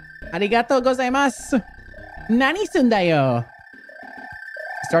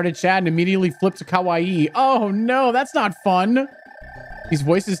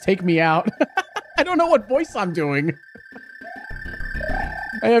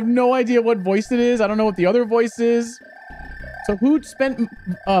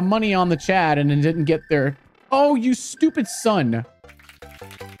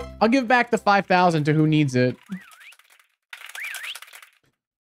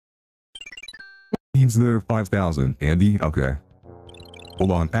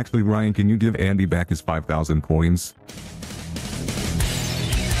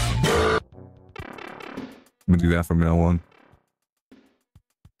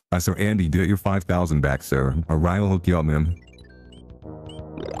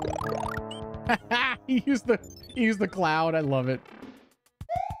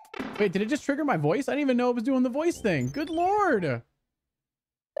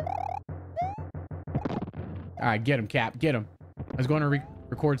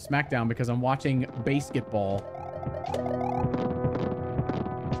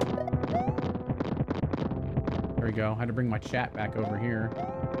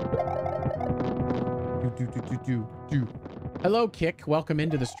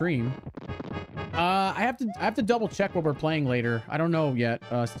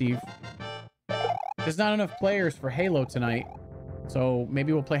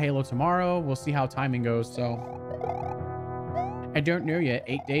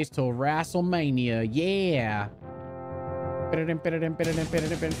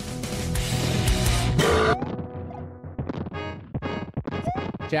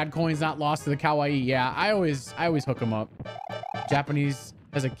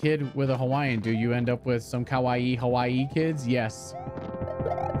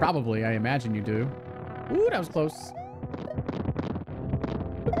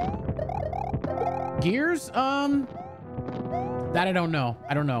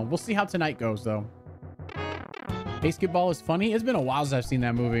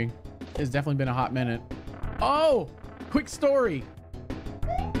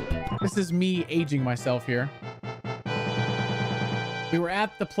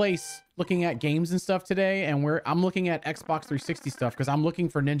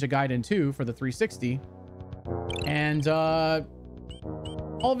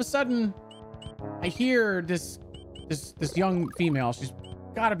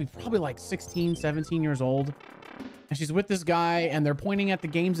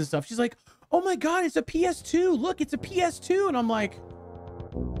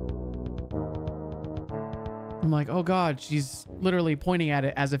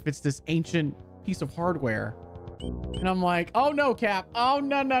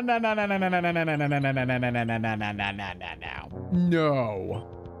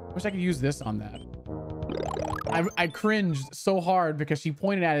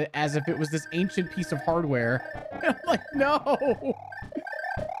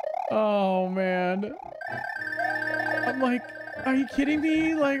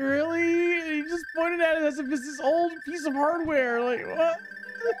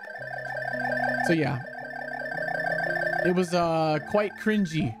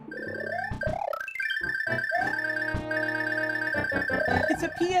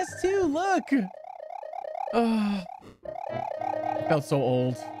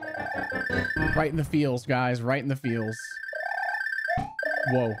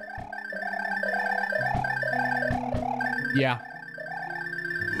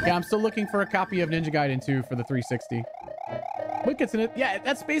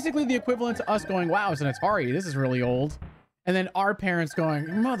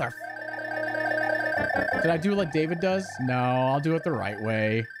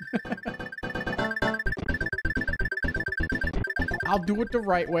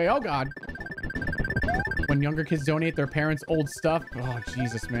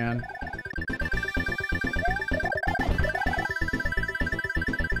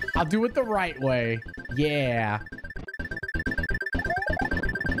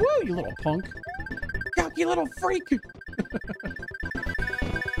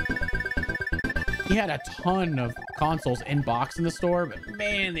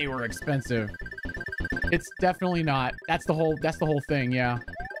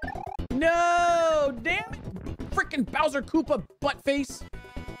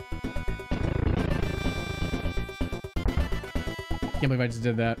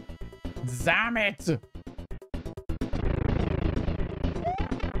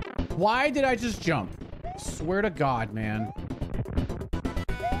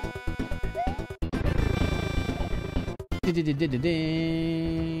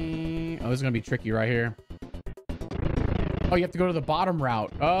 Oh, this is gonna be tricky right here. Oh, you have to go to the bottom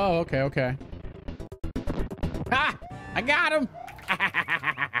route. Oh, okay, okay. Ah, I got him.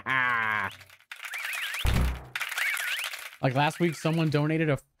 Like last week, someone donated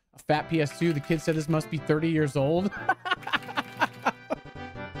a fat PS2. The kid said this must be 30 years old.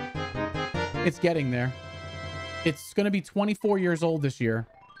 It's getting there. It's going to be 24 years old this year.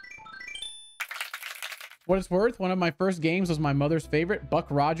 What it's worth, one of my first games was my mother's favorite, Buck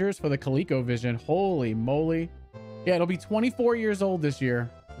Rogers for the ColecoVision. Holy moly. Yeah, it'll be 24 years old this year.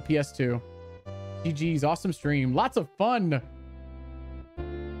 The PS2. GG's, awesome stream. Lots of fun.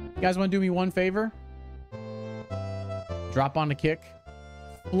 You guys want to do me one favor? Drop on the Kick.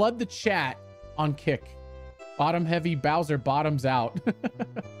 Flood the chat on Kick. Bottom heavy Bowser bottoms out.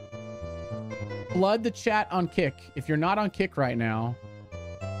 Flood the chat on Kick. If you're not on Kick right now,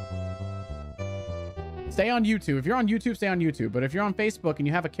 stay on YouTube. If you're on YouTube, stay on YouTube. But if you're on Facebook and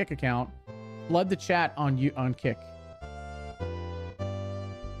you have a Kick account, flood the chat on Kick.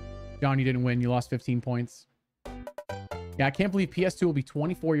 John, you didn't win. You lost 15 points. Yeah, I can't believe PS2 will be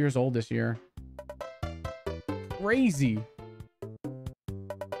 24 years old this year. Crazy.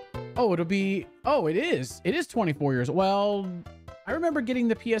 Oh, it'll be... Oh, it is. It is 24 years. Well, I remember getting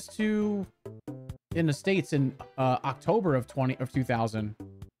the PS2 in the States in October of 2000.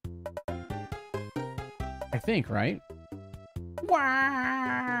 I think, right?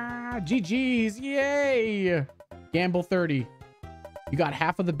 Wow! GG's! Yay! Gamble 30. You got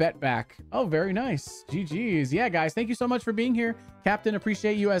half of the bet back. Oh, very nice. GG's. Yeah, guys, thank you so much for being here. Captain,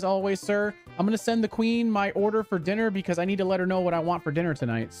 appreciate you as always, sir. I'm going to send the queen my order for dinner because I need to let her know what I want for dinner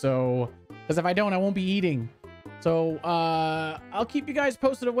tonight. So, because if I don't, I won't be eating. So, I'll keep you guys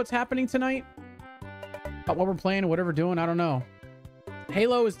posted of what's happening tonight. About what we're playing or whatever we're doing. I don't know.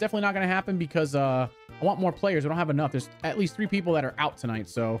 Halo is definitely not going to happen because, I want more players. We don't have enough. There's at least 3 people that are out tonight.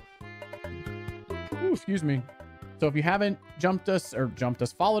 So, ooh, excuse me. So if you haven't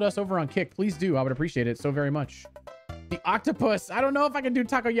followed us over on Kick, please do. I would appreciate it so very much. The octopus. I don't know if I can do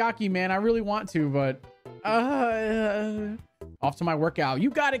takoyaki, man. I really want to, but off to my workout.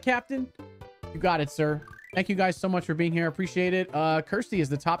 You got it, Captain. You got it, sir. Thank you guys so much for being here. Appreciate it. Kirsty is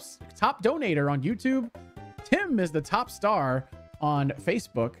the top donator on YouTube. Tim is the top star on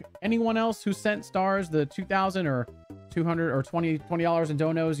Facebook. Anyone else who sent stars, the 2,000 or 200 or $20 in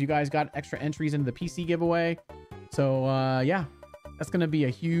donos, you guys got extra entries into the PC giveaway. So, yeah, that's going to be a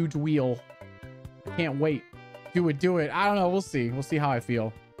huge wheel. Can't wait. Do it. I don't know. We'll see. We'll see how I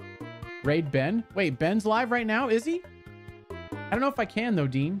feel. Raid Ben. Wait, Ben's live right now? Is he? I don't know if I can though,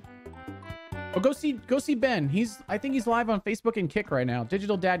 Dean. Oh, go see Ben. I think he's live on Facebook and Kick right now.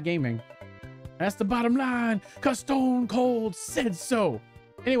 Digital Dad Gaming. That's the bottom line. 'Cause Stone Cold said so.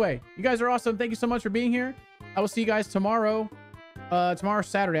 Anyway, you guys are awesome. Thank you so much for being here. I will see you guys tomorrow. Tomorrow's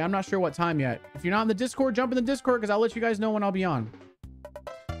Saturday. I'm not sure what time yet. If you're not in the Discord, jump in the Discord because I'll let you guys know when I'll be on.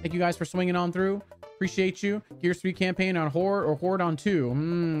 Thank you guys for swinging on through. Appreciate you. Gears 3 campaign on Horde or Horde on 2.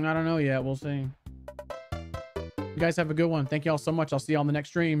 I don't know yet. We'll see. You guys have a good one. Thank you all so much. I'll see you on the next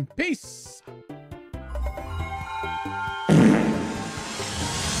stream. Peace.